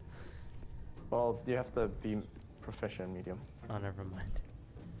 Well, you have to be proficient in medium. Oh, never mind.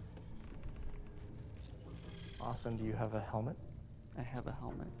 Austin, do you have a helmet? I have a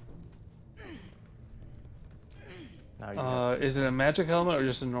helmet. Now you Is it a magic helmet or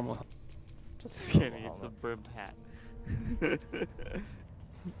just a normal helmet? Just kidding, it's a brimmed hat.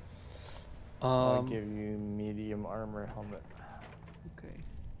 I'll give you medium armor helmet.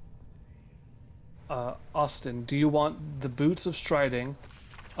 Okay. Austin, do you want the boots of striding?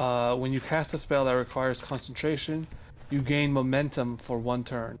 When you cast a spell that requires concentration, you gain momentum for 1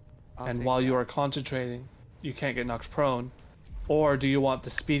 turn. And while you are concentrating, you can't get knocked prone. Or do you want the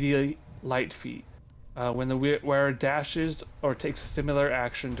speedy light feet? When the wearer dashes or takes a similar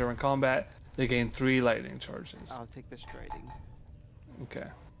action during combat, they gain 3 lightning charges. I'll take the striding. Okay,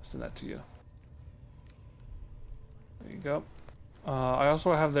 I'll send that to you. There you go. I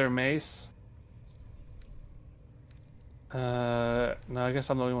also have their mace. No, I guess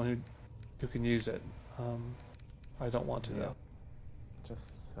I'm the only one who can use it. I don't want to though. Just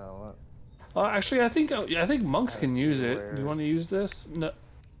sell it. Actually, I think monks can use it. Do you want to use this? No.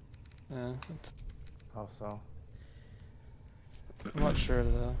 How so? I'm not sure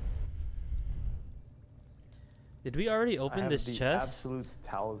though. Did we already I open have this the chest? Absolute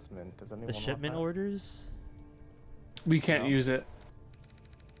talisman. Does anyone The want shipment that? orders? We can't No. use it.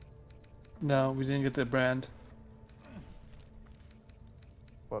 No, we didn't get the brand.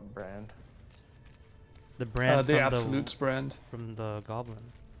 What brand? The brand the from Absolutes brand. From the goblin.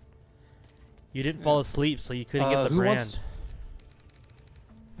 You didn't fall asleep, so you couldn't get the who brand. wants-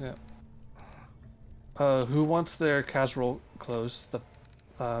 Yeah. Who wants their casual clothes? The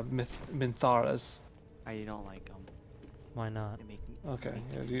Mintharas. I don't like them. Why not? They make me, Okay.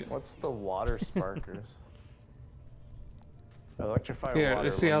 Yeah, do you- What's the water sparkers? Electrify Here, water.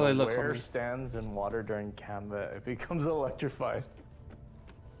 let's see When how the they look on wearer me. stands in water during combat, it becomes electrified.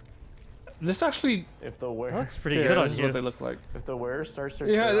 This actually. If the wearer. That looks pretty Yeah, good on this is you. what they look like. If the wearer starts to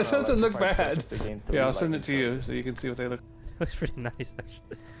Yeah, turn this on doesn't look electrified bad. surface, they gain 3 Yeah, I'll send it lightning to you charges. so you can see what they look. Looks pretty nice,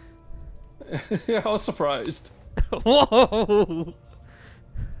 actually. Yeah, I was surprised. Whoa!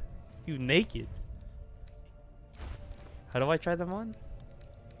 You naked. How do I try them on?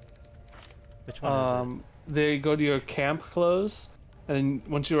 Which one is They go to your camp clothes, and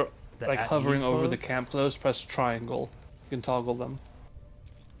then once you're The like at hovering ease over the clothes? camp clothes, press triangle. You can toggle them.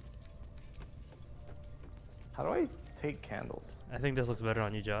 How do I take candles? it? I think this looks better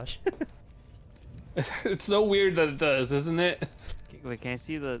on you, Josh. It's so weird that it does, isn't it? Wait, can I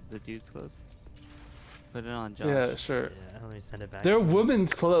see the dude's clothes? Put it on Josh. Yeah, sure. Yeah, let me send it back. They're to you.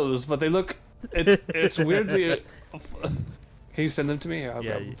 women's clothes, but they look. It's weirdly. Can you send them to me? Here, I'll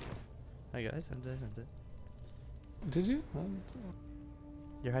Yeah. grab them. I sent it. Did you?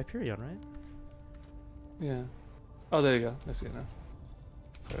 You're Hyperion, right? Yeah. Oh, there you go. I see it now.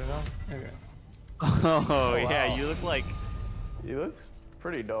 Put it on. Okay. Oh, yeah, wow. you look like. He looks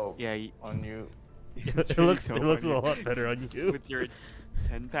pretty dope. Yeah, on you. It looks a lot better on you. With your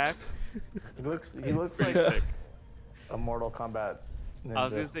 10-pack. He looks like a Mortal Kombat ninja. I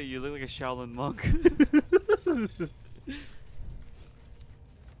was gonna say you look like a Shaolin monk.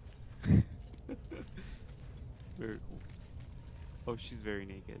 Very cool. Oh, she's very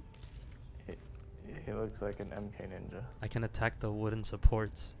naked. He looks like an MK ninja. I can attack the wooden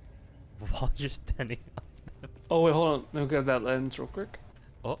supports while you're standing on them. Oh wait, hold on. Let me grab that lens real quick.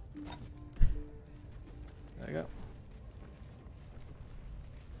 Oh. There you go.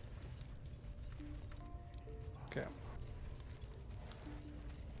 Okay.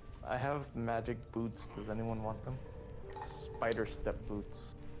 I have magic boots. Does anyone want them? Spider step boots.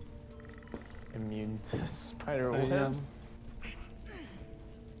 Immune to spider webs.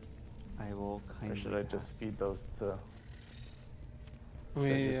 I will kindly. Or should I just feed those to? I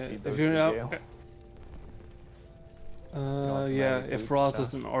mean, if you're not. Yeah. If Roz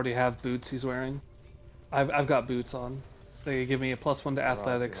doesn't already have boots he's wearing, I've got boots on. They give me a +1 to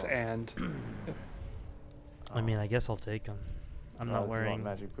athletics and. I mean, I guess I'll take them. I'm not wearing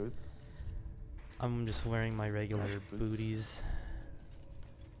magic boots. I'm just wearing my regular booties.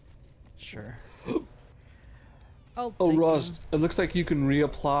 Sure. Oh, Roz, it looks like you can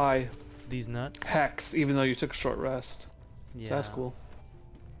reapply these nuts hex even though you took a short rest. Yeah. So that's cool.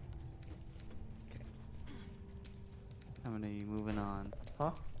 I'm gonna be moving on.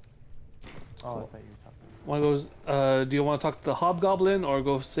 Huh? Oh, I thought you were talking. One goes. Do you want to talk to the hobgoblin or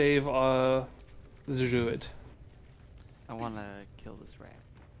go save the druid? I wanna kill this rat,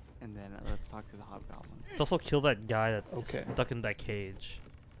 and then let's talk to the hobgoblin. Let's also kill that guy that's Okay. stuck in that cage.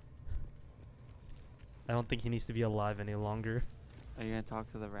 I don't think he needs to be alive any longer. Are you gonna talk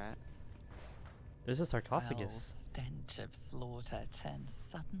to the rat? There's a Foul sarcophagus. stench of slaughter turns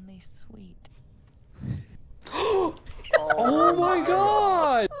suddenly sweet. Oh my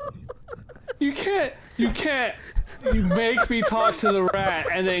god! You can't you make me talk to the rat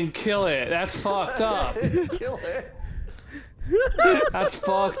and then kill it. That's fucked up. Kill it. That's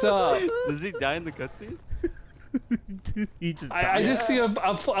fucked up. Does he die in the cutscene? He just I just see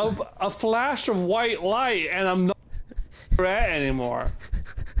a flash of white light and I'm not a rat anymore.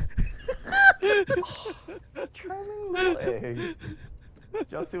 Charming little egg. Did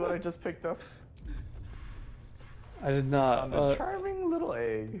y'all see what I just picked up? I did not. A charming little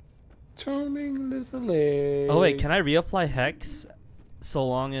egg. Charming little egg. Oh wait, can I reapply hex so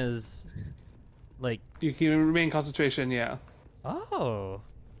long as like You can remain concentration, yeah. Oh.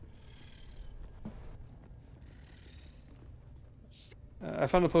 I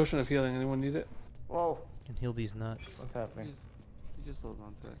found a potion of healing. Anyone need it? Whoa. Can heal these nuts. What's happening? You just hold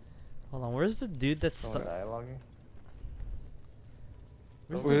on to it. Hold on, where's the dude that's Someone stuck? dialoguing?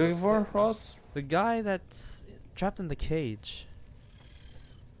 What are you looking for, Ross? The guy that's trapped in the cage.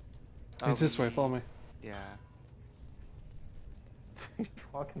 It's this way, follow me. Yeah.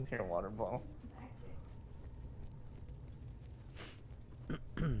 Walk into your water bottle.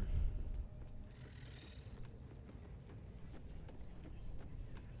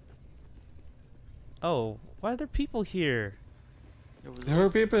 Oh, why are there people here? There were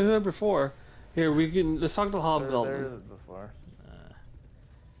people here before. Here, let's talk to the hobgoblin. There before.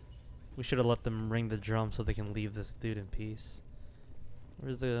 We should have let them ring the drum so they can leave this dude in peace.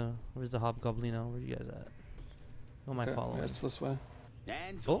 Where's the hobgoblino? Where are you guys at? Who am I following? Yeah, it's this way.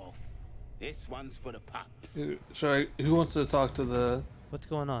 Hands Oh. off. This one's for the pups. Who wants to talk to the... What's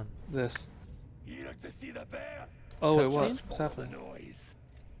going on? This. You like to see the bear? Oh wait, what? Cutscene? What's happening? Noise.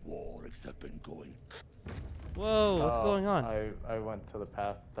 Warwick's have been going. Whoa, what's going on? I went to the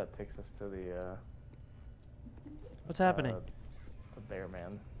path that takes us to the What's happening? The bear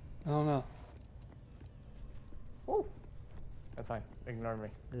man. I don't know. Whoa. That's fine. Ignore me.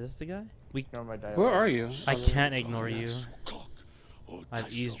 Is this the guy? Ignore my dialogue. Where are you? I can't ignore you.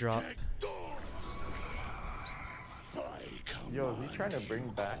 I've eavesdropped. Yo, is he trying to bring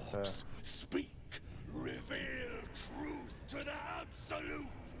back the... Speak. Reveal truth to the absolute.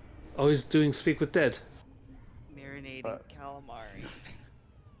 Oh, he's doing Speak with Dead. Marinating calamari.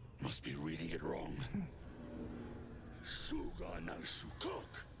 Must be reading it wrong. Suga no sukuk.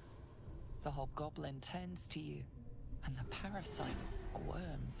 The hobgoblin turns to you, and the parasite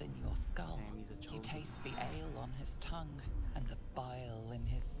squirms in your skull. Damn, he's a You chosen. taste the ale on his tongue and the bile in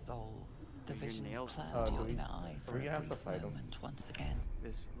his soul. The Your visions nails- cloud do your we- inner eye are for we a gonna have to brief fight him? moment once again.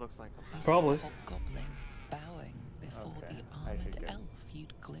 This looks like a You see Probably. the hobgoblin bowing before Okay, the I should armored get elf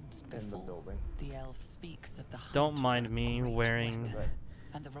you'd glimpsed in the before. building. The elf speaks of the hunt Don't for mind a me great wearing weapon,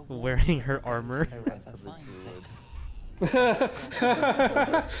 and the reward wearing for her whoever armor. I went to finds the it. druid.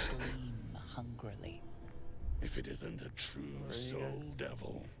 Gleam hungrily. If it isn't a true soul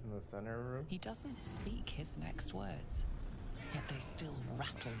devil. In the center room? He doesn't speak his next words, yet they still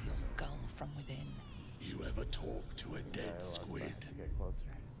rattle your skull from within. You ever talk to a dead squid? Get closer.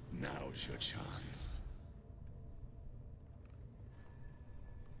 Now's your chance.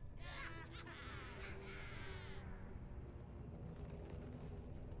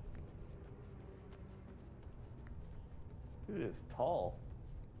 Dude is tall.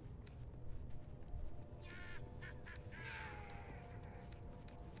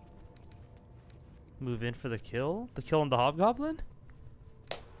 Move in for the kill? The kill on the hobgoblin?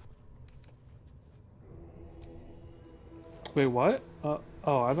 Wait, what? Oh,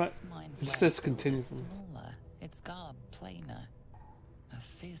 I thought Mind it flare's says build continue. is smaller, its garb plainer. A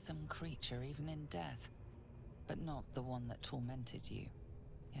fearsome creature even in death, but not the one that tormented you.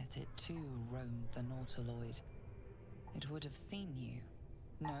 Yet it too roamed the Nautiloid. It would have seen you,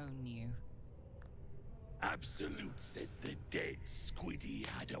 known you. Absolute says the dead squiddy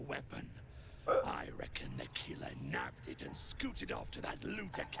had a weapon. I reckon the killer nabbed it and scooted off to that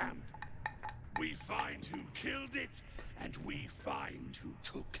looter camp. We find who killed it, and we find who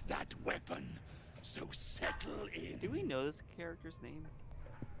took that weapon. So settle in. Do we know this character's name?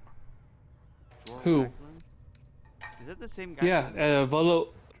 Who? Is that the same guy? Yeah, Volo.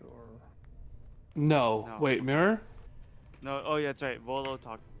 No. Wait, Mirror? No, oh yeah, that's right. Volo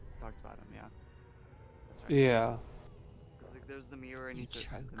talked about him, yeah. That's right. Yeah. Because like, there's the mirror, and he said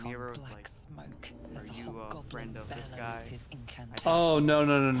the choke mirror on was black like, smoke as "Are the you a hobgoblin friend of this guy?" bellows his incantation. Oh, no.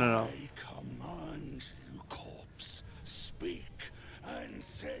 I command you, corpse, speak and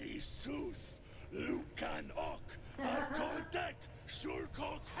say sooth. Lucan ok, Arkontek,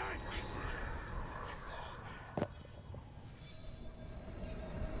 Shulkok Hanks.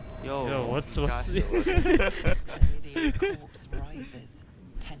 Yo, what's The hideous corpse rises,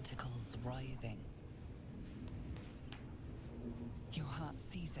 tentacles writhing. Your heart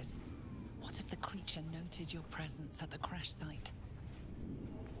seizes. What if the creature noted your presence at the crash site?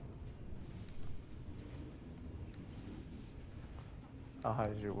 I'll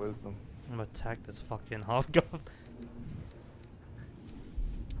hide your wisdom. I'm gonna attack this fucking hobgoblin.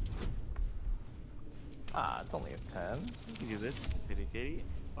 Ah, it's only a 10. You can do this. Kitty kitty.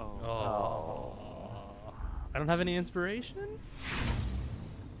 Oh. Oh. I don't have any inspiration?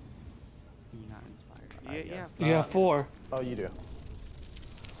 You're not inspired. I Yeah, guess yeah. You have 4. Oh, you do.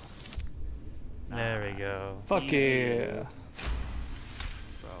 There we go. Fuck Easy. yeah.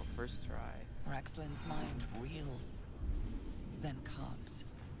 Bro, first try. Raxlin's mind reels, then calms.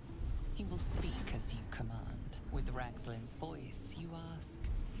 He will speak as you command. With Raxlin's voice, you ask.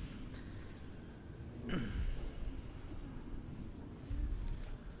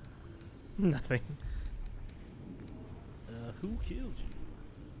 Nothing. Who killed you?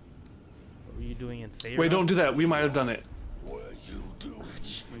 What were you doing in Faerun? Wait, don't do that. We might have done it. What you doing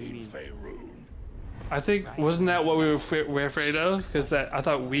in Faerun? I think, wasn't that what we were afraid of? Because that I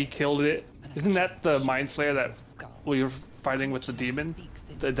thought we killed it. Isn't that the mind flayer that we were fighting with the demon?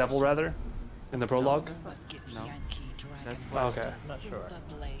 The devil, rather? In the prologue? No. That's Oh, okay. Not sure. Silver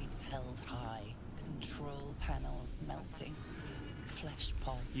blades held high, control panels melting, flesh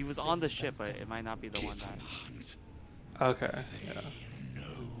pods. He was on the ship, but it might not be the one that. Okay. Yeah.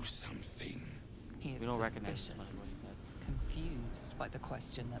 Know something. He is We don't recognize suspicious, what he said. confused by the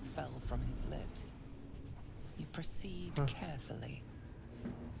question that fell from his lips. You proceed carefully.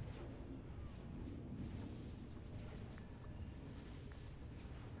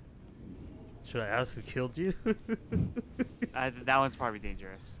 Should I ask who killed you? That one's probably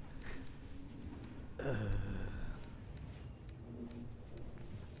dangerous.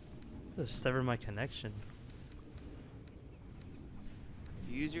 Just sever my connection.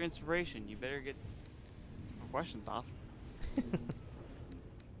 You use your inspiration. You better get questions off.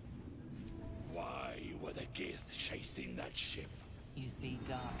 Why were the Gith chasing that ship? You see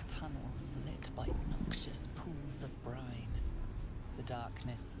dark tunnels lit by noxious pools of brine. The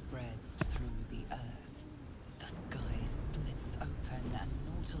darkness spreads through the earth. The sky splits open and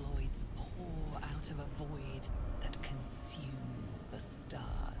nautiloids pour out of a void that consumes the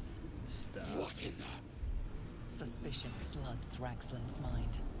stars. What in the... Suspicion floods Raxlin's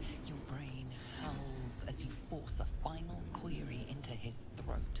mind. Your brain howls as you force a final query into his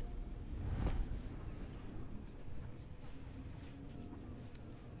throat.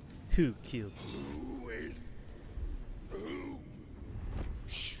 Who killed you? Who is... Who?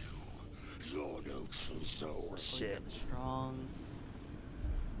 You're no true soul. Shit. Strong.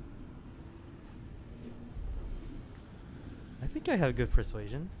 I think I have good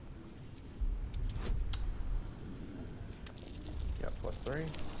persuasion. 3.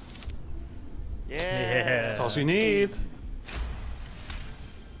 Yeah. That's all she needs.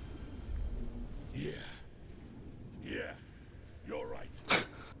 Yeah. Yeah. You're right.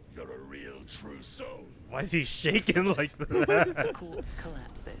 You're a real true soul. Why is he shaking like that? The corpse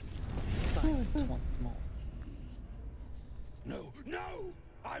collapses. Silent once more. No, no!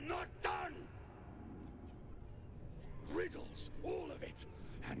 I'm not done! Riddles, all of it.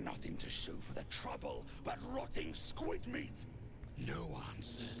 And nothing to show for the trouble but rotting squid meat. No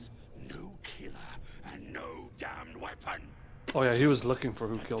answers, no killer, and no damned weapon. Oh yeah, he was looking for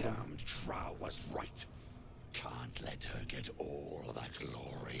who killed him. Damned Drow was right. Can't let her get all the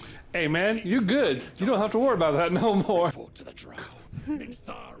glory. Hey man, you good. You don't have to worry about that no more. Report to the Drow.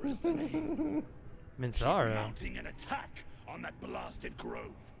 Minthara is the name. She's Minthara? mounting an attack on that blasted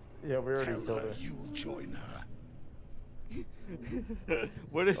grove. Yeah, we already Tell killed her her. you'll join her.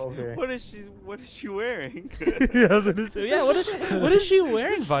 What is Okay. what is she wearing? Yeah, I was gonna say, yeah, what is she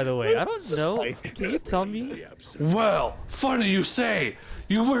wearing, by the way? I don't know. Can you tell me? Well, funny you say.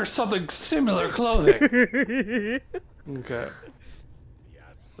 You wear something similar clothing. Okay.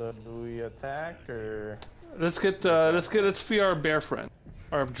 So do we attack or? Let's be our bear friend,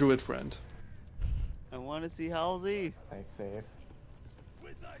 our druid friend. I want to see Halsey. Nice save.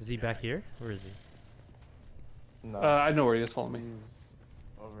 Is he back here? Where is he? No. I know where he is. Follow me.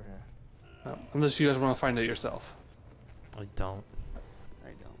 He's over here. Unless you guys want to find it yourself. I don't.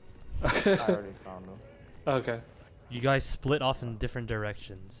 I don't. I already found him. Okay. You guys split off in different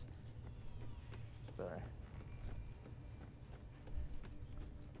directions. Sorry.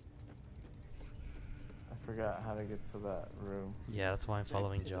 I forgot how to get to that room. Yeah, that's why I'm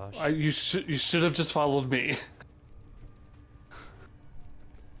following Josh. You should have just followed me.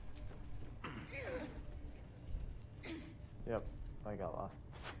 Yep, I got lost.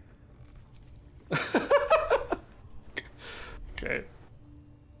 Okay.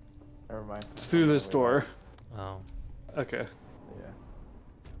 Never mind. It's through this door. Oh. Okay. Yeah.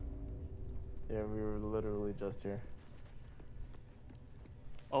 Yeah, we were literally just here.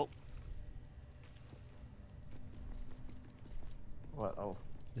 Oh. What? Oh.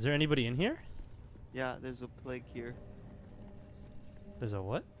 Is there anybody in here? Yeah, there's a plague here. There's a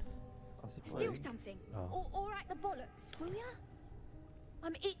what? Steal something. Oh. Or at the bollocks, will ya?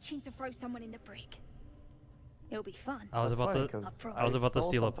 I'm itching to throw someone in the brig. It'll be fun. I was That's about funny, to. 'cause I was about to stole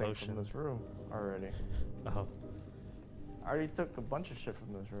steal a something potion. from this room already. Oh. I already took a bunch of shit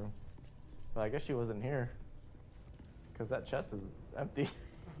from this room, but I guess she wasn't here. Cause that chest is empty.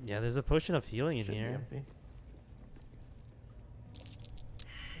 Yeah, there's a potion of healing in Should be here. empty.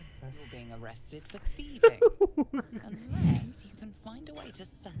 You're being arrested for thieving. Unless you can find a way to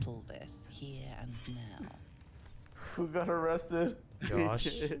settle this here and now. Who got arrested? Josh.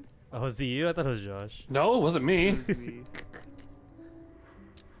 Oh, was it you? I thought it was Josh. No, it wasn't me. It was me.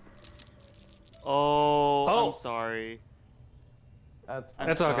 Oh, Oh. I'm sorry.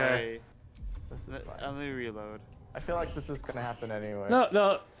 That's okay. This is fine. Let me reload. I feel like this is gonna happen anyway.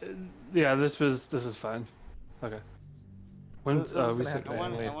 No. Yeah, this is fine. Okay. When This is gonna we said happen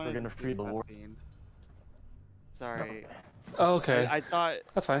anyway if we're gonna to see free the war. cutscene. Sorry. Oh, okay. I thought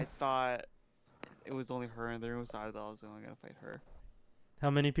That's fine. I thought it was only her in the room, so I thought I was only gonna fight her.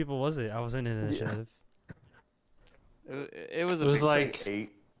 How many people was it? I wasn't in initiative. It was a It was big like fight. 8.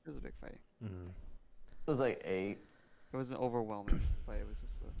 It was a big fight. It was like 8. It wasn't overwhelming, but it was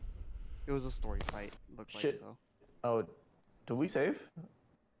just it was a story fight. Looked like Shit. so. Oh, did we save?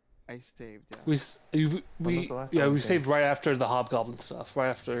 I saved. Yeah. we saved right after the hobgoblin stuff. Right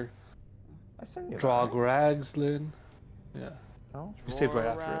after I sent you Drog Ragslin. Yeah. No. We saved right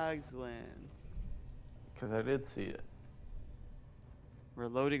after it. Ragslin. Cause I did see it. We're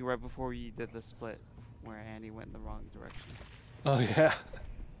loading right before we did the split, where Annie went in the wrong direction. Oh yeah.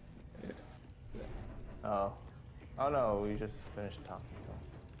 Oh. Oh no, we just finished talking.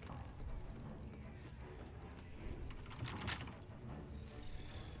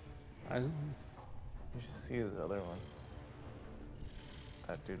 I You should see the other one.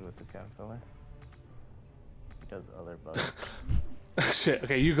 That dude with the chem filler. He does other bugs. Shit.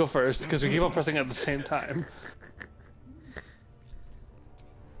 Okay, you go first because we keep on pressing at the same time.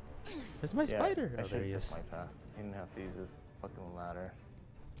 Where's my spider? I Oh, there he should've is. took my path. He didn't have to use his fucking ladder.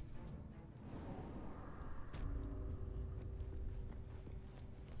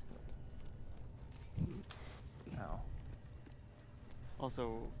 Ow.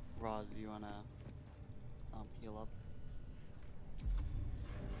 Also, Roz, do you wanna heal up?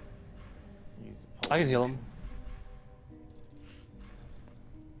 Use I can heal him.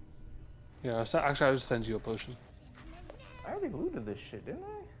 Yeah, so actually, I'll just send you a potion. I already looted this shit, didn't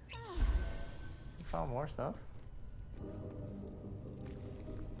I? You found more stuff.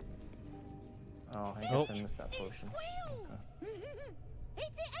 Oh, I guess Oh. I missed that potion.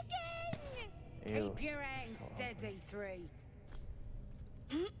 Hit it again! Ew. Keep your hands So steady, three.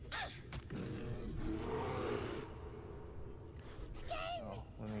 Oh,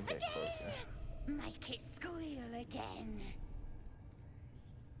 let me get closer. Make it squeal again.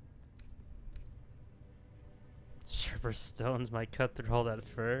 Sharper stones might cut through all that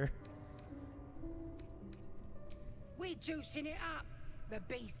fur. We're juicing it up. The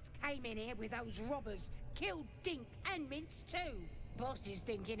beast came in here with those robbers, killed Dink and Mince too. Boss is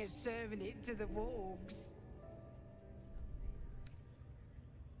thinking of serving it to the wargs.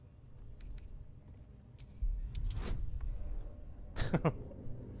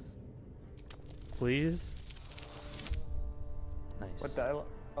 Please. Nice. What dialogue?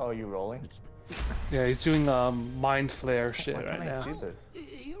 Oh, you rolling? Yeah, he's doing mind flare shit Why right can't I now. see this?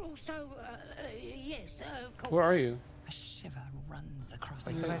 You're also, yes, of course. Where are you? A shiver runs across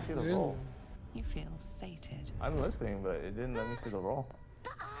Why your can't I see the arm. roll? You feel sated. I'm listening, but it didn't let me see the roll.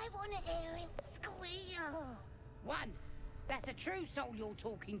 But I want to hear him squeal. One. That's a true soul you're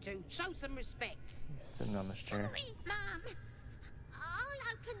talking to. Show some respect. He's sitting on this chair. Sorry, Mum.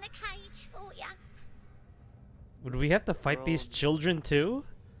 I'll open the cage for you. Would we have to fight these children too?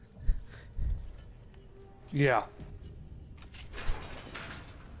 Yeah.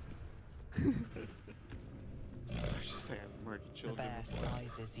 Just say I murdered The children. bear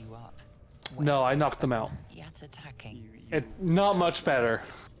sizes you up. No, I knocked them out. Yet attacking. It not much better.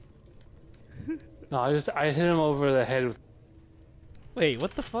 No, I hit him over the head with. Wait,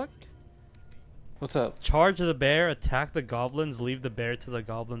 what the fuck? What's up? Charge the bear, attack the goblins, leave the bear to the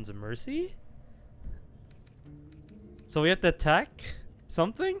goblins' mercy? So we have to attack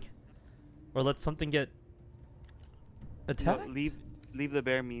something? Or let something get attacked? No, leave the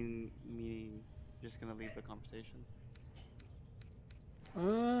bear meaning you're just gonna leave the conversation.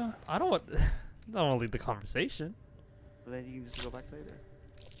 I don't want to leave the conversation. But then you can just go back later.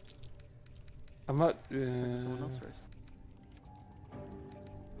 I'm not. Someone else first.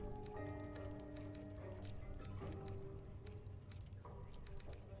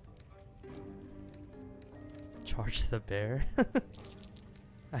 Charge the bear?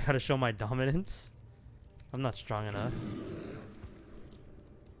 I gotta show my dominance? I'm not strong enough.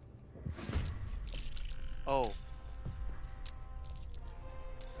 Oh.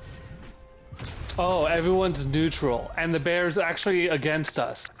 Oh, everyone's neutral, and the bear's actually against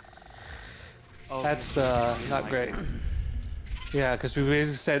us. Oh, That's not great. Yeah, because we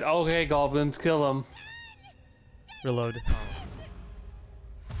basically said, okay, goblins, kill them. Reload.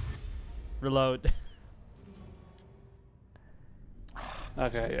 Reload.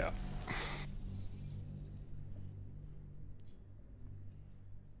 Okay, yeah.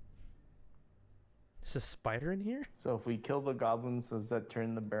 There's a spider in here? So if we kill the goblins, does that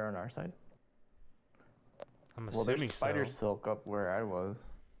turn the bear on our side? I'm Well, assuming there's spider so. silk up where I was.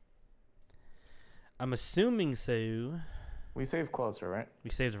 I'm assuming so. We saved closer, right? We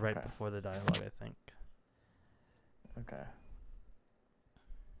saved right Okay. before the dialogue, I think. Okay.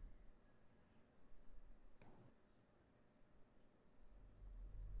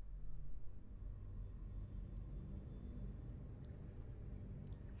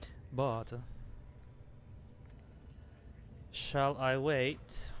 But shall I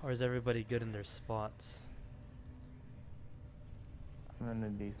wait, or is everybody good in their spots? I'm in a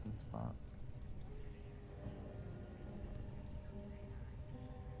decent spot.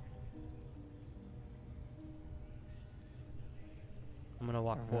 I'm gonna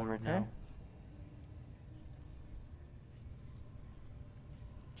walk Everyone forward okay? now.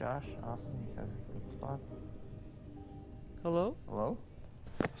 Josh, Austin, you guys good spots? Hello? Hello?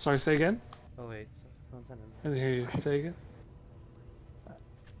 Sorry, say again? Oh wait, someone's in. I didn't hear you. Say again?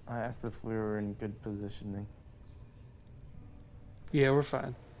 I asked if we were in good positioning. Yeah, we're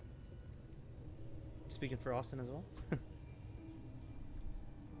fine. Speaking for Austin as well?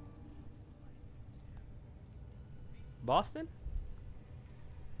 Boston?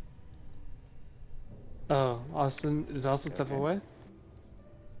 Oh, Austin, is Austin step Okay. away? Is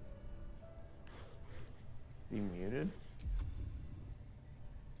he muted?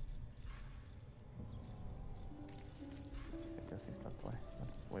 I guess he stepped away.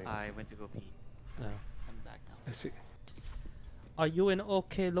 Let's wait. I went to go pee. No. I'm back now. I see. Are you in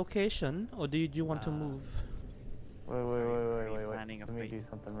okay location, or do you want to move? Wait. planning a Let me fight? do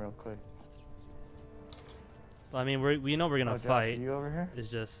something real quick. I mean, we know we're gonna Oh, Josh, fight. are you over here? It's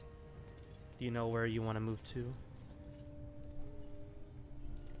just, do you know where you want to move to?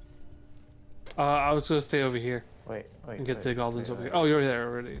 I was gonna stay over here Wait. and get the goblins wait, over wait. here. Oh, you're there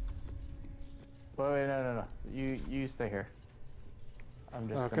already. Wait, no. You stay here. I'm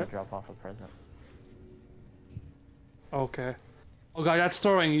just Okay. gonna drop off a present. Okay. Oh god, that's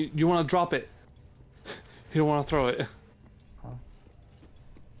throwing. You want to drop it. You don't want to throw it. Huh?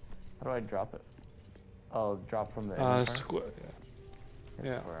 How do I drop it? Oh, drop from the square.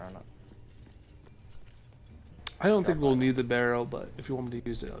 Yeah. Square on it. I don't think we'll need the barrel, but if you want me to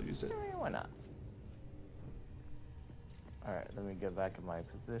use it, I'll use it. Why not? Alright, let me get back in my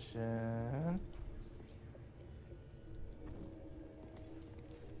position.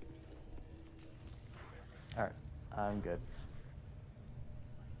 Alright, I'm good.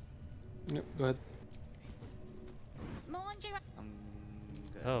 Yep, go ahead.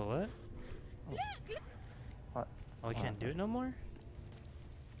 Oh, what? What? Oh, I can't do it no more?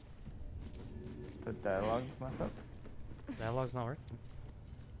 The dialogue mess up? Dialogue's not working.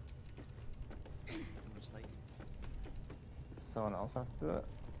 Too much light. Someone else has to do it?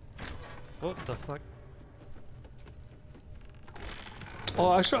 What the fuck? Oh,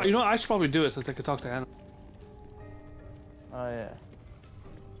 I should probably do it since I could talk to Anna. Oh yeah.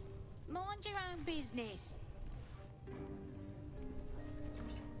 Mind your own business.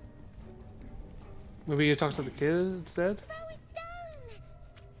 Maybe you talk to the kid instead? Throw a stone.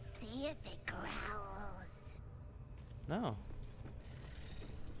 See if it growls. No.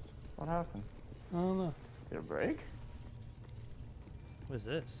 What happened? I don't know. Did it break? What is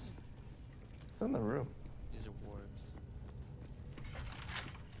this? It's in the room. These are wargs.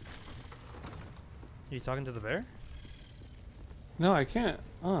 Are you talking to the bear? No, I can't.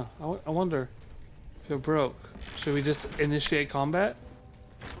 I wonder if it broke. Should we just initiate combat?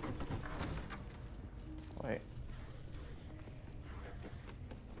 Wait.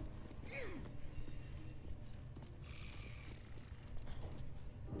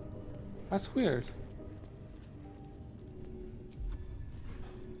 That's weird.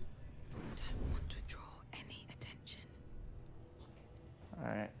 Don't want to draw any attention.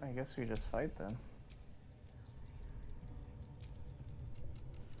 Alright, I guess we just fight then.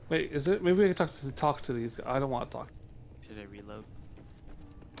 Wait, is it? Maybe we can talk to these guys. I don't want to talk. Should I reload?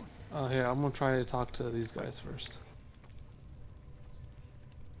 Oh, here, I'm gonna try to talk to these guys first.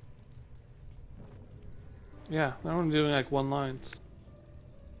 Yeah, now I'm doing like one lines.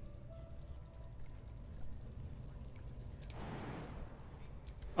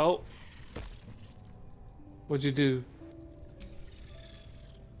 Oh. What'd you do?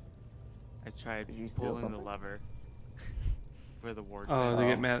 I tried Did you steal pulling the something? lever for the ward. Oh, they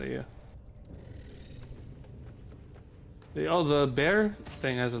get mad at you. Oh, the bear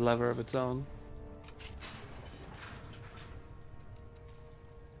thing has a lever of its own.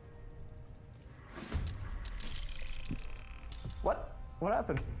 What? What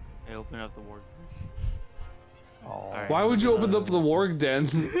happened? I opened up the ward. Oh. Alright. Why would you open up the warg den?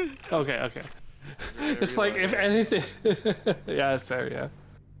 Okay, okay. It's like, if anything... Yeah, that's fair, yeah.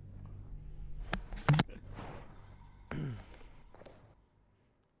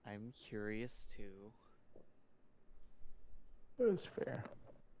 I'm curious too. That's fair.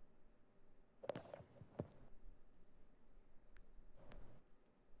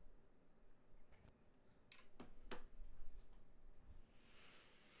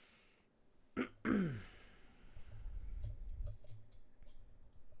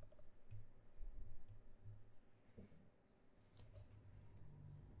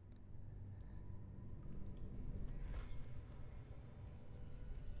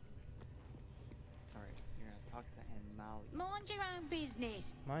 Alright, you're gonna talk to Anmali. Mind your own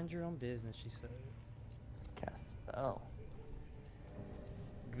business. Mind your own business, she said. Cast spell.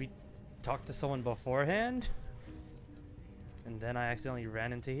 Did we talk to someone beforehand? And then I accidentally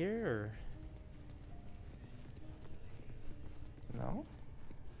ran into here, or? No?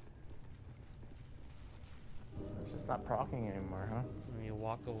 It's just not proccing anymore, huh? Let me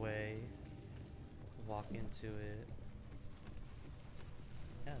walk away, walk into it.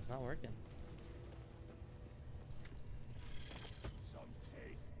 Yeah, it's not working.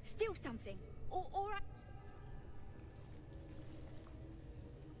 Steal something. Or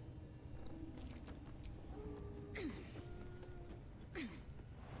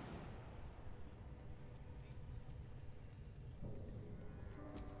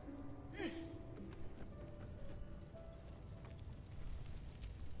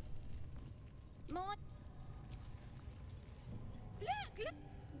Mind. Look.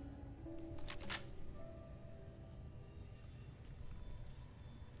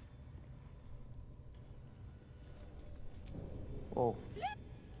 Whoa.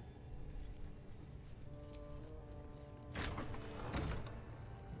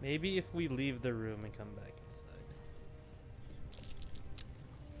 Maybe if we leave the room and come back inside.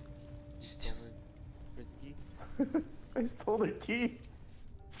 Just Frisky. I stole the key.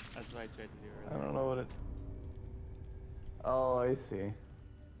 That's what I tried to do I earlier. don't know what it... Oh, I see.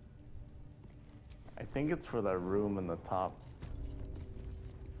 I think it's for that room in the top.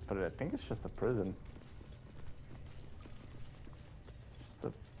 But I think it's just a prison.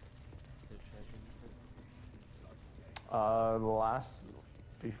 Just a... last...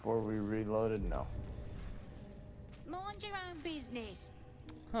 Before we reloaded, no. Mind your own business.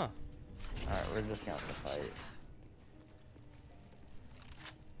 Huh. Alright, we're just gonna have to fight.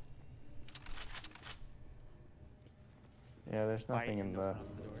 Yeah, there's nothing in the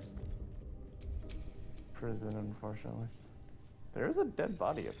prison, unfortunately. There is a dead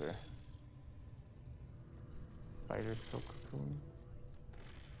body up there. Spider still cocoon.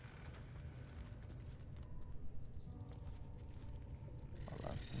 Hold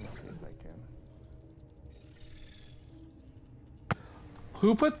on, let me see if I can.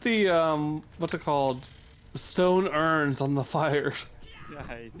 Who put the what's it called? Stone urns on the fire. Yeah,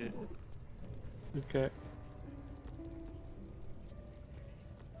 I did. Okay.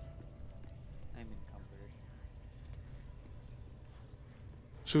 I'm encumbered.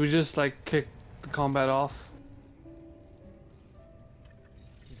 Should we just like kick the combat off?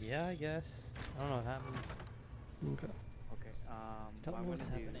 Yeah, I guess. I don't know what happened. Okay. Okay. Don't what know I'm what's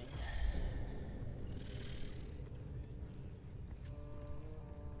gonna do- happening.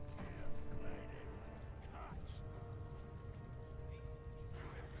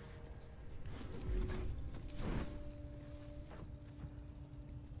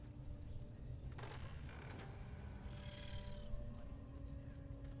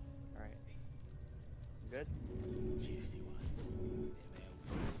 All right. Good.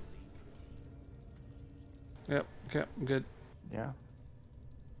 Yep. Okay. I'm good. Yeah.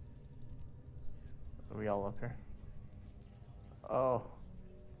 Are we all up here? Oh.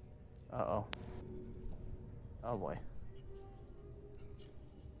 Uh-oh. Oh boy.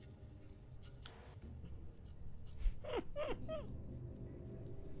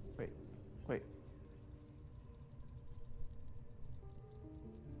 Wait. Wait.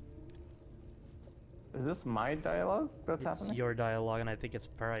 Is this my dialogue that's It's happening? your dialogue, and I think it's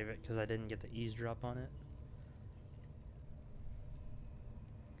private because I didn't get to eavesdrop on it.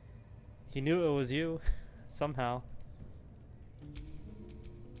 He knew it was you, somehow.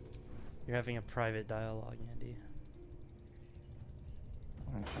 You're having a private dialogue, Andy.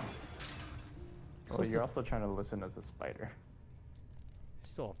 Okay. Well, you're also trying to listen as a spider. It's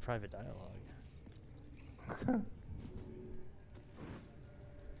still a private dialogue.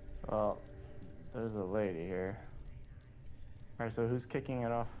 Well, there's a lady here. Alright, so who's kicking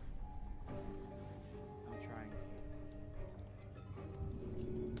it off? I'm trying to.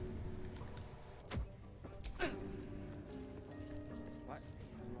 What?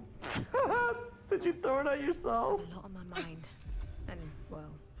 Did you throw it at yourself? A lot on my mind. And,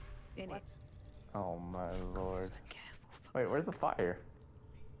 well, in it. Oh my lord. Wait, where's the fire?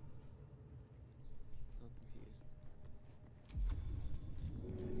 So confused.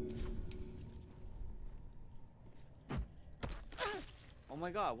 Oh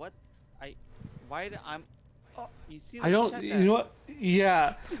my god, what? Why did I'm... Oh, you see I don't. You know what?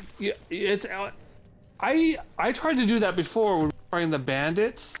 Yeah. Yeah. It's. I tried to do that before when we were fighting the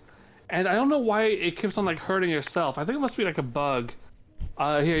bandits, and I don't know why it keeps on like hurting yourself. I think it must be like a bug.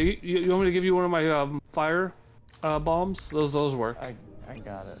 Here, you want me to give you one of my fire bombs? Those work. I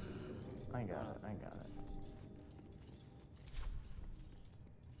got it. I got it. I got it.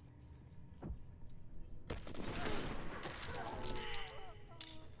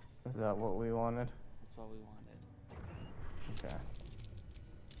 Is that what we wanted? That's what we wanted. Okay.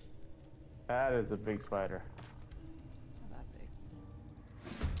 That is a big spider. Not that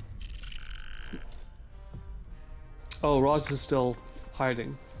big. Oh, Roz is still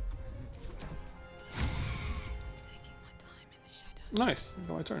hiding. Nice.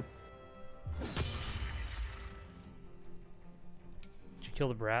 Go my turn. Did you kill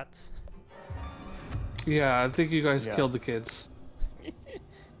the brats? Yeah, I think you guys Yeah. killed the kids.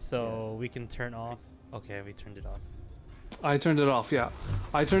 So we can turn off. Okay, we turned it off. I turned it off. Yeah,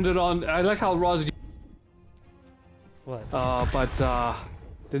 I turned it on. I like how Roz. What? But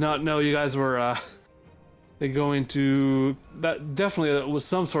did not know you guys were going to. That definitely was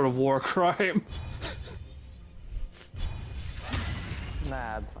some sort of war crime.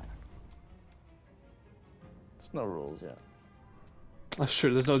 Nah, it's fine. There's no rules yet.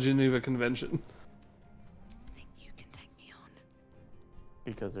 Sure, there's no Geneva Convention.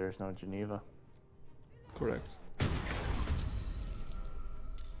 Because there's no Geneva. Correct.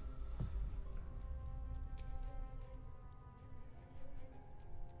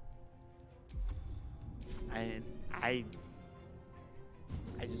 I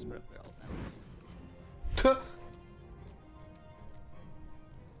just put up there all the time.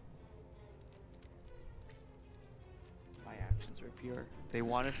 rapier. They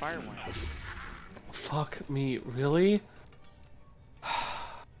wanted fire one. Fuck me, really?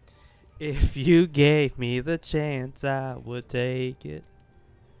 If you gave me the chance, I would take it.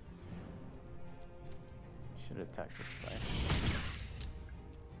 Should attack this guy.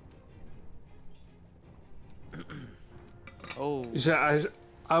 Oh. Yeah,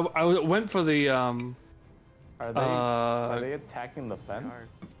 I went for the Are they attacking the fence?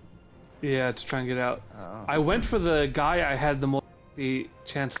 Yeah, to try and get out. Oh. I went for the guy I had the most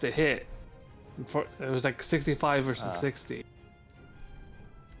chance to hit. It was like 65 versus 60.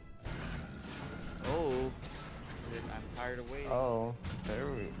 Oh. I'm tired of waiting. Oh,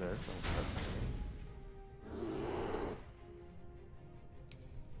 there's some.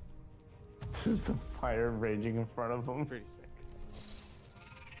 There's the fire raging in front of him. Pretty sick.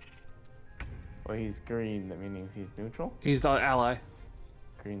 Well, he's green. That means he's neutral. He's the ally.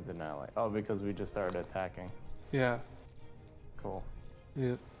 Green's an ally. Oh, because we just started attacking. Yeah. Cool.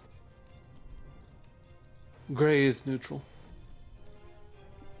 Yep. Gray is neutral.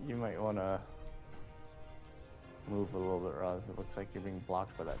 You might want to move a little bit, Roz. It looks like you're being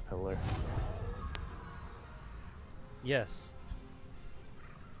blocked by that pillar. Yes.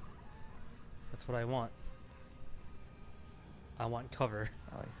 That's what I want. I want cover.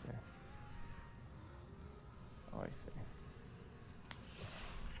 Oh, I see. Oh, I see.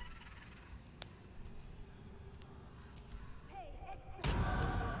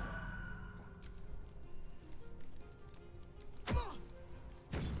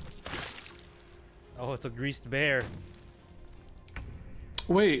 Oh, it's a greased bear.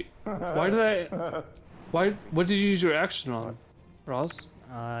 Wait, why did I? Why? What did you use your action on, Roz?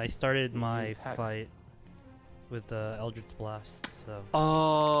 I started my fight with the Eldritch Blast, so.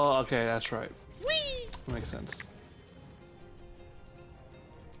 Oh, okay, that's right. That makes sense.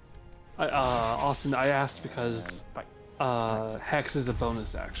 Austin, I asked because Hex is a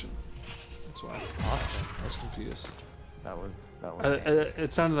bonus action. That's why. Austin. I was confused. That was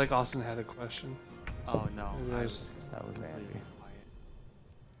it sounded like Austin had a question. Oh no. that was Andy.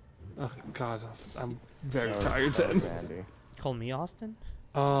 Oh God, I'm very That tired was then. Andy. Call me Austin?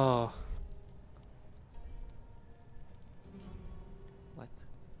 Oh.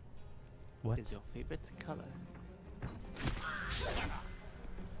 What is your favorite color?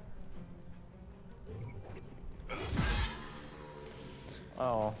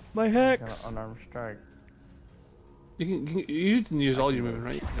 Oh. My Hex! Unarmed strike. You can use all your movement,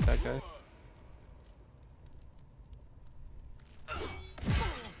 right? You can hit that guy.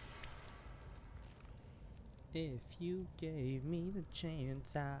 If you gave me the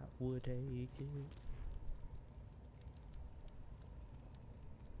chance, I would take it.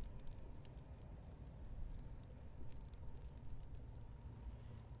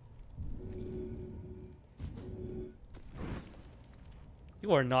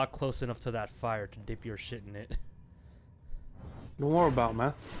 You are not close enough to that fire to dip your shit in it. Don't worry about it,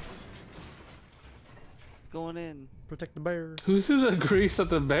 man. Going in. Protect the bear. Who's the grease at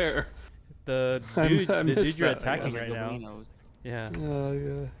the bear? The I dude, the dude missed you're that, I attacking guess. right now. Goblinos. Yeah.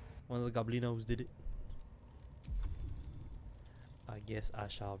 Yeah. One of the goblinos did it. I guess I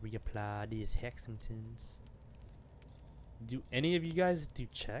shall reapply these hexingtons. Do any of you guys do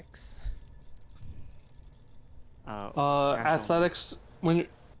checks? Athletics when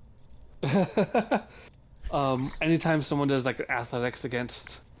anytime someone does like athletics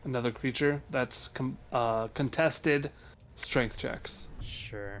against another creature, that's contested strength checks.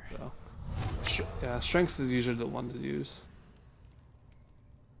 Sure. So, yeah, strength is usually the one to use.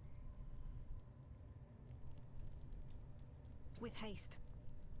 With haste.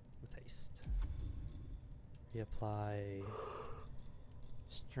 With haste. Reapply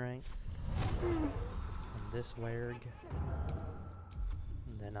strength on this werg.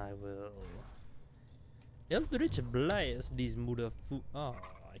 And then I will Eldritch Blast these motherfuckers. Oh,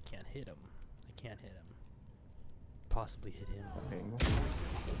 I can't hit him. I can't hit him. Possibly hit him.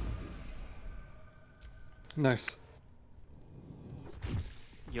 Nice.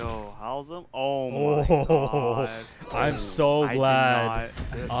 Yo, how's him? Oh my god. I'm so glad.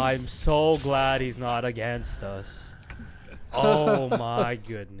 did not- I'm so glad he's not against us. Oh my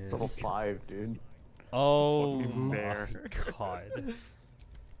goodness. Level 5, dude. Oh fucking my bear. god.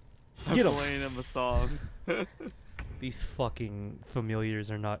 I'm Get him. playing him a song. These fucking familiars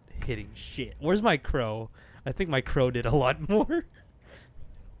are not hitting shit. Where's my crow? I think my crow did a lot more.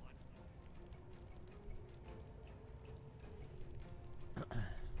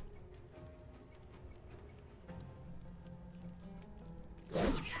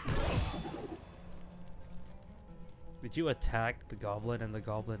 Did you attack the goblin and the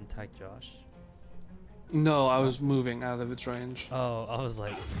goblin attack Josh? No, I was moving out of its range. Oh, I was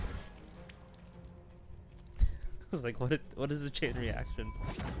like, what is the chain reaction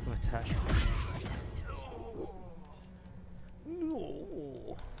of attack?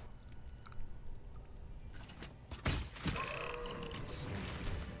 No.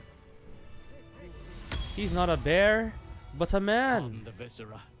 He's not a bear, but a man. Pardon the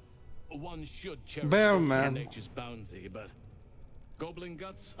viscera. One should cherish Bear this man. nature's bounty, but goblin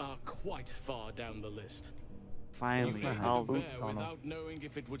guts are quite far down the list. Finally, You ate I'll the bear without knowing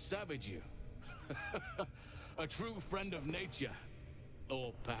if it would savage you. A true friend of nature,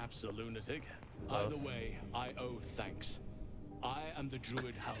 or perhaps a lunatic. Either way, I owe thanks. I am the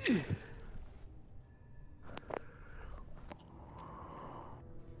druid Halcyon.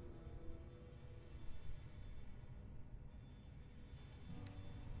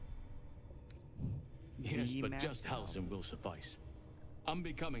 Yes, but just Halcyon will suffice.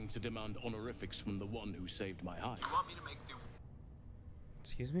 Unbecoming to demand honorifics from the one who saved my hide.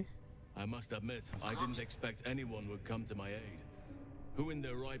 Excuse me? I must admit, I didn't expect anyone would come to my aid. Who in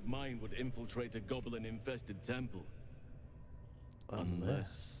their right mind would infiltrate a goblin-infested temple?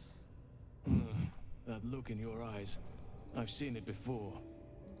 Unless... that look in your eyes. I've seen it before.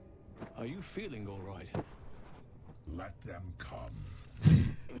 Are you feeling all right? Let them come.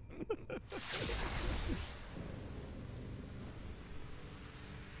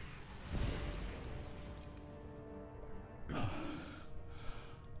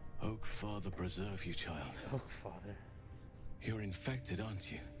 Oak Father preserve you, child. Oak Father. You're infected,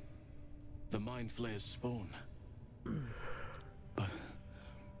 aren't you? The Mind Flayer's spawn. But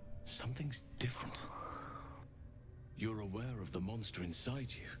something's different. You're aware of the monster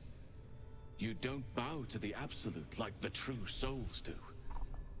inside you. You don't bow to the Absolute like the true souls do.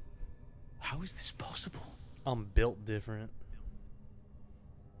 How is this possible? I'm built different.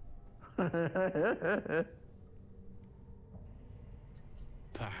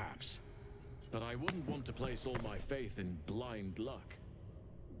 Perhaps. But I wouldn't want to place all my faith in blind luck.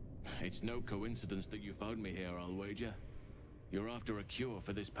 It's no coincidence that you found me here, I'll wager. You're after a cure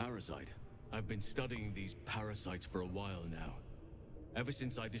for this parasite. I've been studying these parasites for a while now. Ever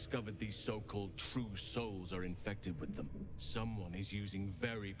since I discovered these so-called true souls are infected with them, someone is using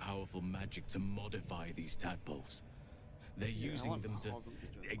very powerful magic to modify these tadpoles. They're using them to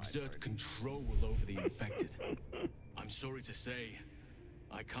exert control over the infected. I'm sorry to say,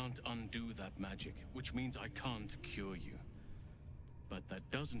 I can't undo that magic, which means I can't cure you. But that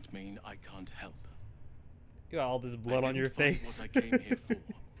doesn't mean I can't help. You got all this blood on your face. What I came here for,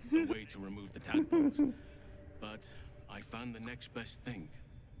 a way to remove the tadpoles. But I found the next best thing.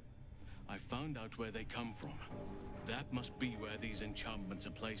 I found out where they come from. That must be where these enchantments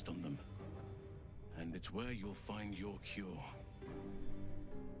are placed on them. And it's where you'll find your cure.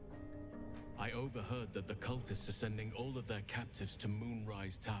 I overheard that the cultists are sending all of their captives to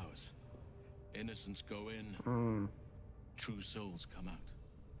Moonrise Towers. Innocents go in, true souls come out.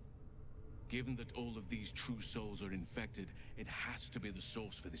 Given that all of these true souls are infected, it has to be the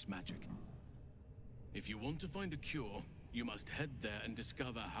source for this magic. If you want to find a cure, you must head there and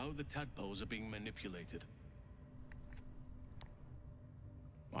discover how the tadpoles are being manipulated.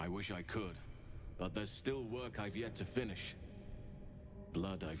 I wish I could, but there's still work I've yet to finish.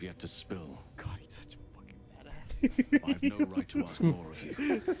 Blood I've yet to spill. God, he's such a fucking badass. I've no right to ask more of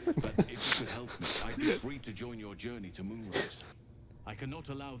you. But if you could help me, I'd be free to join your journey to Moonrise. I cannot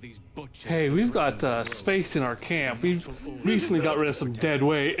allow these butchers. Hey, we've got space in our camp. We've recently got rid of some dead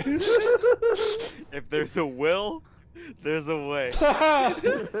weight. If there's a will, there's a way.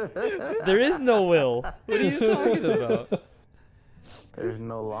 There is no will. What are you talking about? There's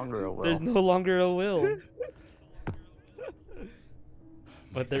no longer a will. There's no longer a will.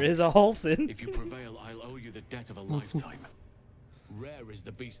 But there is a Halcyon. If you prevail, I'll owe you the debt of a lifetime. Rare is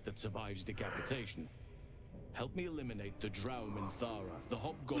the beast that survives decapitation. Help me eliminate the Drow Minthara, the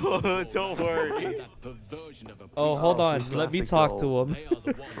Hobgoblin. Don't worry. That perversion of a Oh, hold on. Let me talk to him. They are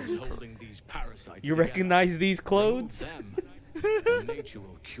the ones holding these parasites You together. recognize these clothes? Them, and nature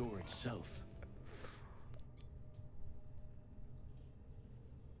will cure itself.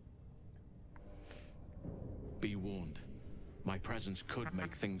 Be warned. My presence could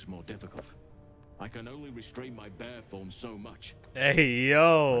make things more difficult. I can only restrain my bear form so much. Hey,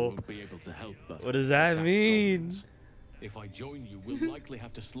 yo. I won't be able to help but What does that attack mean? goblins. If I join you, we'll likely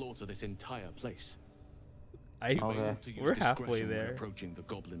have to slaughter this entire place. I- You may Okay. want to use We're halfway discretion when there. approaching the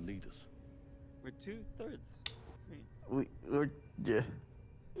goblin leaders. We're 2/3. We're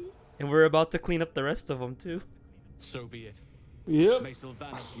And we're about to clean up the rest of them, too. So be it. Yep. May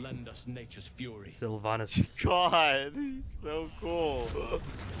Sylvanas lend us nature's fury. Sylvanas. God, he's so cool.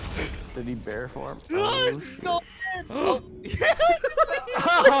 Did he bear form? Yes, he's not dead. Oh,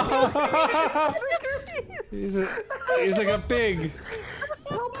 he's like a pig.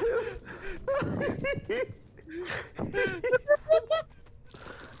 Help him!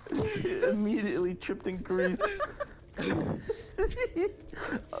 Immediately tripped in grease.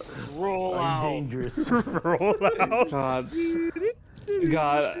 Roll out. Dangerous. Roll out.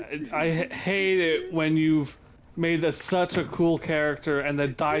 God, I hate it when you've made such a cool character and the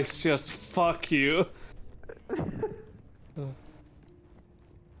dice just fuck you.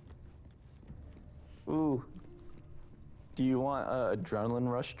 Ooh. Do you want adrenaline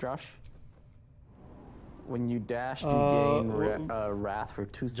rush, Josh? When you dash, you gain wrath for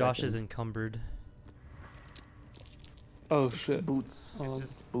 2 seconds. Josh is encumbered. Oh shit. Boots. It's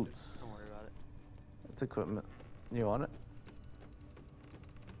just boots. Don't worry about it. It's equipment. You want it?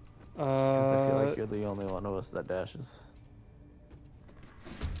 Because I feel like you're the only one of us that dashes.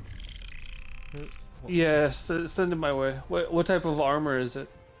 Yes, send it my way. What type of armor is it?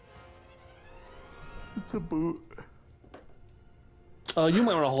 It's a boot. You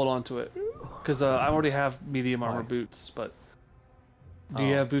might want to hold on to it, because I already have medium armor boots. But do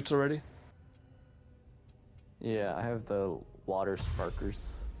you have boots already? Yeah, I have the water sparkers.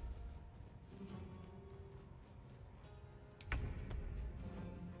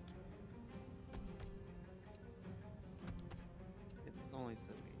 It's only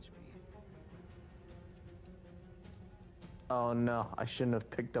 7 HP. Oh no, I shouldn't have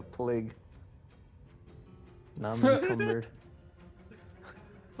picked up plague. Now I'm encumbered.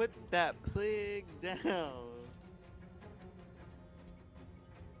 Put that plague down.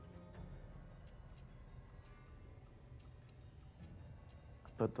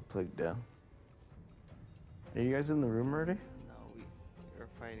 Put the plague down. Are you guys in the room already? No, we're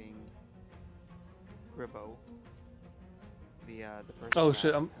fighting Gribbo. The person. Oh that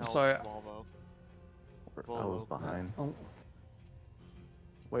shit! I'm held sorry. Volvo. I was behind. Oh.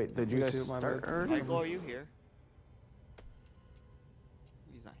 Wait, did you Me guys too, my start bad. already? Michael, are you here?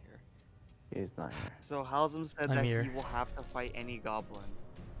 He's not here. He's not here. So Halsum said I'm that here. he will have to fight any goblin.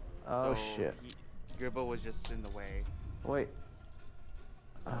 Oh so shit. Gribbo was just in the way. Wait.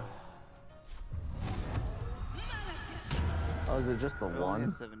 Oh, is it just the Only one?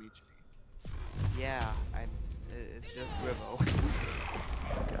 has 7 HP. Yeah, it's just Gribbo.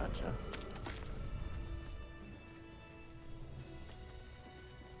 Gotcha.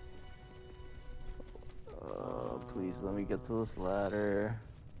 Oh, please let me get to this ladder.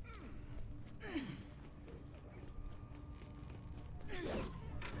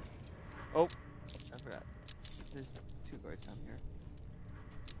 Oh, I forgot. There's 2 guards down here.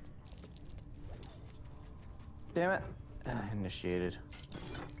 Damn it. Initiated.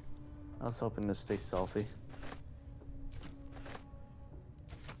 I was hoping to stay stealthy.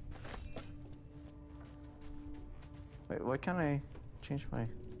 Wait, why can't I change my...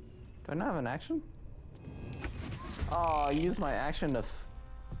 Do I not have an action? Oh, I used my action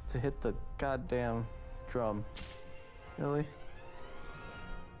to hit the goddamn drum. Really?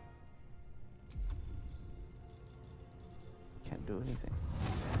 Can't do anything.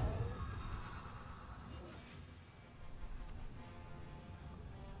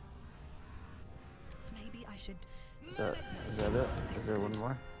 Maybe I should. Is that it? Is there one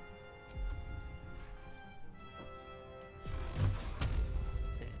more?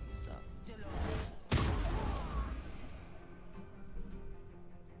 Damn, you suck.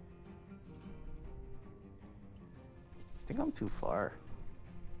 I think I'm too far.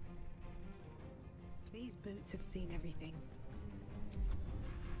 These boots have seen everything.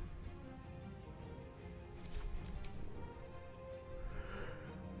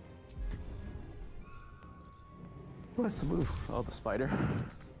 What's the move? Oh, the spider.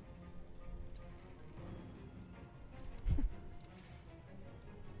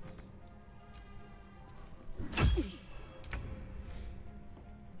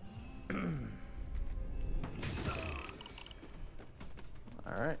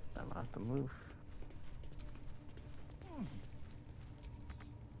 Alright, I'm gonna have to move.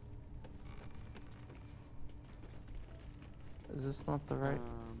 Is this not the right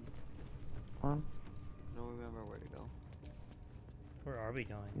one? I don't remember where to go. Where are we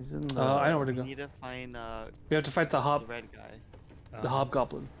going? He's in the... I know where to go. We need to find We have to fight the red guy. the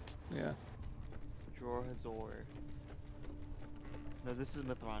hobgoblin. Yeah. Dror Hazor. No, this is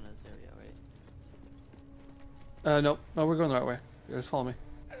Mithrana's area, right? No, we're going the right way. Just follow me.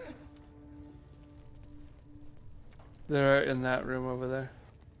 They're in that room over there.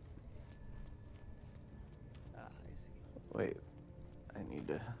 Ah, I see. Wait,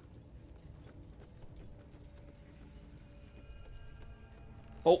 need.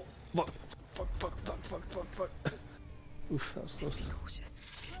 Oh, fuck. Fuck. Oof, that was close.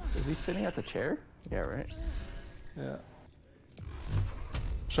 Is he sitting at the chair? Yeah, right. Yeah.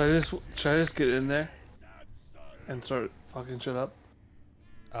 Should I just get in there and start fucking shit up?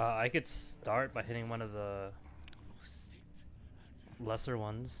 I could start by hitting one of the lesser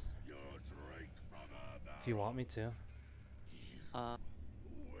ones. If you want me to. I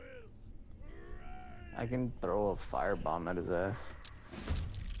can throw a firebomb at his ass.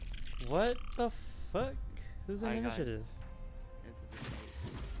 What the fuck? Who's in I got initiative?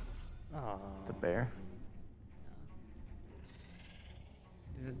 Oh. The bear.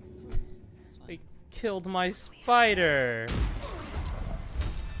 They killed my spider.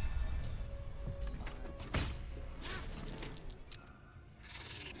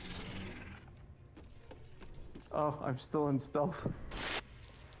 Oh, I'm still in stealth.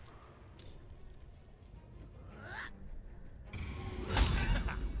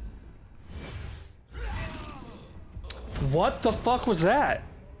 What the fuck was that?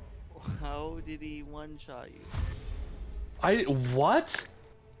 How did he one-shot you? What?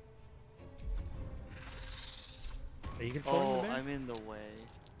 Are you controlling the bear? I'm in the way.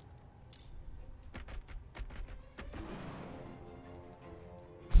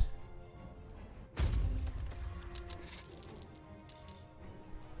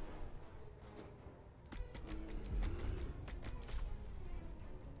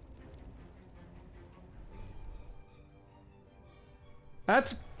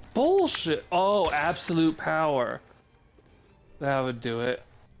 That's bullshit. Oh, absolute power. That would do it.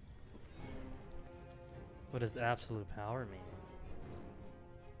 What does absolute power mean?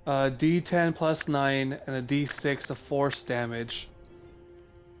 D10 plus 9 and a D6 of force damage.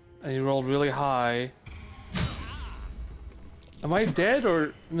 And you rolled really high. Am I dead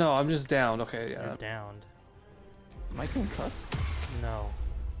or no? I'm just downed. Okay, yeah. You're downed. Am I concussed? No.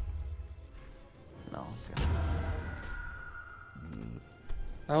 No. Okay.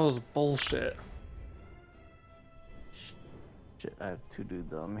 That was bullshit. Shit, I have 2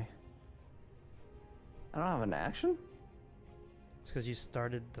 dudes on me. I don't have an action? It's because you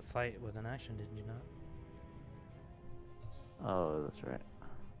started the fight with an action, didn't you not? Oh, that's right.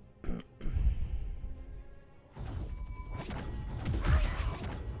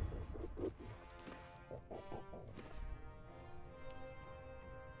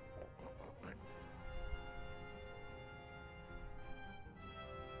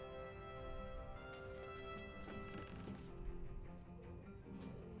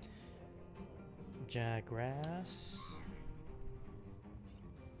 Jaggrass.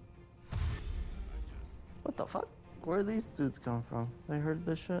 What the fuck? Where are these dudes come from? They heard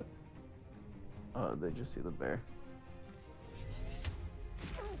this shit? Oh, they just see the bear.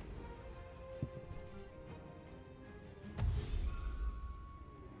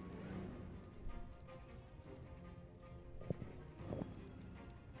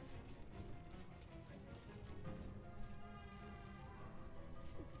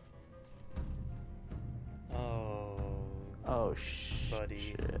 Oh,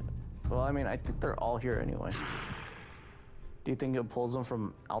 buddy. Shit. Well, I mean, I think they're all here anyway. Do you think it pulls them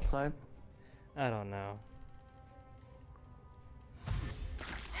from outside? I don't know.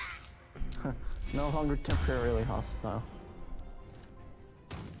 No longer temporarily hostile.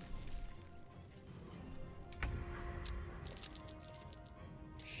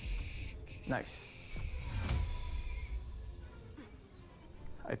 Nice.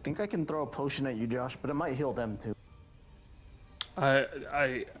 I think I can throw a potion at you, Josh, but it might heal them too.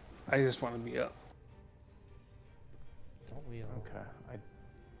 I just want to be up. Don't we all? Okay.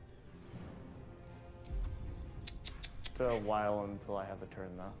 It's a while until I have a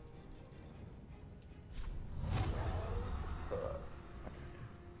turn now.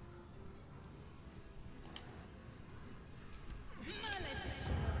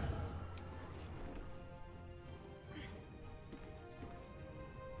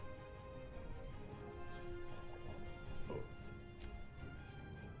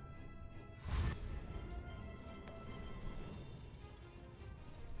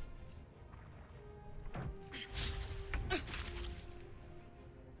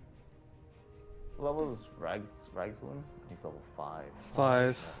 What level is Ragslin? He's level 5.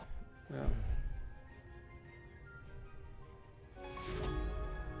 5. Yeah.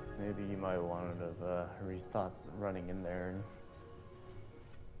 Maybe you might want to have rethought running in there. And...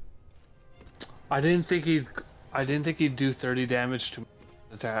 I didn't think he'd do 30 damage to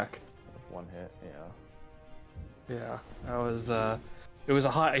attack. One hit, yeah. Yeah, that was it was a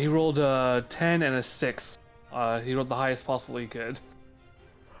high. He rolled a 10 and a 6. He rolled the highest possible he could.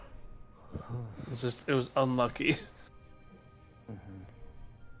 It was unlucky.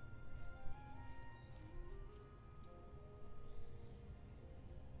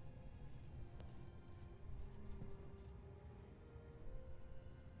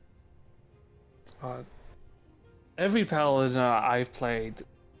 Every paladin I've played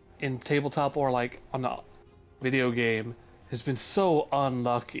in tabletop or like on a video game has been so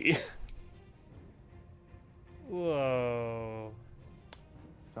unlucky. Whoa.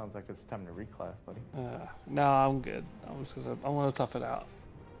 Sounds like it's time to reclass, buddy. No, I'm good. I want to tough it out.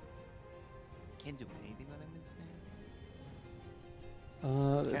 Can't do anything when I'm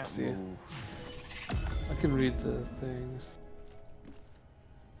in snare. Let's see. I can read the things.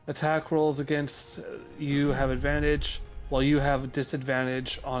 Attack rolls against you have advantage, while you have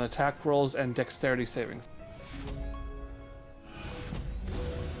disadvantage on attack rolls and dexterity saving.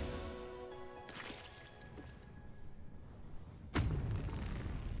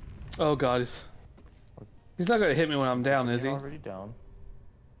 Oh god, he's not gonna hit me when I'm down, is he? Already down.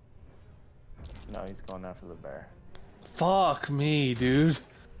 No, he's going after the bear. Fuck me, dude.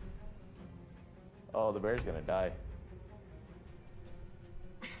 Oh, the bear's gonna die.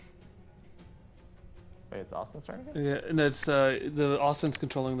 Wait, it's Austin's turn again? Yeah, and it's the Austin's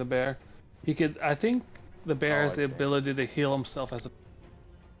controlling the bear. He could, I think, the bear has the ability to heal himself as a.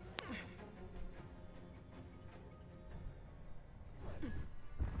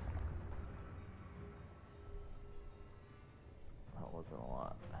 That wasn't a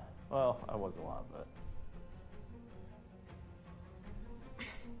lot. Well, I was a lot, but.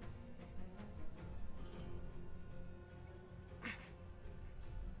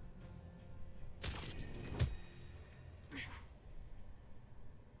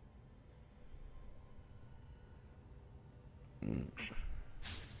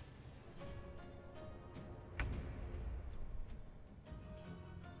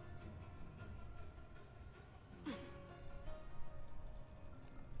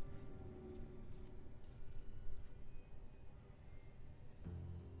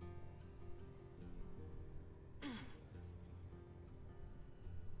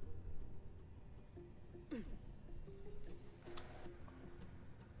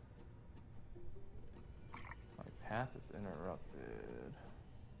 Path is interrupted.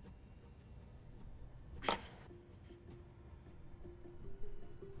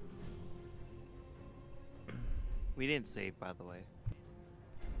 We didn't save, by the way.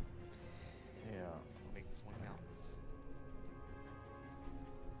 Yeah. Make this one count.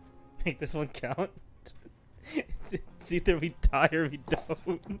 Make this one count? It's either we die or we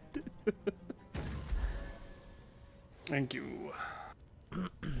don't. Thank you.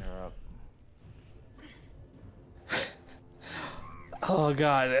 You're up. Oh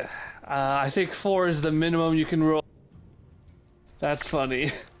god. I think 4 is the minimum you can roll. That's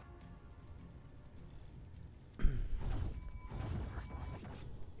funny.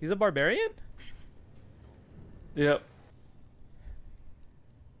 He's a barbarian? Yep.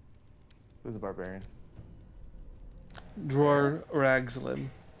 Who's a barbarian? Dror Ragslin.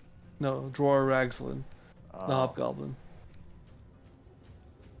 No, Dror Ragslin. The Hobgoblin.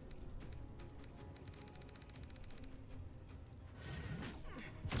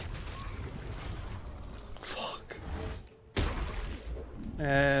 Fuck.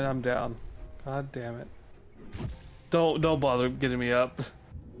 And I'm down. God damn it. Don't bother getting me up.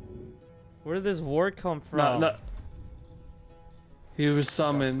 Where did this war come from? No. He was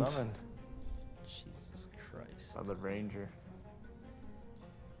summoned. Jesus Christ. By the ranger.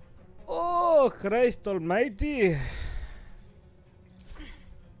 Oh, Christ almighty.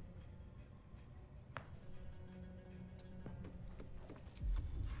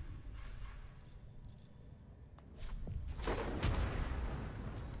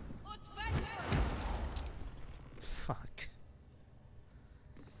 Fuck.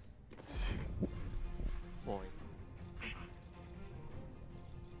 Boy.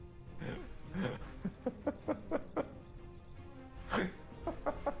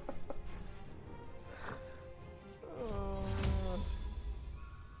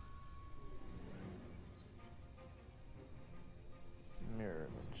 Mirror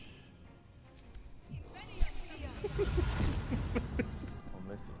image. I'll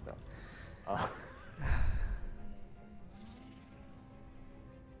miss you stuff.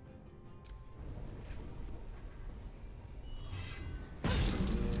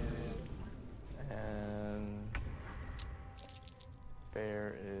 And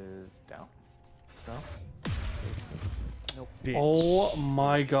bear is down. No? Nope. Oh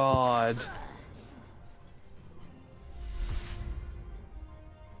my god.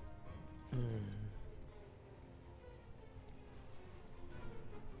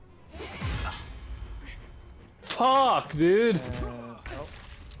 Fuck, dude. Oh,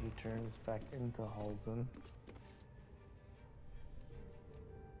 he turns back into Halzen.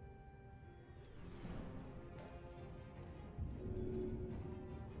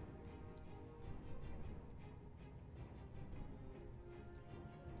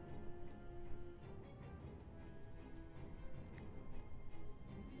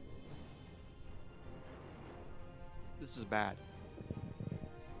 This is bad.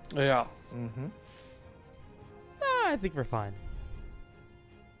 Yeah. Mm-hmm. I think we're fine.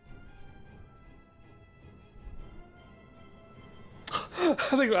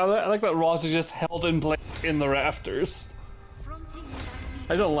 I like that Ross is just held in place in the rafters.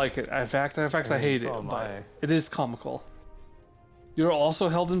 I don't like it. In fact, I hate it. But it is comical. You're also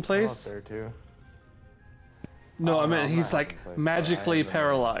held in place? There too. No, I meant I'm he's not like held in place, magically but I am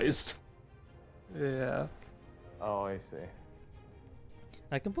paralyzed. Yeah. Oh, I see.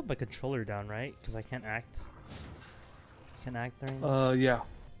 I can put my controller down, right? Because I can't act. I can't act during. Yeah.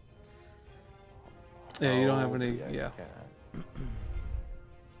 Yeah, you don't have Oh, any. you Yeah. can't.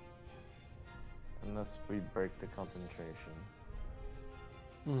 Unless we break the concentration.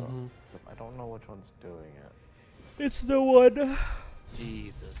 Mhm. So I don't know which one's doing it. It's the one.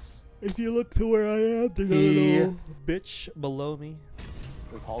 Jesus. If you look to where I am, there's a little bitch below me.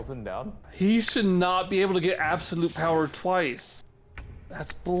 Is Halton down? He should not be able to get absolute power twice.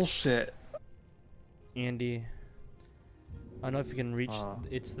 That's bullshit. Andy, I don't know if you can reach.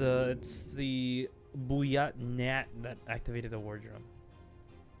 It's the Booyah Nat that activated the wardrobe.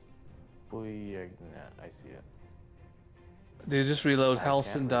 Booyah, I see it. Dude, just reload. I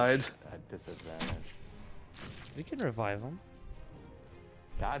Halcyon can't died. At disadvantage. We can revive him.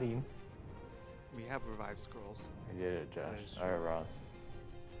 Got him. We have revived scrolls. I did it, Josh. Alright, Ross.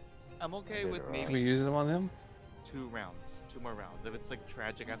 I'm okay with maybe. Can we use them on him? 2 rounds. 2 more rounds. If it's like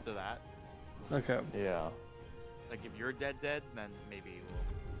tragic after that. Okay. Yeah. Like if you're dead, then maybe we'll.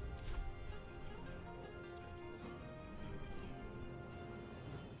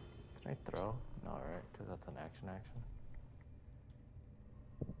 Can I throw? No, right? Because that's an action.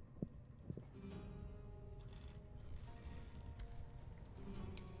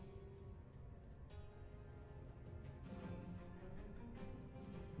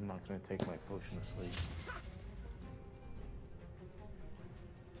 I'm not gonna take my potion of sleep.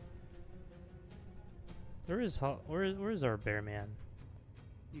 Where's our bear man?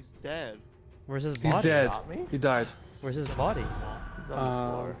 He's dead. Where's his body? He's dead. He died. Where's his body? He's on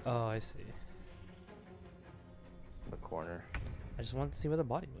the floor. Oh, I see. In the corner. I just wanted to see where the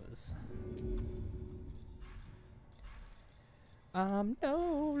body was. I'm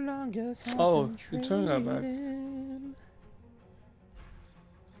no longer Oh, you turned that back.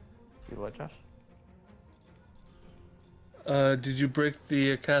 You what, Josh? Did you break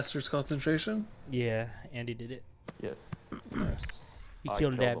the caster's concentration? Yeah, Andy did it. Yes. Nice. He I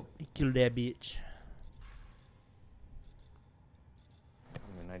killed killed that. him. He killed that bitch. I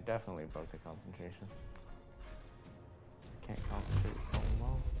mean, I definitely broke the concentration. I can't concentrate so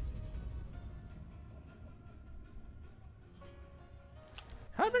long.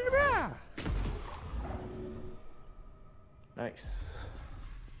 Nice.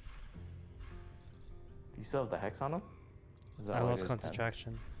 Do you still have the hex on him? Is that I why lost it is 10?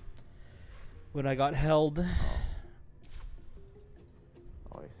 concentration when I got held.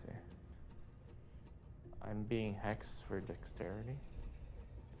 Oh, I see. I'm being hexed for dexterity.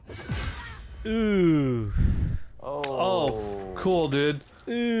 Ooh. Oh, cool, dude.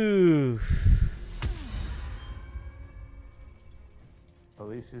 Ooh. At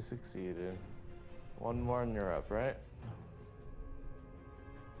least you succeeded. One more and you're up, right?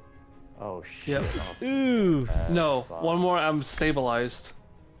 Oh shit. Yep. Oh, Ooh. No, fuck. one more. I'm stabilized.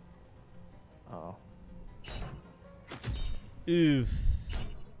 Oh. Ooh.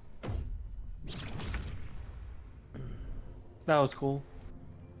 That was cool.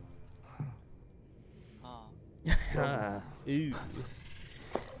 Ooh.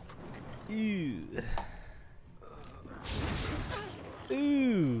 Ooh.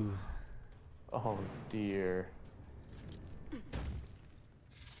 Ooh. Oh dear.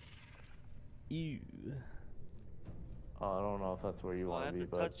 Ew. Oh, I don't know if that's where you want I to have be, to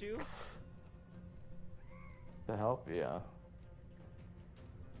but touch you? to help, yeah.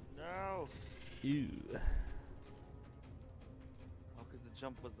 No. Ew. Oh, because the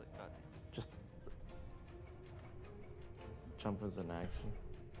jump was like, God. Just jump is an action.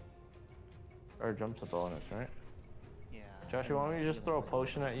 Or jump's a bonus, right? Yeah. Josh, you want me to just throw a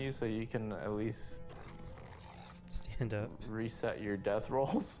potion at you so you can at least stand up, reset your death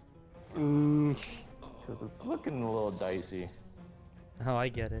rolls? Because it's looking a little dicey. Oh, I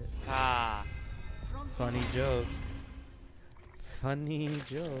get it. Ah. Funny joke. Funny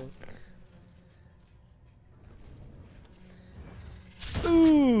joke.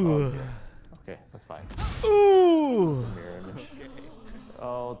 Ooh. Okay, that's fine. Ooh. Mirror image.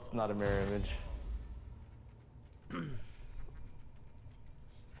 Oh, it's not a mirror image.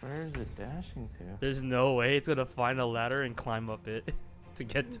 Where is it dashing to? There's no way it's gonna find a ladder and climb up it to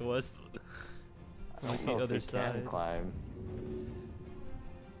get to us. I Like don't know the if other we side. can climb.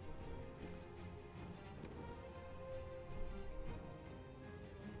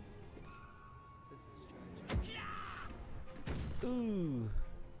 This is tragic. Ooh.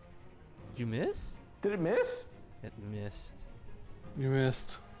 Did you miss? Did it miss? It missed. You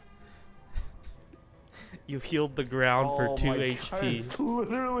missed. You healed the ground for 2 my HP. God, it's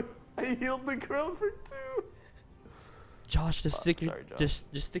literally, I healed the ground for 2. Josh, just Oh, stick your sorry, Josh.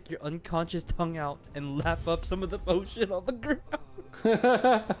 just stick your unconscious tongue out and lap up some of the potion on the ground.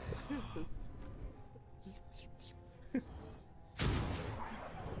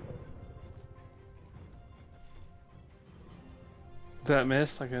 Did that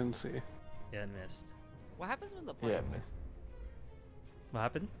miss? I couldn't see. Yeah, it missed. What happens when the Yeah, it missed. What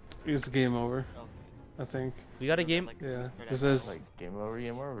happened? It's game over. Okay. I think. We got a game. Yeah. Like, This is Like game over,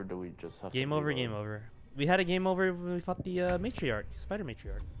 or do we just have Game to over, reload? game over. We had a game over when we fought the matriarch, spider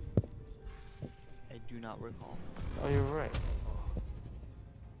matriarch. I do not recall. Oh, you're right.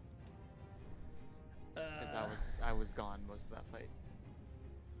 Because I was gone most of that fight.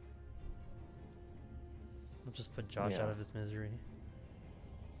 We'll just put Josh Yeah. out of his misery.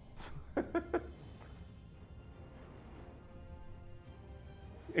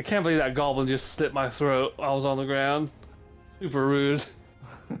 I can't believe that goblin just slit my throat while I was on the ground. Super rude.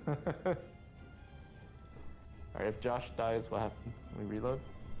 Alright, if Josh dies, what happens? We reload?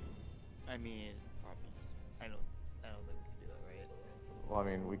 I mean, probably just, I don't think we can do that, right? Well, I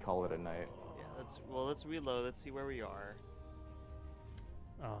mean, we call it a night. Yeah, let's reload. Let's see where we are.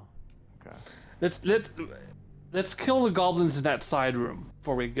 Oh. Okay. Let's kill the goblins in that side room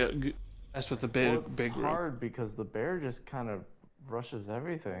before we mess with the Well, it's big room. hard because the bear just kind of rushes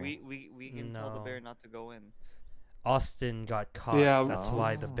everything. We can tell the No. bear not to go in. Austin got caught. Yeah. That's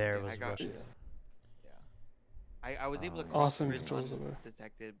why the bear Okay, was I got rushing. you. I was able to cross Austin the bridge controls the bear.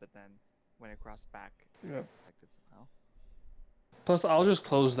 undetected, but then when I crossed back, Yep. detected somehow. Plus, I'll just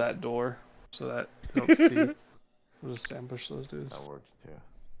close that door so that you don't see. We'll just ambush those dudes. That works too.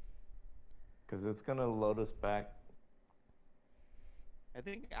 Because it's gonna load us back. I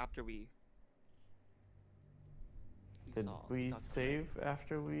think after we Did saw, we talked to save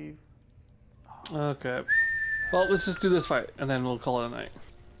after we? Okay. Well, let's just do this fight and then we'll call it a night.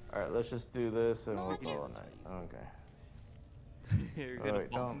 Alright, let's just do this and we'll call it a night. Okay. You're Oh, gonna wait,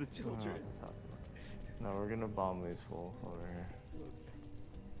 bomb the don't- children. No, we're gonna bomb these fools over here.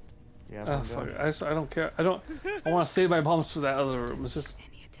 You have Oh one fuck gun? it. I don't care. I want to save my bombs for that other room. It's just.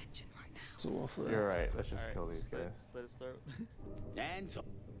 So well for that. You're right. Let's just Alright, kill these just guys. let us start. Hands up.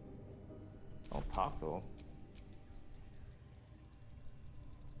 Don't talk to them.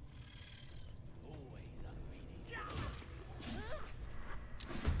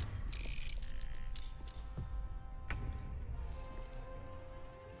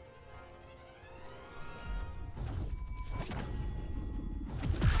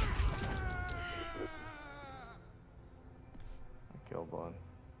 I killed one.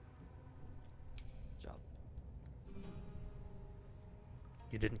 Job.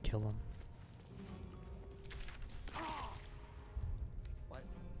 You didn't kill him. What?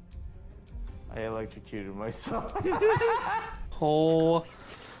 I electrocuted myself. Oh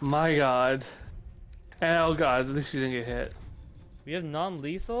my god. And oh god, at least you didn't get hit. We have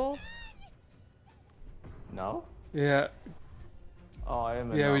non-lethal? No? Yeah, Oh, I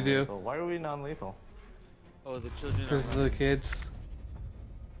am a Yeah, we do. non-lethal. Why are we non-lethal? Oh, the children are because of the kids.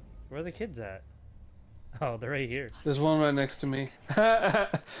 Where are the kids at? Oh, they're right here. There's one right next to me.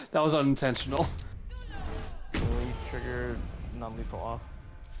 That was unintentional. Can we trigger non-lethal off?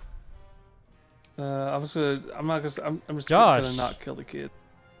 I'm just Josh. gonna not kill the kid.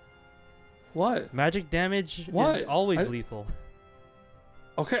 What? Magic damage What? is always I- lethal.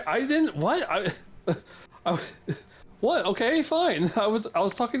 Okay, I didn't. What? What? Okay, fine. I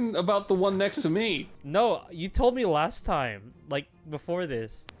was talking about the one next to me. No, you told me last time, like before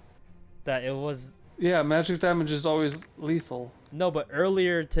this, that it was. Yeah, magic damage is always lethal. No, but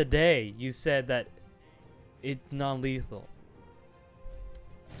earlier today you said that it's non-lethal.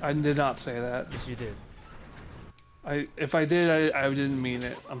 I did not say that. Yes, you did. If I did, I didn't mean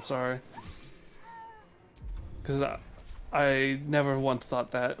it. I'm sorry. Because I never once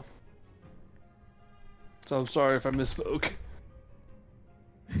thought that. So I'm sorry if I misspoke.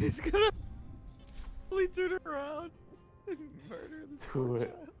 It's gonna. Please turn around and murder this Do poor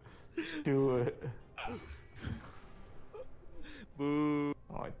it. child. Do it. Boo.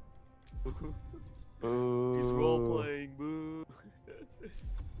 Oh, boo. He's role playing. Boo.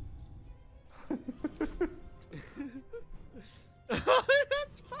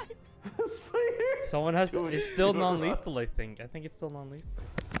 That's fine. Someone has to. Do it. It's still Do it, non-lethal. I think. I think it's still non-lethal.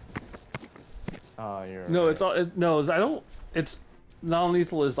 Oh, you're No, right. it's all. No, I don't. It's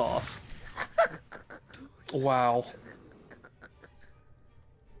non-lethal is off. Wow.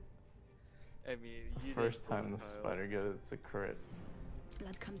 I mean, you First didn't time pull the it, Kyle. spider gets a crit.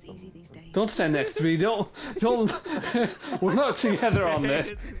 Blood comes easy these days. Don't stand next to me. Don't. We're not together on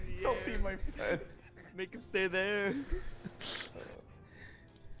this. Don't be my friend. Make him stay there.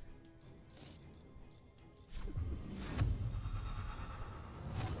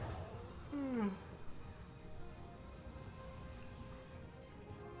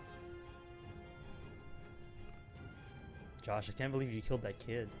 Josh, I can't believe you killed that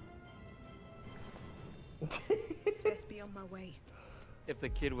kid. Best be on my way. If the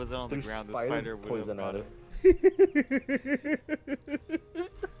kid wasn't on the There's ground, the spider spider would have poison got on him.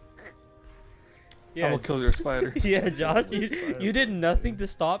 I will kill your spider. Yeah, Josh, you did nothing to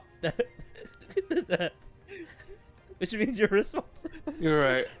stop that. that. Which means you're responsible. You're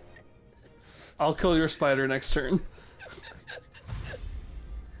right. I'll kill your spider next turn.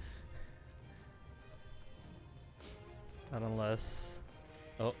 Not unless.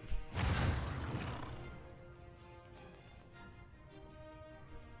 Oh.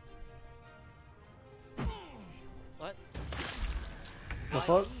 What? The Why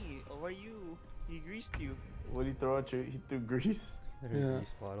fuck? me? Oh, why you? He greased you. What did he throw at you? He threw grease? There's a Yeah.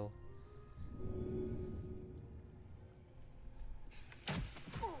 grease bottle.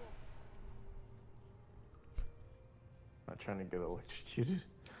 Not trying to get electrocuted.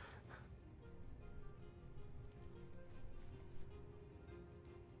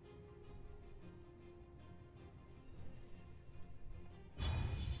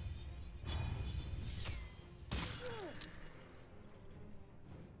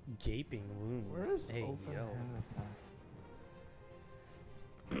 Gaping wounds. Where's Hey, open yo. hand?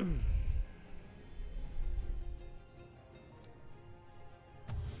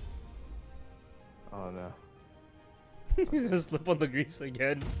 Oh no. He's gonna slip on the grease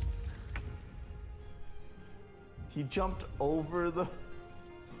again. He jumped over the.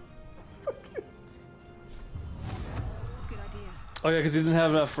 Good idea. Oh yeah, because he didn't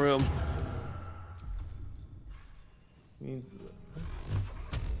have enough room. Means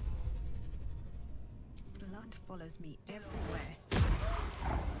Blood follows me everywhere.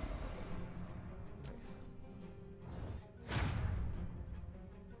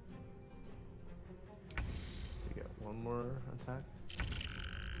 you get one more attack.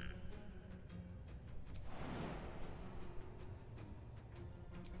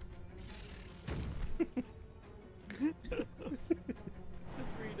 The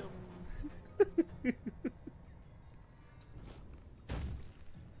freedom. We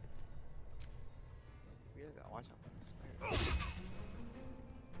gotta watch out for the spider.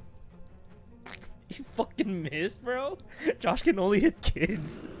 You fucking missed, bro. Josh can only hit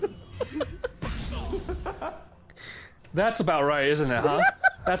kids. That's about right, isn't it, huh?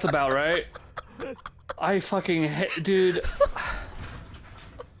 That's about right. I fucking dude.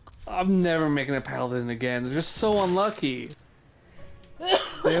 I'm never making a paladin again. They're just so unlucky.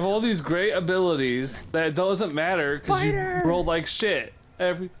 They have all these great abilities that it doesn't matter because you roll like shit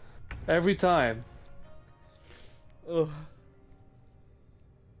every time. Ugh.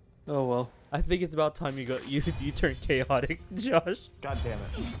 Oh well. I think it's about time you turn chaotic, Josh. God damn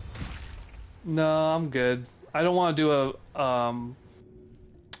it. No, I'm good. I don't want to do a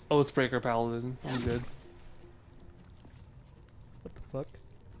Oathbreaker paladin. I'm good. What the fuck?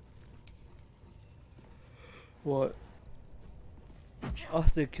 What? I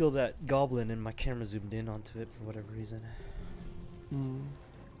have to kill that goblin and my camera zoomed in onto it for whatever reason. Hmm.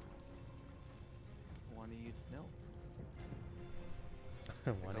 One of you to know.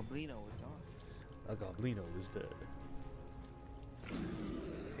 One of- Goblino was gone. A goblino is dead.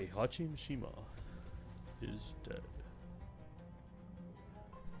 Heihachi Mishima is dead.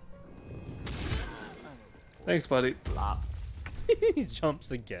 Thanks, buddy. He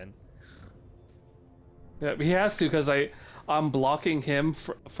jumps again. Yeah, he has to because I'm blocking him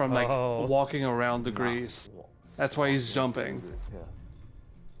from like Oh. walking around the grease. That's why he's jumping.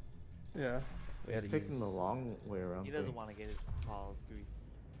 Yeah. Yeah. We had He's to taking the use- long way around. He doesn't things. want to get his paws greased.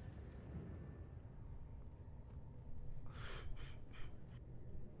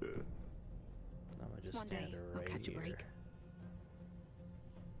 I'm gonna just One stand day, right I'll catch a here. break.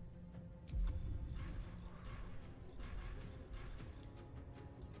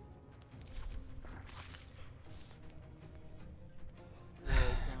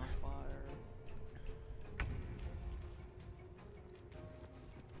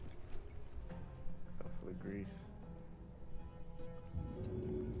 grease.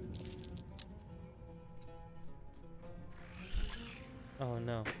 Oh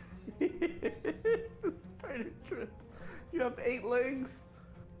no. Spider trip. You have 8 legs.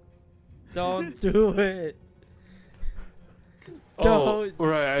 Don't do it. Oh, Don't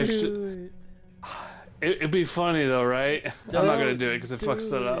right. I do should. it. It'd be funny though, right? I'm not gonna Don't do it because it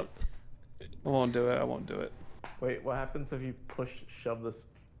fucks it up. I won't do it. I won't do it. Wait, what happens if you shove this,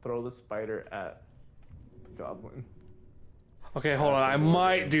 throw the spider at the goblin? Okay, hold on. I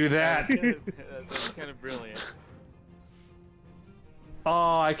might do that. That's kind of brilliant.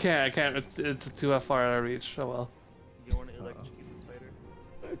 Oh, I can't. It's too far out of reach. Oh well. You want to electrocute the spider?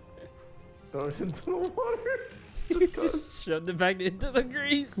 Throw it into the water. You just shoved it back into the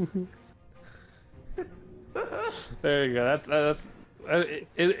grease. There you go. That's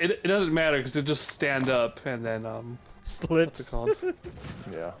it doesn't matter because it just stand up and then slips. What's it called?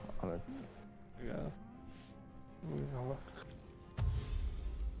 Yeah, on it. Yeah.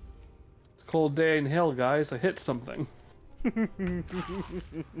 It's a cold day in hell, guys. I hit something.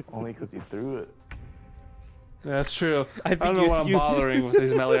 Only because you threw it. Yeah, that's true. I don't think know why I'm bothering with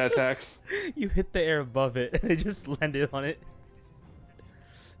these melee attacks. You hit the air above it and it just landed on it.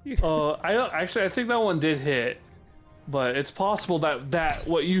 Oh, I don't actually. I think that one did hit, but it's possible that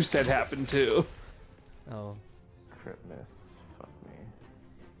what you said happened too. Oh. Crit miss. Fuck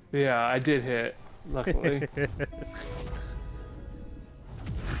me. Yeah, I did hit. Luckily.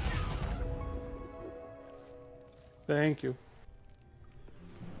 Thank you.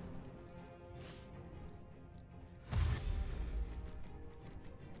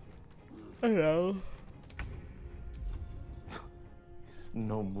 Hello.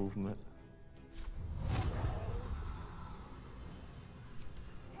 No movement.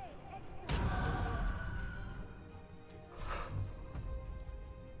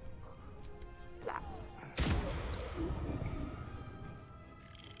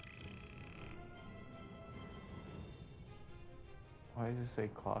 Why does it say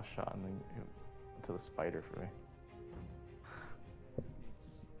claw shot and then to the spider for me?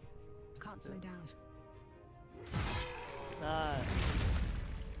 Can't slow down.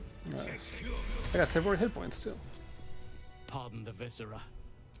 Nice. I got 10 more hit points too. Pardon the viscera.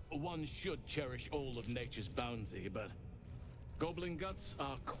 One should cherish all of nature's bounty, but goblin guts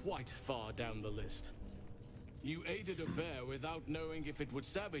are quite far down the list. You aided a bear without knowing if it would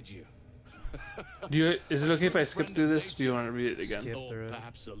savage you. Is it okay if I skip through this? Or do you want to read it again? Or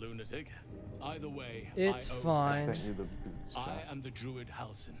perhaps a lunatic. Either way, It's I owe fine. thanks. I am the druid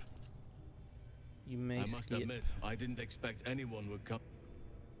Halsin. You may I must admit, I didn't expect anyone would come.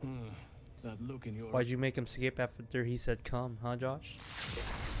 That look in your... Why'd you make him skip after he said come, huh, Josh?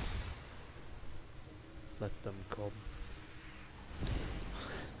 Let them come.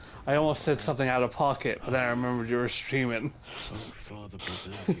 I almost said something out of pocket, but then I remembered you were streaming. Oh, Father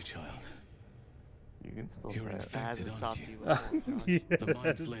preserve you, child. You can still You're say it. infected, It aren't hasn't you? stopped you before, Josh. The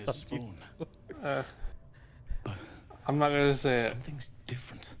mind flayer's spawn. I'm not gonna say it. Something's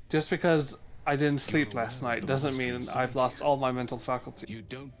different. Just because I didn't sleep last night doesn't mean I've lost all my mental faculty. You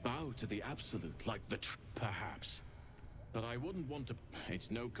don't bow to the absolute like the perhaps. But I wouldn't want to... It's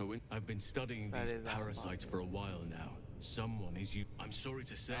no coincidence. I've been studying these parasites for a while now. Someone is you... I'm sorry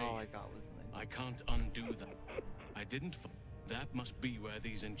to say. All I got was I can't undo that. I didn't... That must be where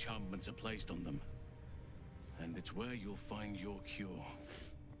these enchantments are placed on them. And it's where you'll find your cure.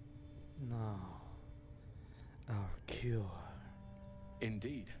 No. Our cure.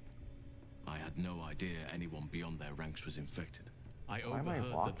 Indeed. I had no idea anyone beyond their ranks was infected. I Why am I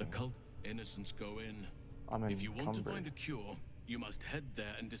overheard that walking? the cult innocents go in. I'm If you want to encumbered. find a cure, you must head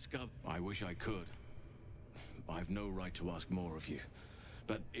there and discover. I wish I could. I've no right to ask more of you.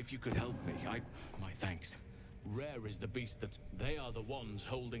 But if you could help me, my thanks. Rare is the beast that they are the ones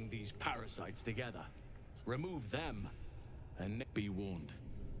holding these parasites together. Remove them, and be warned.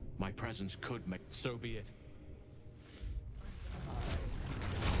 My presence could make... So be it.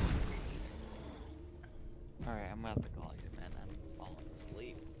 Alright, I'm gonna have to call you, man. I'm falling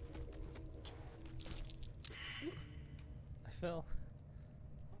asleep. I fell.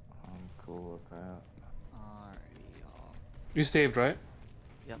 I'm cool with that. Alrighty, y'all. You saved, right?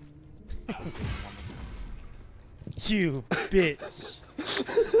 Yep. You bitch.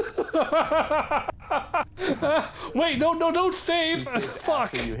 Wait, no, don't save!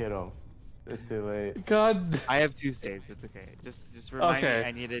 Fuck! After you hit him. It's too late. God. I have 2 saves. It's okay. Just remind Okay. me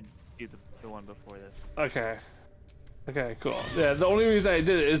I needed to do the one before this. Okay. Okay, cool. Yeah, the only reason I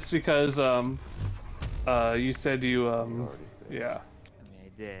did it is because, you said you, yeah. I mean, I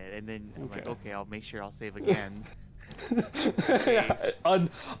did, and then I'm like, Okay. okay, I'll make sure I'll save again.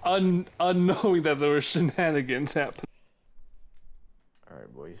 Unknowing that there were shenanigans happening.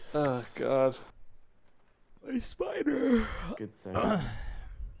 Alright, boys. Oh god. A spider. Good save.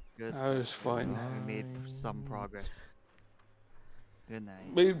 Good. That was fine. We made some progress. Good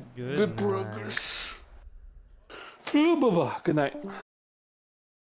night. Made good progress. Good night.